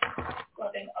self,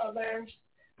 loving others,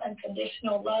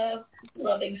 unconditional love,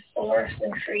 loving source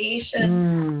and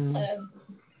creation,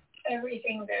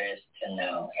 everything there is to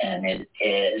know. And it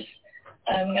is,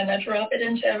 I'm going to drop it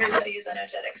into everybody's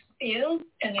energetic field.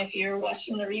 And if you're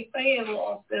watching the replay, it will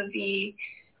also be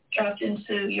dropped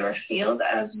into your field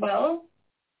as well.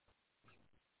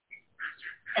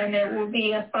 And it will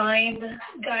be a fine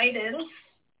guidance,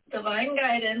 divine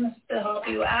guidance to help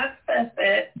you access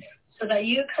it so that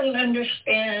you can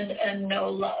understand and know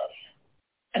love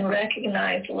and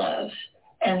recognize love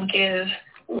and give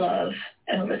love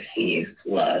and receive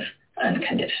love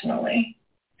unconditionally.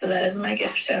 So that is my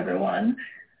gift to everyone.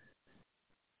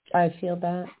 I feel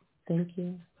that. Thank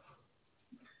you.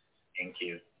 Thank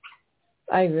you.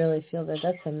 I really feel that.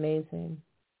 That's amazing.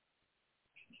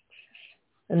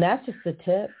 And that's just the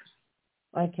tip.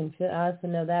 I can feel. I also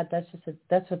know that. That's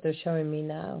what they're showing me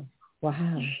now.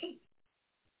 Wow.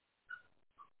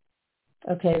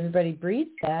 Okay, everybody, breathe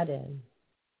that in.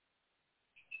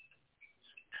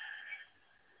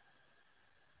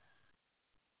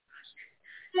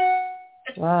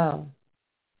 Wow.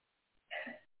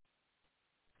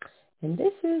 And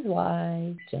this is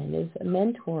why Jen is a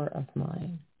mentor of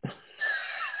mine.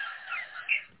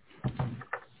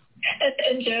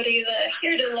 And Jody, the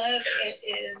Here to Love, it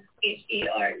is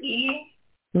H-E-R-E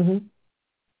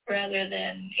rather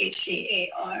than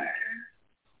H-E-A-R.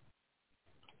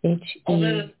 H-E.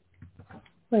 Although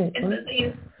Wait, it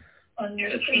says on your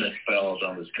screen. It spells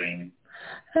on the screen.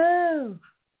 Oh.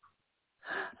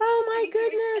 Oh, my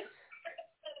goodness.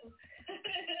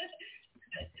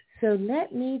 So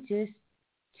let me just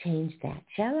change that,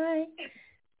 shall I?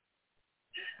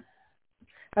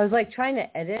 I was like trying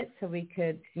to edit so we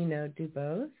could, do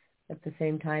both at the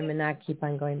same time and not keep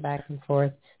on going back and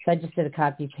forth. So I just did a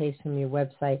copy paste from your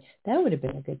website. That would have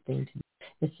been a good thing to do.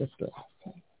 It's just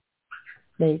lesson.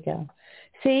 There you go.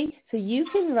 See, so you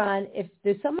can run, if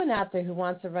there's someone out there who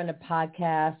wants to run a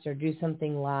podcast or do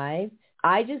something live,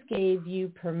 I just gave you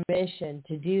permission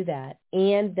to do that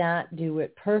and not do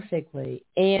it perfectly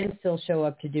and still show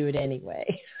up to do it anyway.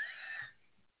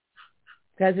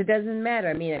 Because it doesn't matter.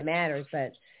 I mean, it matters,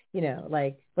 but,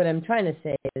 like what I'm trying to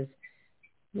say is,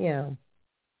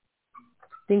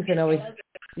 things don't always,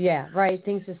 yeah, right.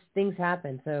 Things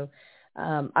happen. So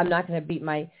I'm not going to beat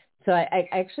so I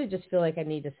actually just feel like I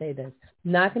need to say this.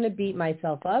 I'm not going to beat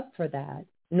myself up for that,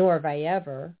 nor have I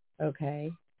ever,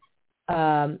 okay?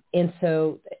 And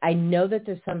so I know that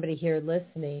there's somebody here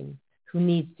listening who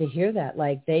needs to hear that.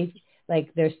 They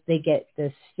get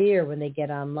this fear when they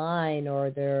get online, or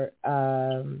they're,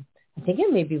 I think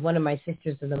it may be one of my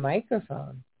sisters in the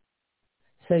microphone.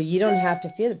 So you don't have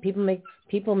to feel it.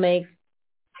 People make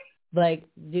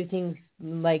do things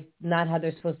like not how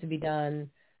they're supposed to be done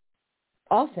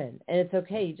often, and it's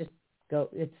okay. You just go.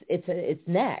 It's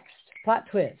next plot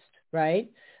twist, right?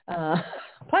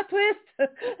 Plot twist.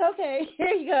 Okay, here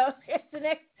you go.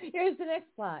 Here's the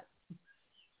next plot.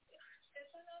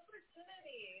 It's an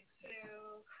opportunity to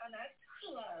connect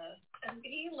to love and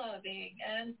be loving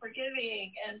and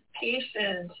forgiving and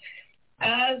patient.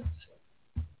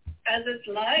 As it's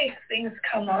life, things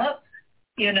come up,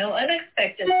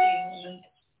 unexpected things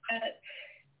that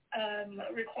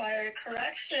require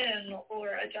correction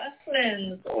or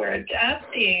adjustments or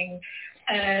adapting,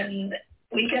 and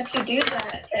we get to do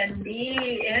that and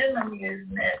be in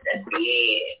amusement and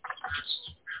be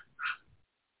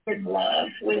with love.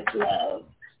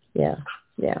 Yeah.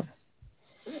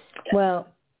 Well,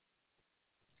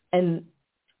 and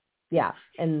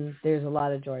there's a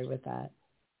lot of joy with that.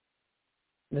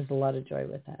 There's a lot of joy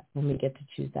with that when we get to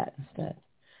choose that instead.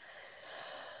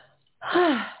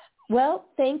 Well,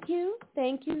 thank you.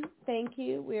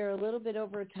 We're a little bit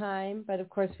over time, but of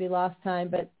course we lost time.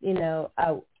 But,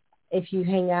 if you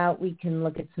hang out, we can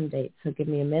look at some dates. So give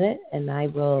me a minute, and I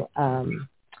will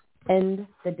end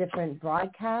the different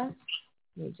broadcasts.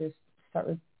 Let me just start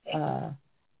with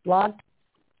blog.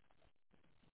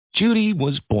 Judy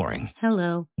was boring.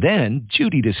 Hello. Then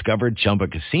Judy discovered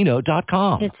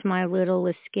ChumbaCasino.com. It's my little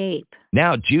escape.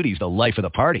 Now Judy's the life of the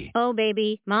party. Oh,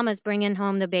 baby, mama's bringing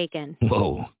home the bacon.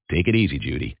 Whoa, take it easy,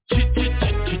 Judy.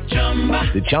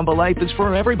 The Chumba life is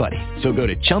for everybody. So go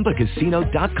to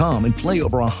ChumbaCasino.com and play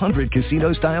over 100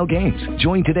 casino-style games.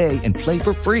 Join today and play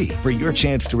for free for your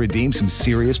chance to redeem some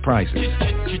serious prizes.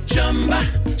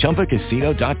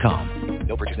 ChumbaCasino.com.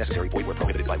 No purchase necessary. Void where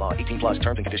prohibited by law. 18+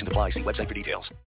 terms and conditions apply. See website for details.